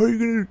 How are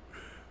you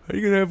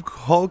gonna have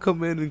Hulk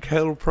come in and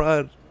cattle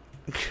prod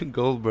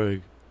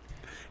Goldberg?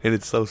 And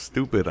it's so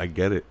stupid. I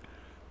get it,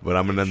 but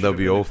I'm an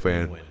NWO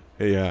fan.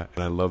 Yeah,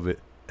 and I love it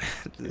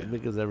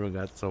because everyone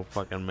got so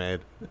fucking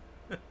mad.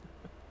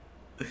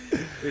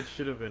 It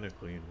should have been a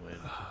clean win.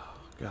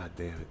 God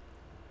damn it.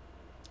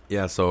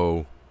 Yeah,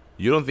 so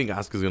you don't think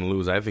Asuka's gonna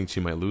lose? I think she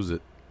might lose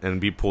it and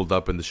be pulled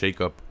up in the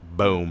shakeup.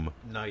 Boom.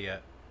 Not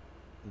yet.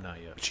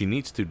 Not yet. She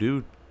needs to,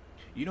 dude.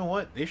 You know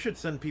what? They should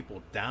send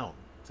people down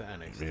to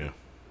NXT. Yeah.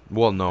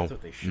 Well, no, That's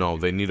what they should no,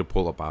 do. they need to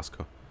pull up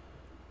Asuka.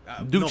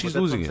 Dude, she's but that's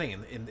losing what I'm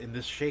it. saying. In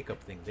this shakeup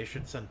thing, they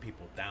should send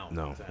people down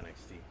No. to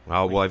NXT.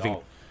 Well, Like I think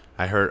Dolph.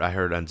 I heard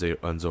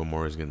Enzo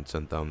Amore is getting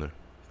sent down there.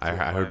 I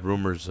heard 205.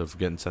 rumors of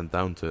getting sent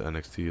down to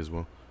NXT as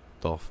well.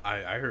 Dolph. I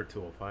heard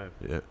 205.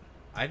 Yeah.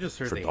 I just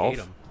heard For they Dolph?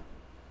 hate him.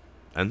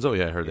 Enzo,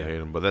 yeah, I heard Yeah. they hate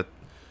him, but that.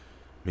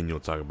 I mean, you'll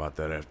talk about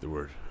that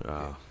afterward.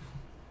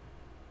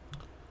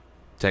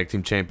 Tag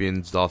team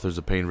champions, the Authors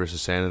of Pain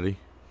versus Sanity.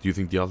 Do you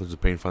think the Authors of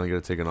Pain finally got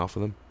it taken off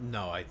of them?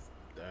 No,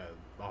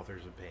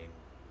 Authors of Pain.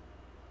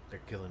 They're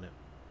killing it.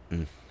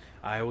 Mm.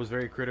 I was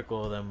very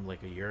critical of them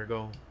like a year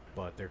ago,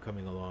 but they're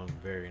coming along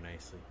very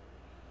nicely.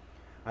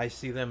 I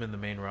see them in the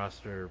main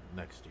roster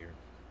next year.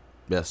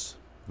 Yes,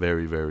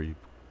 very, very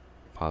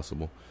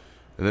possible.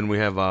 And then we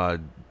have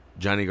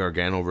Johnny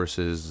Gargano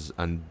versus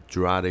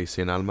Andrade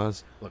Cien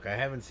Almas. Look, I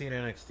haven't seen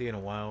NXT in a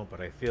while,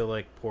 but I feel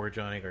like poor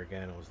Johnny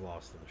Gargano was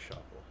lost in the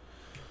shuffle.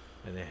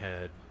 And they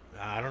had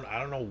I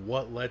don't know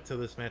what led to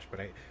this match, but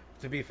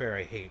to be fair,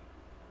 I hate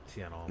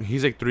Cien Almas.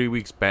 He's like 3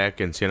 weeks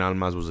back, and Cien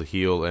Almas was a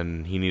heel,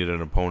 and he needed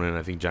an opponent.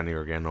 I think Johnny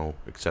Gargano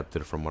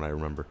accepted, from what I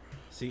remember.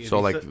 See, So,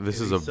 like, if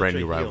this is a he's such brand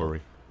new heel,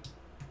 rivalry.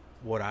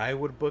 What I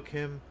would book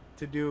him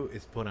to do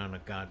is put on a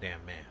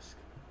goddamn mask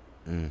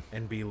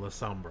and be La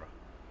Sombra.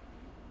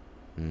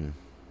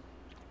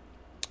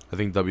 I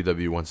think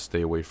WWE wants to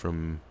stay away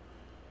from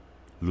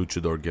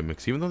luchador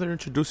gimmicks, even though they're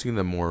introducing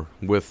them more,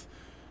 with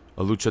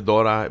a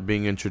luchadora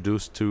being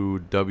introduced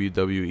to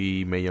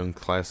WWE Mae Young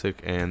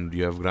Classic, and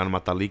you have Gran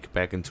Metalik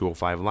back in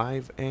 205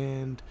 Live,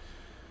 and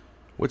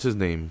what's his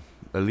name?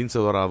 El Lince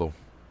Dorado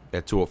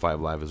at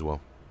 205 Live as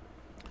well.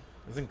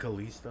 Isn't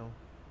Kalisto?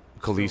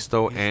 Kalisto he's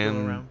still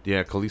and around?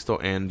 yeah, Kalisto,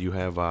 and you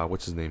have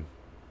what's his name?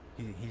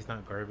 He's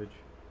not garbage.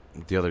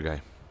 The other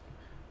guy,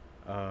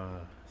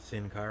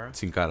 Sin Cara.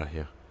 Sin Cara,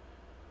 yeah.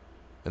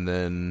 And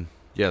then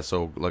yeah,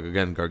 so like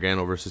again,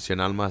 Gargano versus Cien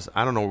Almas.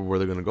 I don't know where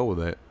they're gonna go with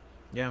that.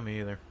 Yeah, me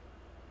either.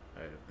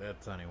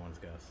 That's anyone's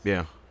guess.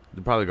 Yeah,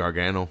 probably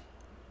Gargano.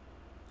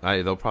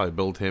 They'll probably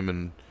build him,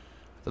 and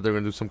I thought they're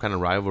gonna do some kind of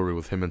rivalry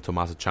with him and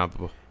Tommaso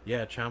Ciampa.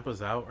 Yeah,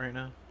 Ciampa's out right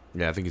now.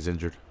 Yeah, I think he's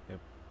injured. Yep.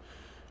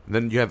 And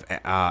then you have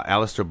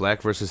Aleister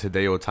Black versus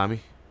Hideo Itami.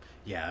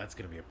 Yeah, that's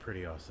gonna be a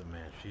pretty awesome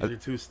match. These are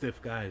two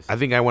stiff guys. I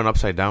think I went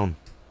upside down.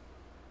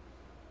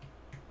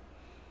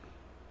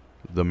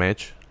 The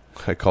match,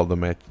 I called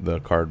the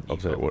card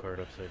upside down. Card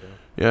upside down.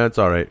 Yeah, it's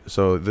all right.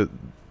 So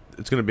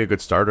it's gonna be a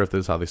good starter if this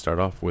is how they start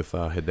off with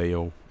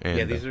Hideo and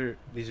Yeah,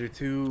 these are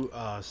two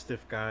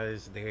stiff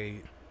guys.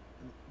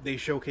 They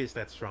showcase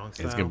that strong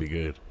style. it's gonna be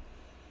good.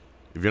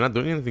 If you're not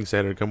doing anything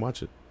Saturday, come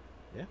watch it.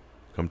 Yeah.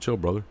 Come chill,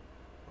 brother.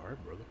 All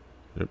right, brother.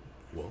 Yep.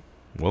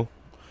 Well,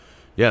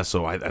 Yeah,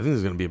 so I think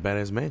it's going to be a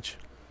badass match.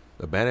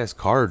 A badass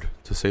card,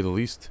 to say the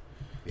least.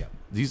 yeah.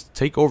 These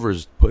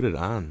takeovers put it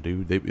on,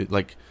 dude.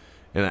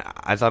 And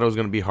I thought it was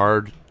going to be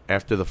hard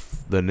after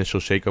the initial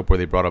shakeup where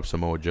they brought up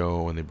Samoa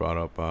Joe and they brought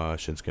up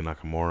Shinsuke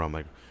Nakamura. I'm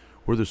like,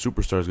 where are the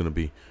superstars going to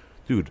be?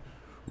 Dude,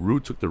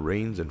 Rude took the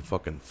reins and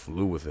fucking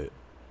flew with it.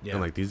 Yeah.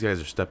 And, like, these guys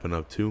are stepping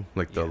up, too.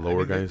 Like, the Yeah,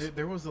 lower I mean, guys.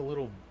 There was a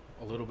little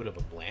bit of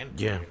a bland.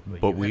 Yeah,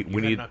 period, but you we had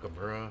need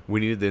Nakamura. we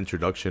needed the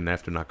introduction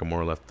after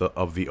Nakamura left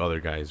of the other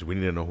guys. We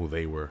need to know who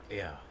they were.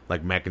 Yeah.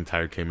 Like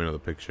McIntyre came into the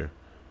picture.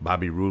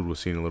 Bobby Roode was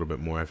seen a little bit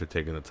more after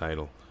taking the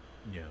title.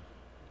 Yeah.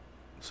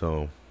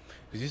 So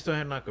Because you still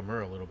had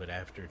Nakamura a little bit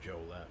after Joe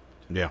left.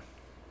 yeah,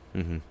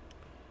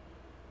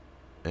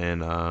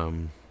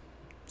 and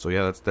so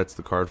yeah, that's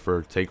the card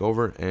for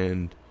Takeover.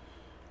 And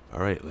all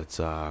right, let's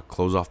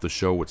close off the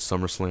show with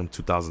SummerSlam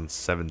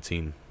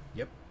 2017.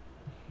 Yep.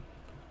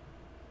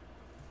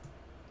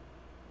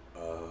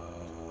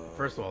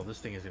 First of all, this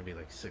thing is going to be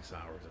like 6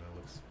 hours, and it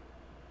looks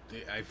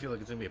I feel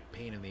like it's gonna be a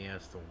pain in the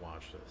ass to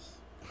watch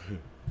this.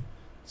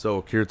 So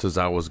Akira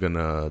Tozawa's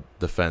gonna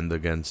defend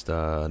against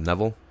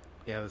Neville.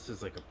 Yeah, this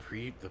is like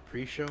the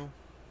pre-show.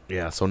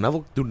 Yeah, so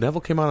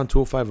Neville came out on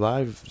 205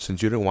 Live.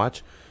 Since you didn't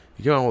watch,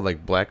 he came out with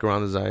like black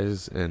around his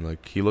eyes and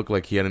like he looked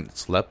like he hadn't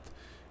slept,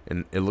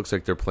 and it looks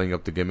like they're playing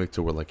up the gimmick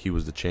to where like he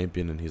was the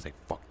champion and he's like,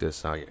 fuck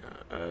this.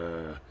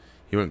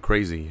 He went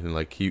crazy and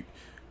like he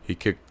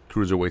kicked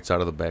cruiserweights out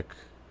of the back,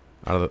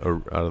 out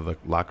of the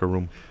locker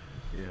room.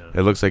 Yeah.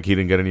 It looks like he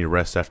didn't get any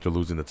rest after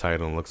losing the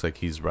title, and it looks like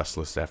he's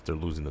restless after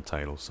losing the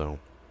title. So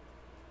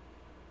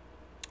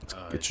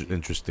it's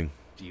interesting.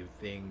 Do you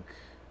think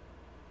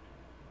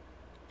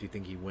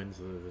he wins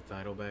the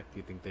title back? Do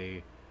you think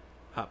they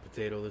hot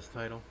potato this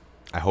title?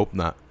 I hope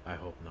not. I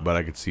hope not. But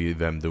I could see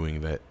them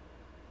doing that.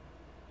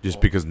 Just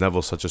because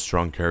Neville's such a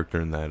strong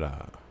character in that.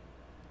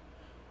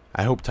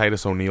 I hope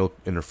Titus O'Neil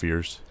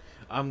interferes.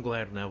 I'm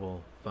glad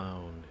Neville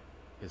found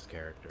his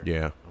character.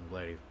 Yeah. I'm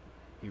glad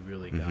he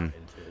really got into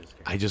his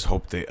character. I just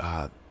hope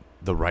that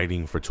the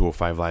writing for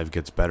 205 Live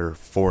gets better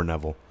for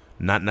Neville.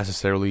 Not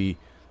necessarily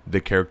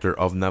the character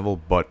of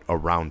Neville, but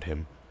around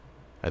him.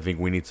 I think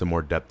we need some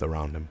more depth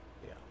around him.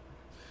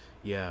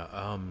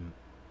 Yeah.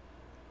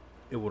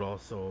 It would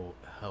also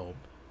help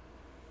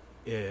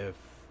if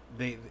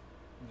they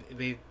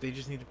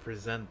just need to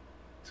present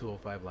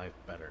 205 Live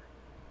better.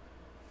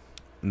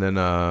 And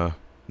then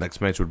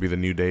next match would be the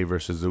New Day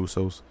versus the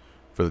Usos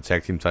for the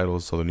tag team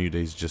titles. So the New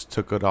Days just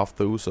took it off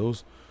the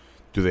Usos.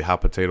 Do they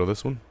hot potato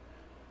this one?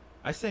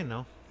 I say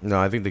no. No,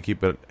 I think they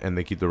keep it and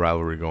they keep the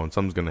rivalry going.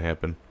 Something's gonna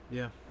happen.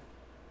 Yeah.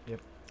 Yep.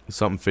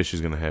 Something fishy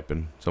is gonna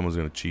happen. Someone's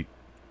gonna cheat.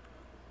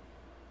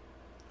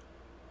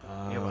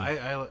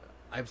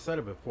 I've said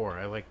it before.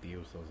 I like the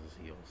Usos as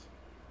heels.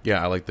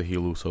 Yeah, I like the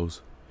heel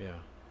Usos. Yeah.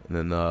 And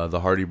then the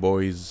Hardy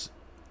Boys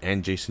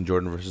and Jason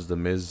Jordan versus The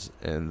Miz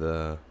and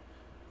the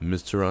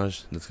Miz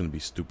Taraj. That's gonna be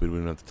stupid. We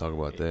don't have to talk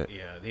about that.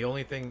 Yeah. The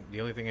only thing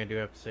I do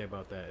have to say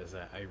about that is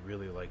that I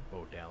really like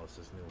Bo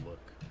Dallas's new look.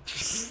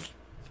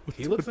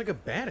 He looks like a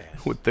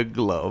badass With the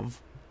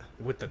glove.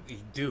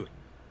 Dude.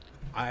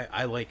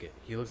 I like it.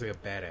 He looks like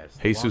a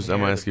badass. Jesus, Long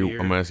I'm hair, gonna the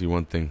beard. ask you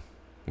one thing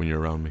when you're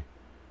around me.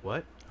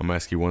 What? I'm gonna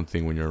ask you one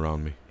thing when you're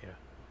around me. Yeah.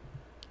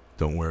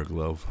 Don't wear a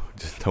glove.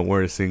 Just don't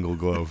wear a single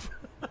glove.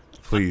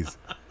 Please.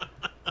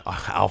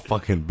 I'll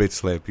fucking bitch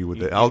slap you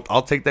with it.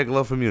 I'll take that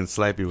glove from you and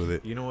slap you with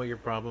it. You know what your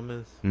problem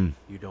is?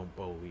 You don't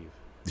believe.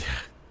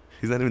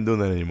 He's not even doing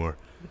that anymore.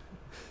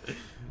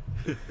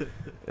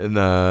 And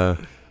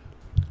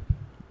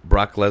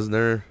Brock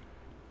Lesnar.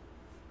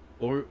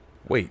 Or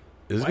Wait,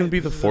 is this gonna be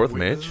the fourth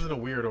match? This is in a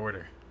weird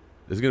order.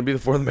 Is it gonna be the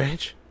fourth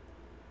match?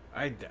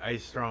 I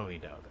strongly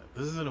doubt that.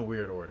 This is in a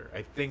weird order.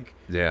 I think.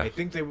 Yeah. I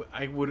think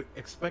I would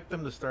expect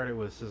them to start it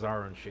with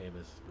Cesaro and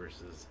Sheamus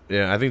versus.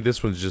 Yeah, I think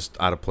this one's just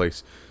out of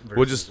place.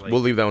 We'll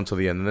leave that one till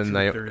the end, and then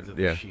two-thirds of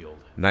the Shield.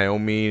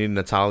 Naomi,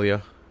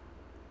 Natalia.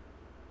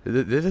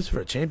 This is for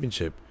a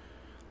championship.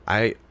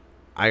 I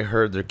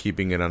heard they're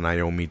keeping it on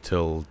Naomi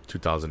till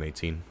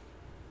 2018.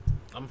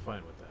 I'm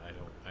fine with that.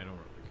 I don't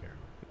really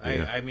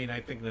care. Yeah. I mean,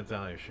 I think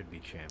Natalia should be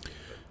champion.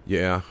 But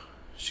Yeah,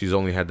 she's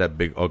only had that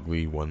big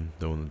ugly one,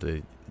 the one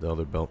that the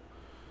other belt.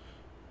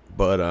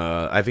 But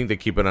I think they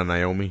keep it on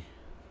Naomi.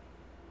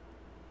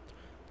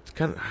 It's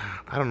kind of,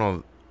 I don't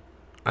know.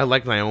 I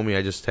like Naomi.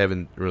 I just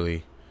haven't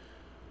really.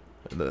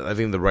 I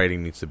think the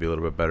writing needs to be a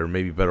little bit better.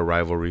 Maybe better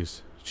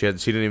rivalries. She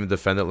didn't even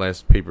defend it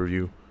last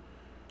pay-per-view.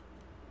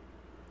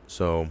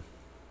 So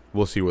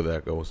we'll see where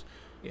that goes.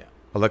 yeah.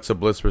 Alexa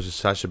Bliss versus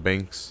Sasha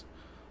Banks.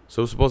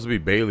 So it was supposed to be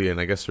Bayley, and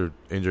I guess her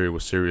injury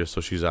was serious,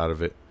 so she's out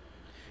of it.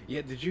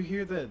 Yeah. Did you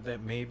hear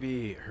that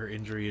maybe her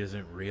injury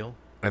isn't real?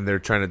 And they're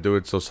trying to do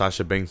it so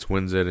Sasha Banks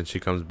wins it and she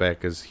comes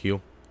back as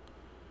heel.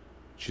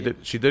 She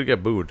did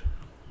get booed.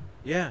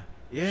 Yeah.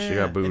 Yeah. She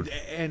got booed.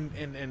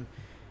 And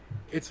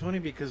it's funny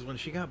because when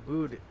she got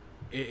booed,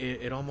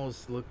 it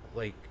almost looked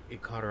like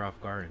it caught her off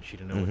guard and she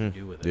didn't know what to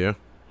do with it. Yeah.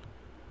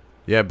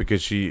 Yeah,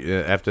 because she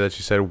after that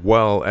she said,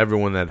 "Well,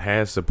 everyone that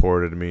has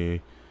supported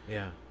me."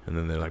 Yeah. And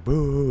then they're like,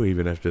 "Boo!"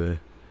 Even after that.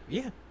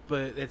 Yeah,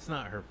 but it's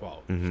not her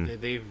fault.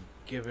 They've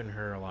given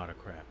her a lot of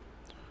crap.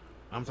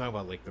 I'm talking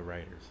about like the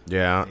writers.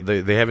 Yeah,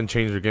 they haven't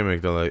changed their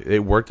gimmick though. Like, it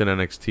worked in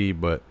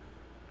NXT, but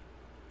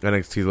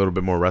NXT is a little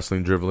bit more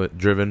wrestling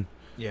driven.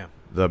 Yeah.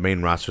 The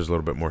main roster is a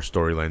little bit more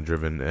storyline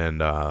driven,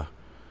 and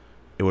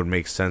it would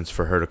make sense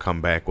for her to come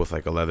back with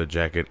like a leather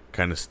jacket,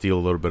 kind of steal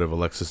a little bit of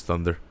Alexa's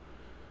thunder,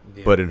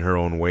 but in her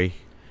own way.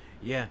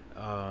 Yeah.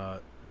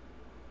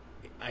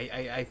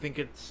 I think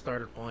it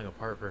started falling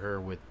apart for her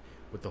with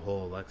the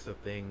whole Alexa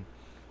thing,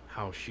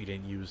 how she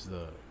didn't use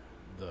the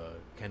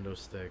kendo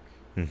stick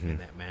in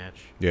that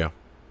match. Yeah.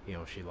 You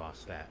know, she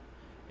lost that.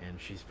 And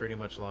she's pretty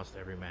much lost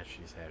every match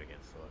she's had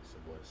against Alexa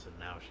Bliss, and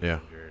now she's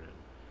injured.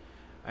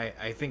 And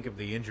I think if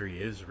the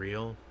injury is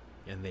real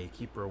and they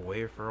keep her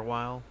away for a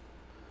while,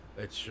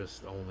 it's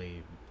just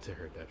only to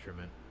her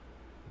detriment.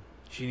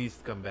 She needs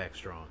to come back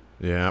strong.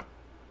 Yeah.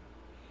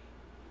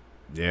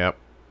 Yep.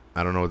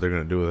 I don't know what they're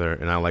going to do with her,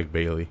 and I like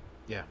Bayley.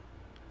 Yeah.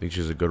 I think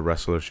she's a good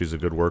wrestler. She's a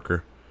good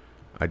worker.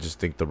 I just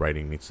think the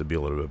writing needs to be a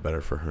little bit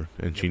better for her,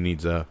 and she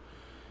needs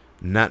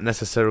not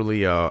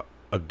necessarily a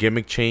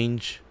gimmick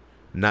change,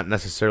 not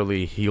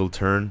necessarily a heel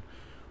turn,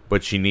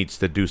 but she needs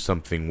to do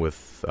something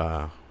with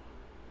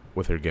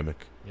her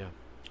gimmick. Yeah.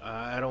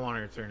 I don't want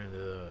her to turn into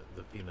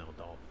the female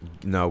doll.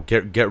 No,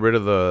 get rid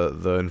of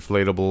the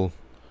inflatable.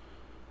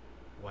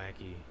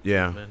 Wacky.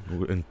 Yeah,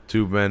 men. and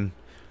tube men.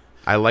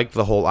 I like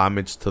the whole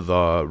homage to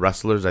the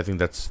wrestlers. I think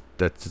that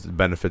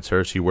benefits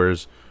her. She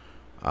wears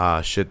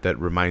shit that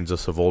reminds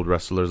us of old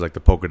wrestlers, like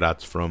the polka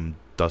dots from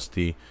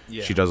Dusty.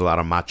 Yeah. She does a lot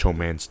of Macho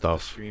Man The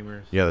stuff.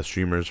 streamers. Yeah, the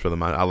streamers for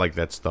I like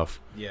that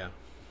stuff. Yeah.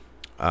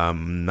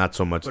 Not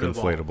so much But the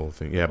evolve. inflatable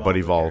thing. Yeah, Evolve but the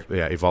evolve. character.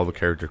 Yeah, evolve the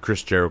character.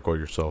 Chris Jericho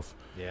yourself.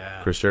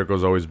 Yeah. Chris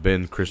Jericho's always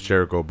been Chris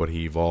Jericho, but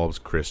he evolves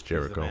Chris He's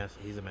Jericho.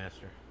 He's a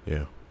master.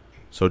 Yeah.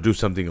 So do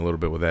something a little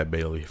bit with that,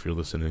 Bailey, if you're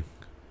listening.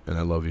 And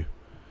I love you.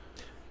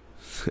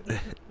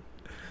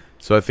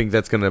 So I think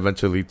that's going to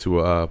eventually lead to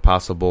a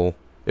possible,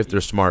 if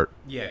they're smart.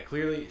 Yeah,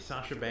 clearly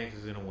Sasha Banks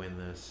is gonna win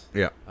this.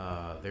 Yeah.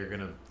 They're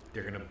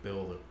gonna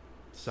build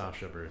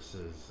Sasha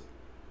versus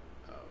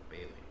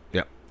Bailey.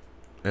 Yeah.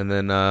 And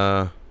then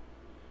I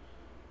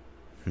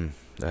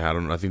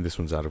don't know. I think this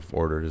one's out of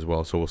order as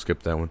well, so we'll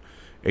skip that one.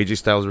 AJ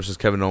Styles versus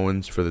Kevin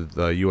Owens for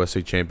the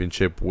USA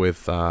Championship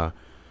with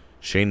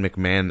Shane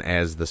McMahon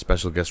as the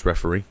special guest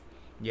referee.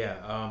 Yeah.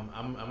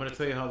 I'm gonna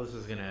tell you how this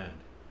is gonna end.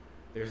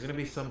 There's gonna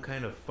be some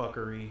kind of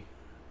fuckery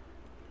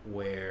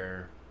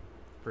where,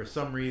 for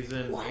some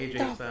reason,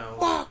 AJ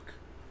Styles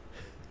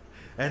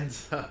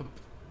ends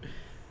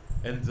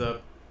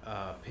up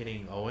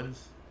pinning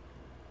Owens.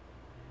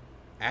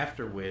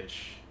 After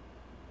which,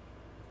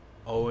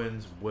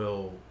 Owens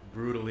will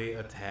brutally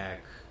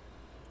attack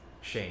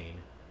Shane,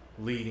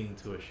 leading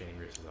to a Shane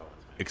versus Owens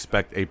match.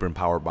 Expect apron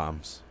power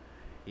bombs.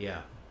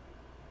 Yeah.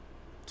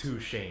 To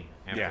Shane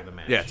after the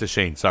match. Yeah, to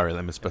Shane. Sorry,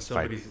 let me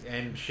specify.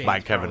 And Shane's By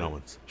Kevin probably-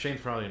 Owens.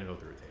 Shane's probably gonna go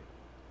through a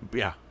table.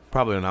 Yeah,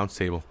 probably an announce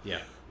table. Yeah.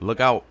 Look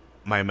out,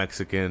 my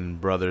Mexican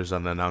brothers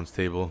on the announce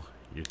table.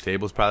 Your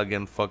table's probably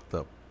getting fucked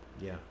up.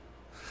 Yeah.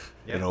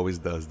 It always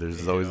does.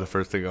 There's Yeah. always the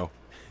first to go.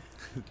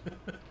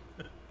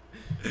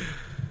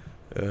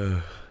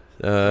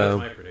 That's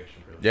my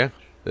prediction for this Yeah, match.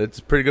 it's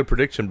a pretty good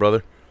prediction,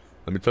 brother.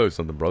 Let me tell you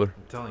something, brother.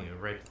 I'm telling you,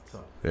 right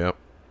itself. Yep.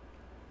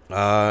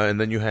 And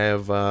then you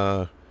have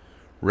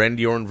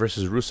Randy Orton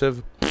versus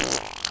Rusev.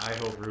 I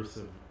hope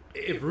Rusev.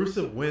 If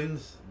Rusev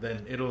wins,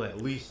 then it'll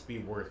at least be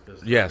worth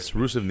this. Yes,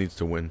 coverage. Rusev needs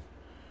to win.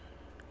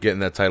 Get in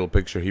that title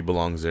picture. He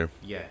belongs there.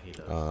 Yeah, he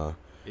does.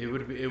 It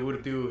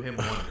would do him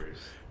wonders.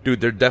 Dude,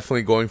 they're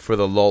definitely going for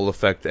the lull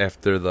effect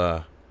after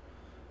the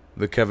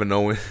Kevin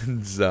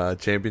Owens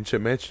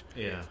championship match.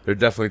 Yeah. They're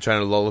definitely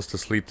trying to lull us to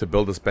sleep to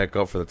build us back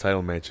up for the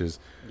title matches.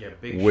 Yeah,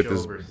 Big With Show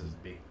this- versus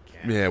Big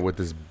Cass. Yeah, with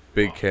this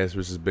Big Fuck. Cass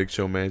versus Big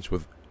Show match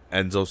with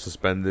Enzo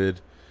suspended.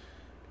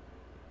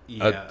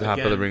 Yeah, Top of the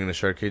again, ring in the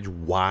shark cage.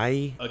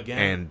 Why? Again,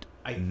 And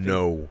I think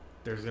no.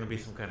 there's gonna be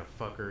some kind of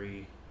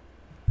fuckery,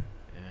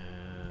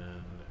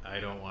 and I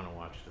don't want to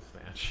watch this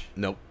match.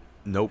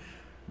 Nope.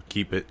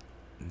 Keep it.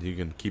 You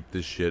can keep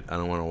this shit. I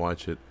don't want to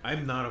watch it.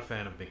 I'm not a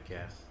fan of Big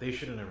Cass. They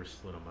should have never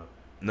split him up.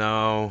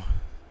 No.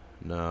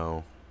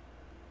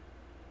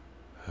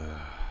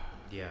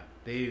 Yeah,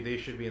 they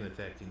should be in the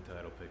tag team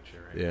title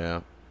picture, right?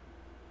 Yeah.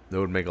 That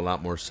would make a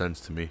lot more sense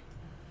to me.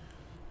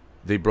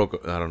 They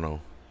broke. I don't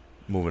know.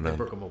 Moving They on.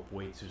 broke him up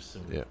way too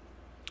soon. Yeah.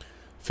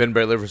 Finn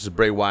Balor versus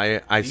Bray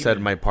Wyatt. I said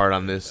Demon. my part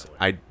on this.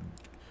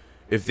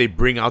 If they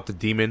bring out the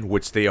demon,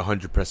 which they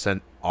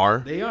 100% are.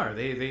 They are.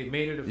 They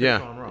made it official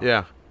Yeah. on Raw.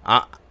 Yeah.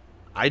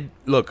 I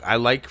look. I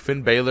like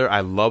Finn Balor.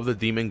 I love the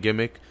demon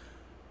gimmick.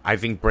 I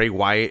think Bray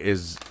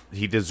Wyatt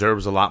he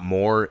deserves a lot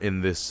more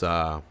in this in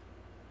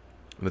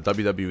the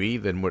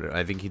WWE than what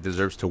I think he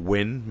deserves to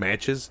win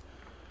matches.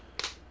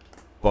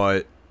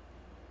 But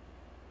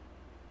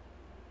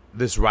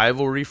this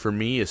rivalry for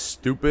me is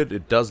stupid.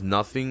 It does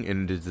nothing,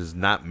 and it does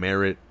not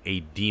merit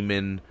a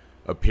demon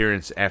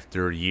appearance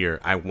after a year.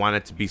 I want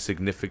it to be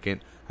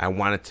significant. I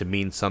want it to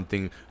mean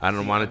something. I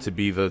don't want it to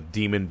be the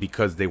demon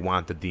because they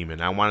want the demon.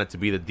 I want it to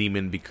be the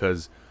demon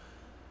because,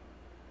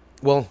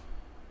 well,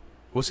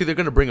 we'll see. They're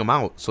going to bring him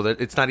out, so that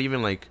it's not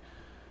even like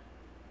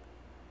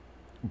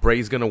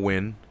Bray's going to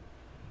win,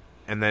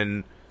 and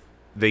then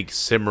they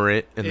simmer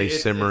it, and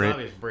It's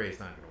obvious Bray's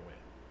not going to win.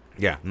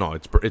 Yeah, no,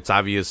 it's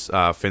obvious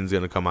Finn's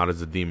going to come out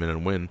as a demon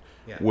and win,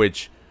 Yeah.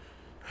 which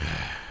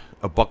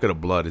a bucket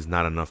of blood is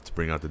not enough to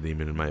bring out the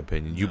demon, in my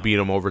opinion. You No. beat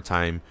him over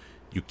time.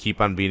 You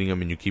keep on beating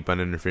him, and you keep on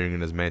interfering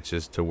in his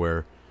matches to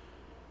where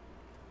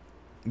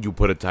you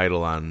put a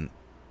title on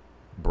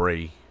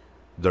Bray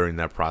during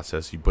that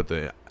process. You put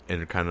the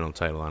Intercontinental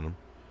title on him,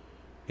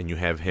 and you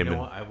have him You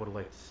know and... what? I would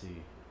like to see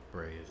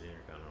Bray as the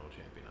Intercontinental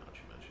Champion now that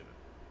you mention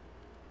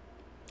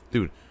it.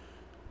 Dude,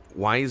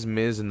 why is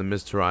Miz and the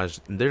Miz Taraj...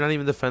 They're not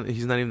even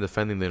he's not even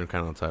defending the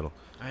Intercontinental title.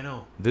 I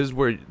know. This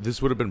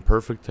would have been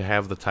perfect to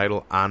have the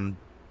title on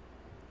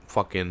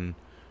fucking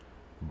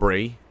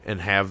Bray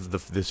and have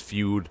this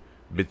feud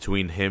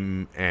between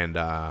him and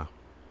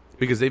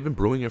because they've been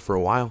brewing it for a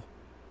while.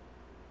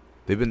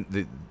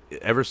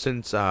 Ever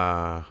since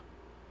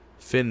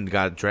Finn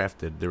got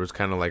drafted, there was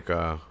kind of like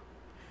a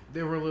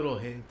There were little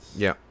hints.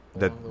 yeah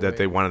along the that way.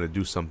 they wanted to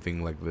do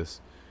something like this,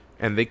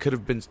 and they could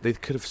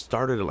have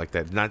started it like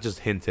that, not just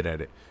hinted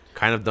at it,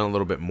 kind of done a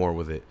little bit more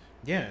with it.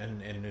 Yeah,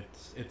 and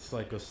it's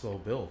like a slow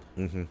build.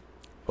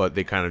 But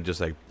they kind of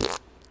just like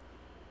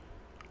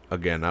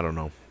again, I don't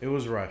know. It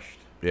was rushed.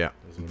 Yeah,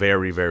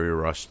 very very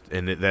rushed,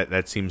 and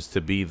that seems to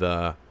be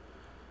the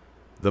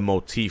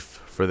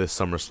motif for this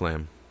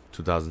SummerSlam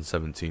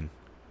 2017.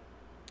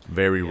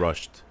 Very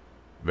rushed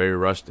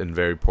and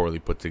very poorly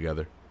put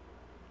together,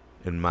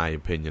 in my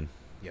opinion.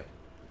 Yep.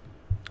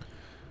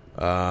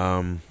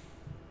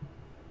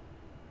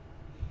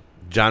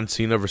 John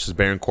Cena versus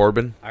Baron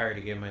Corbin. I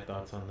already gave my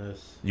thoughts on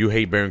this. You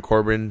hate Baron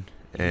Corbin,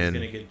 He's and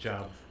gonna get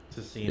jobbed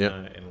to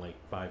Cena in like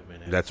 5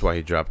 minutes. that's why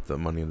he dropped the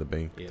Money in the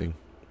Bank thing.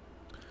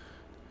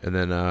 And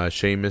then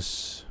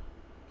Sheamus,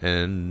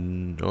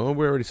 and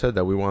we already said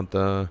that we want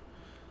the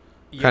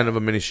kind of a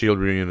mini Shield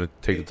reunion to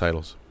take the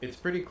titles. It's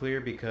pretty clear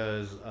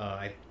because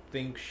I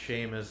think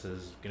Sheamus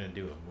is gonna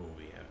do a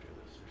movie after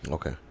this.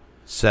 Okay.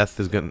 Seth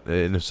is gonna,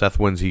 and if Seth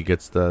wins, he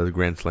gets the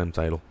Grand Slam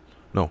title.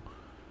 No,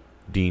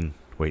 Dean.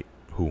 Wait,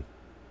 who?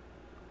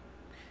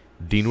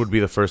 Dean would be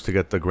the first to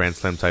get the Grand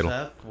Slam title.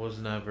 Seth was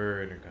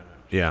never Intercontinental.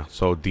 Yeah,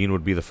 so Dean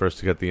would be the first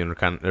to get the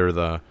or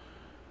the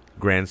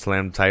Grand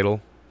Slam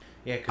title.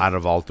 Yeah, cause, out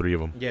of all three of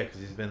them. Yeah,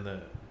 because he's been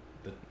the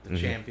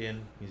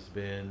champion. He's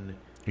been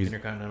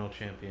Intercontinental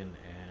champion,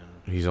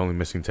 and he's only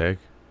missing tag.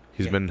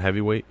 He's been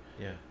heavyweight.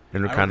 Yeah.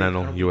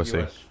 Intercontinental I don't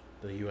USA. think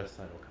the US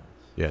title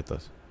counts. Yeah, it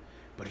does.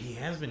 But he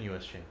has been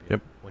US champion.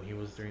 Yep. When he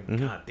was 3.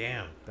 God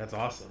damn, that's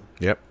awesome.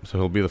 Yep. So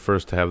he'll be the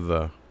first to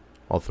have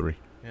all three.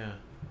 Yeah,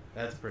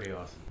 that's pretty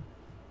awesome.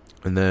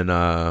 And then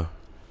the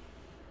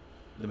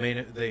main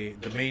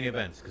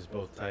events, because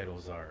both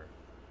titles are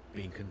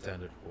being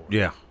contended for.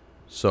 yeah,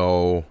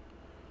 so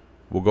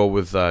we'll go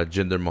with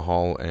Jinder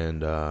Mahal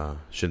and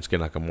Shinsuke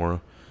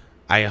Nakamura.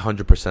 I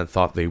 100%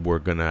 thought they were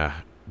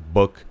gonna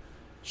book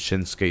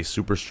Shinsuke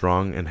super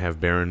strong and have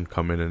Baron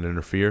come in and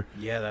interfere.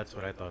 Yeah, that's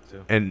what I thought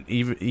too. And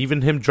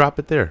even him drop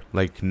it there,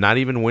 like not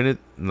even win it,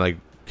 like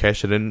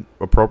cash it in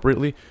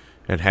appropriately,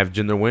 and have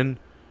Jinder win,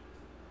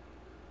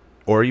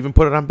 or even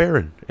put it on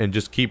Baron and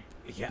just keep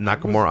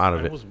Nakamura out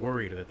of it. I was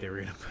worried that they were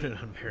gonna put it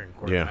on Baron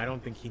Corbin. Yeah. I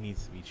don't think he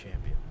needs to be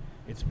champion.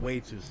 It's way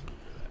too soon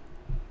for that.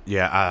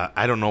 Yeah,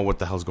 I don't know what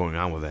the hell's going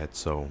on with that.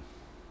 So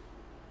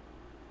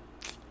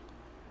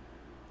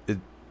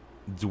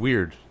it's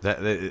weird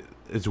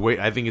it's way.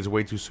 I think it's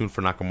way too soon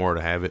for Nakamura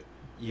to have it.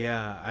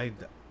 Yeah,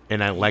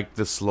 And I like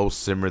the slow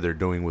simmer they're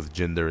doing with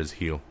Jinder as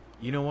heel.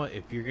 You know what?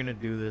 If you're gonna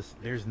do this,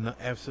 there's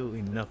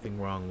absolutely nothing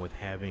wrong with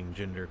having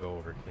Jinder go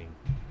over clean.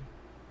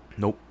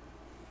 Nope.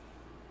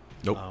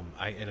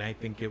 I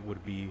think it would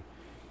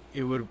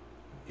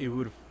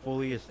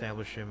fully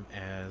establish him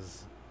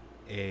as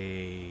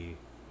a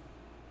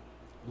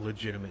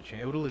legitimate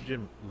champion. It would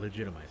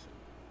legitimize him.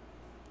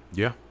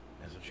 Yeah.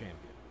 As a champion.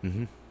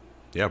 Mm-hmm.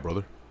 Yeah,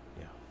 brother.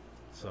 Yeah.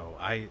 So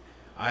I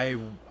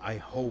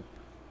hope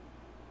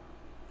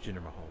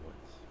Jinder Mahal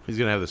wins. He's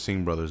gonna have the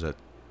Singh brothers at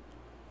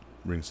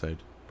ringside.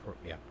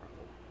 Yeah,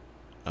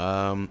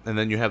 probably. And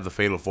then you have the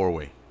Fatal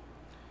 4-Way.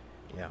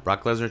 Yeah.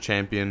 Brock Lesnar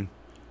champion,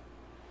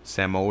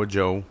 Samoa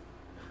Joe,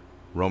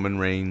 Roman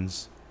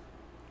Reigns,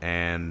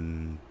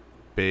 and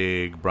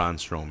Big Braun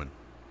Strowman.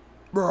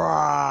 That's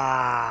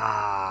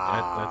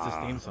his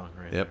theme song,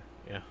 right? Yep.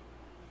 There.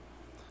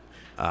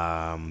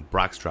 Yeah.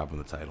 Brock's dropping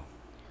the title.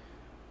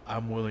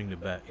 I'm willing to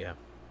bet. Yeah,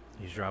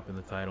 he's dropping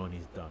the title and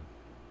he's done.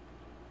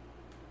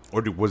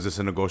 Or was this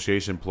a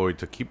negotiation ploy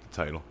to keep the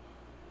title?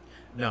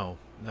 No,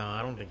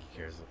 I don't think he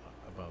cares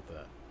about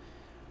that.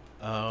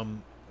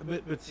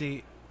 But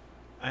see,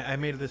 I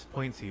made this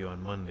point to you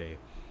on Monday.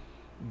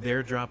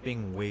 They're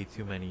dropping way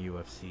too many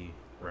UFC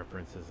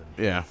references and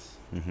hits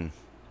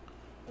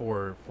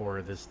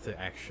for this to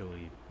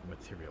actually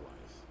materialize.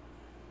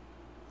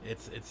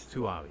 It's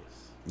too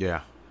obvious.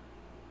 Yeah.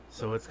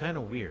 So it's kind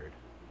of weird.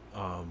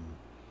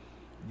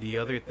 The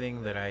other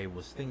thing that I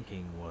was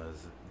thinking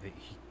was that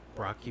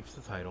Brock keeps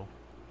the title,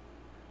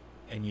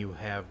 and you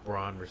have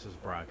Braun versus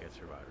Brock at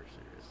Survivor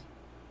Series.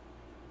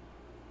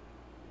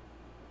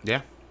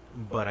 Yeah.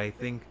 But I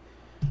think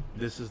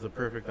this is the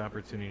perfect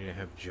opportunity to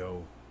have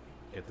Joe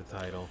get the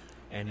title,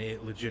 and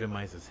it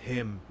legitimizes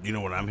him. You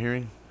know what I'm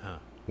hearing? Huh.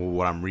 Well,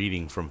 what I'm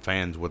reading from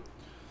fans,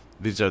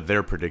 these are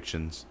their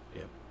predictions.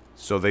 Yep.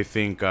 So they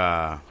think,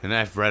 and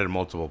I've read it in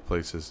multiple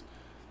places,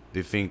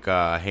 they think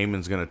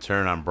Heyman's going to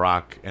turn on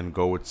Brock and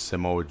go with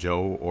Samoa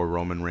Joe or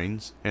Roman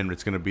Reigns, and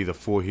it's going to be the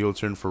full heel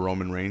turn for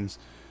Roman Reigns,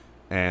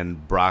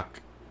 and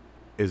Brock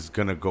is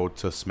going to go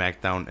to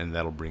SmackDown, and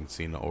that'll bring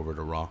Cena over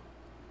to Raw,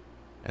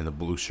 and the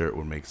blue shirt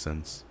would make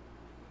sense.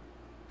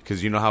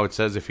 Because you know how it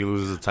says if he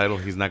loses the title,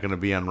 he's not going to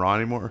be on Raw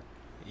anymore?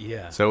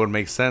 Yeah. So it would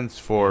make sense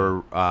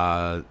for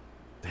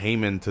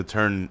Heyman to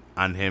turn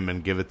on him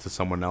and give it to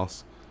someone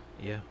else.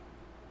 Yeah.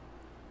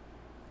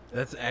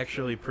 That's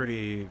actually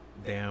pretty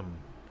damn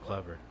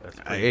clever. That's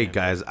pretty Hey, damn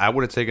guys, I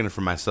would have taken it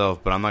for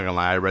myself, but I'm not going to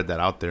lie. I read that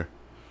out there.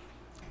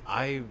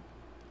 I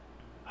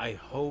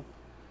hope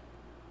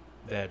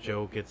that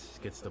Joe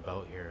gets the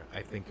belt here,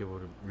 I think it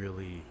would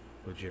really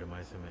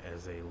legitimize him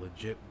as a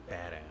legit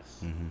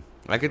badass.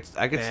 I could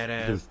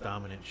Badass,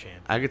 dominant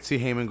champion. I could see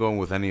Heyman going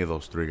with any of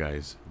those three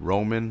guys: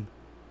 Roman,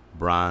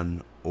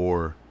 Braun,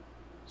 or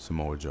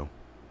Samoa Joe.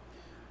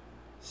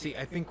 See,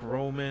 I think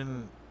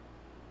Roman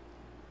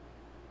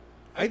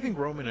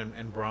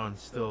and Braun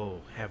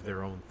still have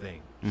their own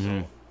thing.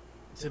 So,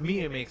 to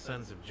me, it makes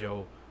sense if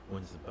Joe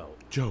wins the belt.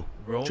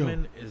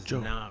 Roman is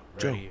not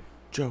ready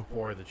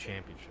for the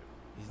championship.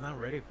 He's not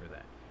ready for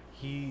that.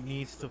 He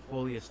needs to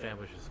fully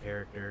establish his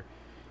character.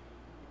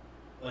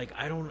 Like,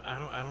 I don't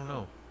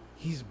know.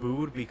 He's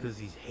booed because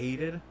he's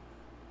hated,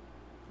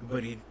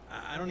 but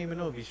I don't even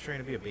know if he's trying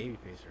to be a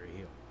babyface or a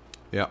heel.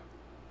 Yeah.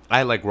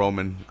 I like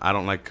Roman. I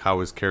don't like how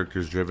his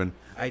character's driven.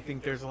 I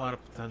think there's a lot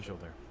of potential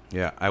there.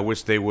 Yeah, I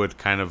wish they would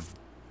kind of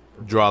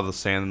draw the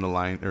sand in the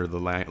line, or the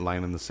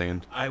line in the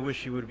sand. I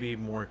wish he would be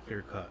more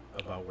clear cut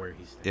about where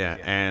he stands. Yeah,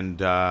 and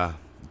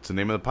it's the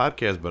name of the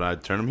podcast, but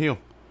I'd turn him heel.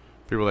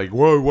 People are like,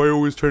 why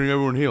always turning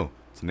everyone heel?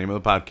 It's the name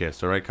of the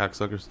podcast, all right,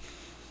 cocksuckers?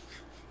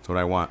 That's what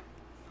I want.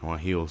 I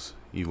want heels,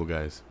 evil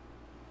guys.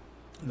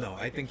 No,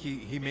 I think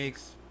he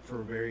makes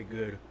for a very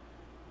good,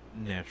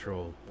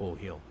 natural full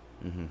heel.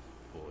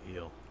 Full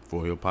heel.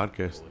 Full heel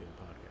podcast. Full heel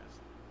podcast.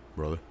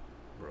 Brother.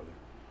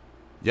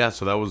 Yeah,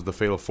 so that was the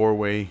Fatal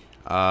 4-Way.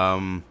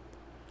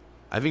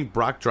 I think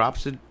Brock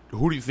drops it.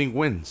 Who do you think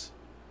wins?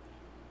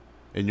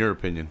 In your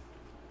opinion?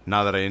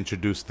 Now that I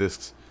introduced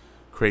this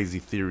crazy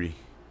theory.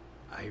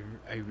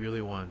 I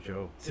really want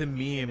Joe. To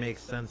me, it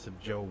makes sense if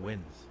Joe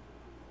wins.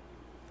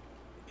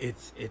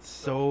 It's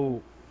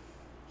so...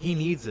 He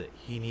needs it.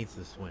 He needs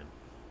this win.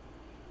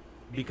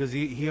 Because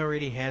he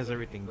already has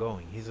everything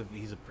going. He's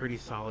a pretty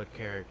solid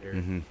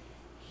character.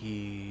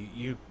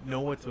 You know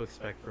what to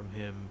expect from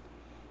him.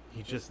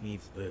 He just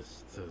needs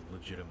this to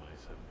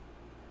legitimize him.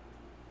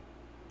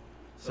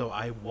 So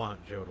I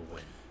want Joe to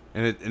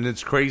win. And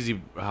it's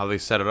crazy how they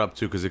set it up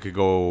too, because it could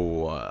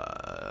go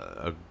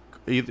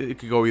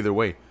either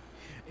way.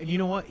 And you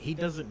know what? He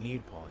doesn't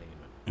need Paul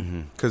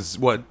Heyman. Because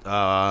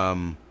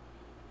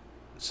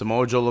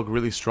Samoa Joe looked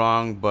really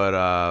strong,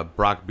 but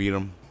Brock beat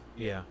him.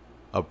 Yeah.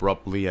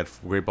 Abruptly at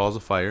Great Balls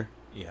of Fire.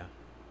 Yeah.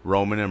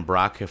 Roman and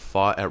Brock have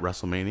fought at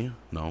WrestleMania.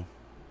 No.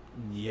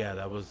 Yeah,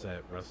 that was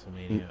at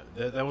WrestleMania.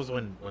 That was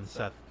when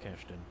Seth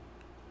cashed in.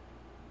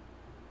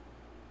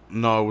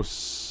 No, it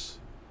was.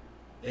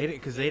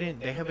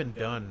 They haven't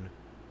done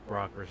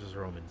Brock versus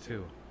Roman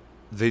too.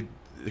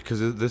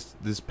 Because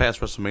this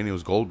past WrestleMania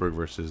was Goldberg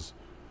versus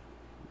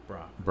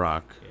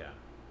Brock. Yeah.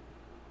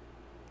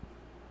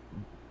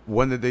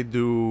 When did they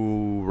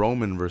do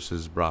Roman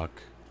versus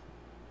Brock?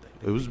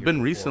 It was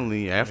been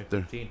recently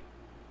after. 2015. It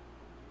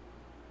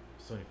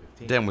was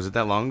 2015. Damn, was it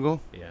that long ago?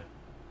 Yeah.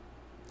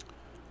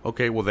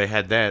 Okay, well they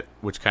had that,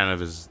 which kind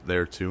of is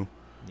there too.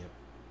 Yep.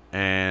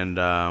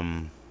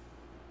 And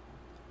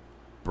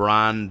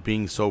Braun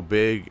being so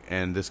big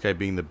and this guy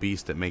being the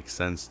beast, that makes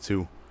sense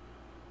too.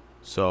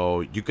 So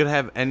you could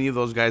have any of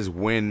those guys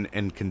win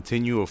and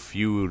continue a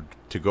feud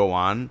to go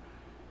on,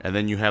 and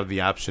then you have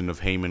the option of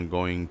Heyman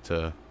going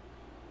to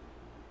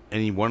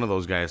any one of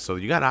those guys. So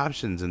you got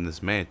options in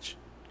this match.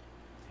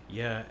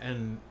 Yeah,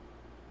 and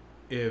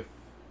if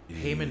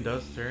Heyman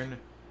does turn,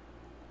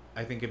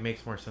 I think it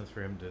makes more sense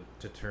for him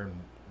to turn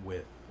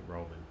with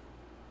Roman.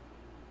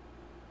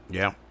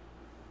 Yeah.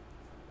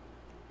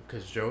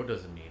 Because Joe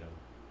doesn't need him.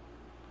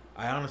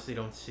 I honestly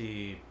don't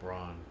see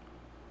Braun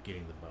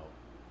getting the belt.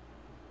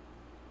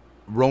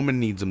 Roman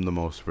needs him the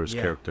most for his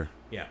character.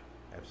 Yeah,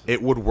 absolutely.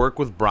 It would work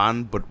with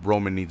Braun, but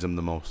Roman needs him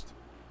the most.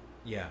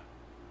 Yeah.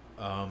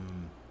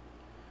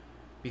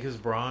 Because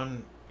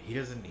Braun, he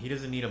doesn't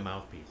need a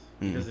mouthpiece.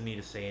 He doesn't need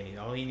to say anything.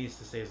 All he needs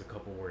to say is a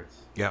couple words.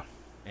 Yeah.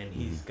 And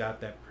he's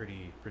got that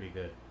pretty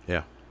good.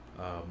 Yeah.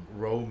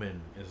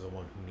 Roman is the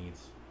one who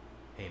needs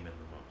Heyman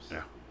the most.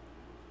 Yeah.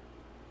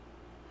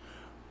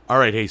 All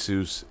right,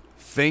 Jesus.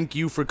 Thank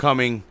you for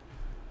coming.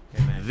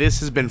 Hey, man. This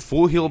has been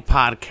Full Heel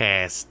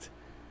Podcast,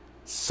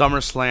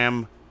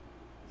 SummerSlam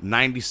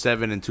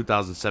 97 and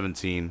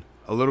 2017.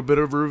 A little bit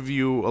of a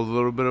review, a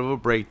little bit of a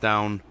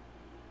breakdown.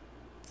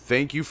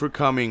 Thank you for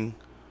coming.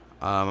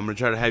 I'm going to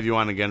try to have you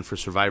on again for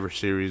Survivor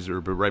Series, or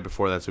right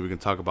before that, so we can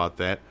talk about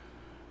that.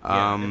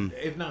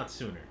 If not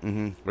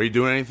sooner. Are you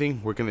doing anything?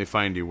 Where can they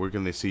find you? Where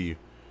can they see you?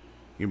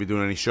 You gonna be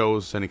doing any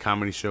shows? Any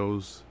comedy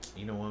shows?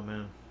 You know what,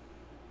 man?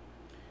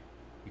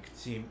 You can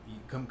see.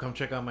 Come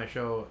check out my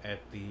show at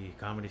the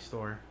Comedy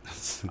Store.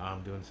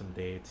 I'm doing some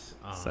dates.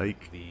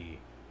 Psych.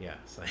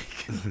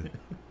 Psych.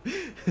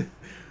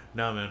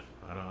 No, man.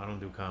 I don't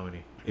do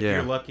comedy. If Yeah.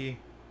 you're lucky,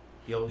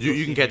 you'll You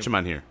see can catch me- him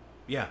on here.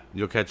 Yeah,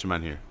 You'll catch him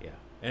on here. yeah.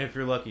 And if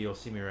you're lucky, you'll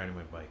see me riding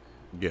my bike.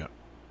 Yeah.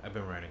 I've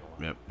been riding a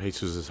lot. Yep.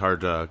 Jesus is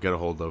hard to get a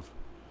hold of.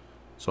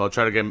 So I'll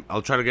try to get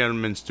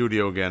him in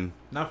studio again.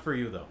 Not for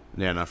you though.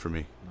 Yeah, not for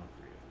me. Not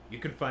for you. You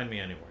can find me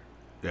anywhere.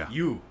 Yeah.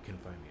 You can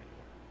find me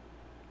anywhere,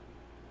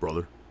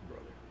 Brother.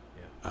 brother.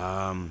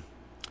 Yeah.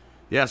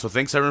 Yeah, so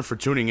thanks everyone for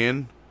tuning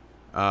in.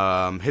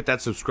 Hit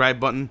that subscribe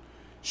button.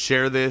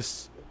 Share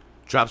this.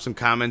 Drop some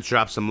comments.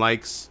 Drop some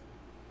likes.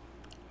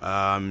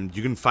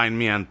 You can find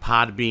me on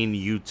Podbean,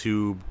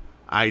 YouTube,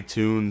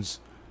 iTunes.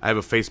 I have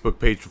a Facebook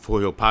page for Full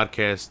Heel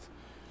Podcast.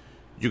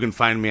 You can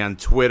find me on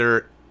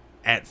Twitter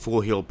at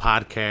Full Heel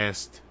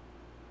Podcast.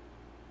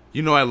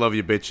 You know I love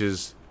you,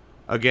 bitches.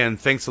 Again,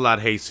 thanks a lot,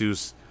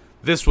 Jesus.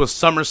 This was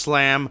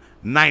SummerSlam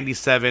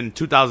 97,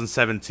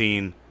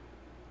 2017.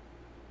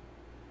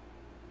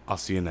 I'll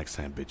see you next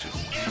time,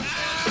 bitches.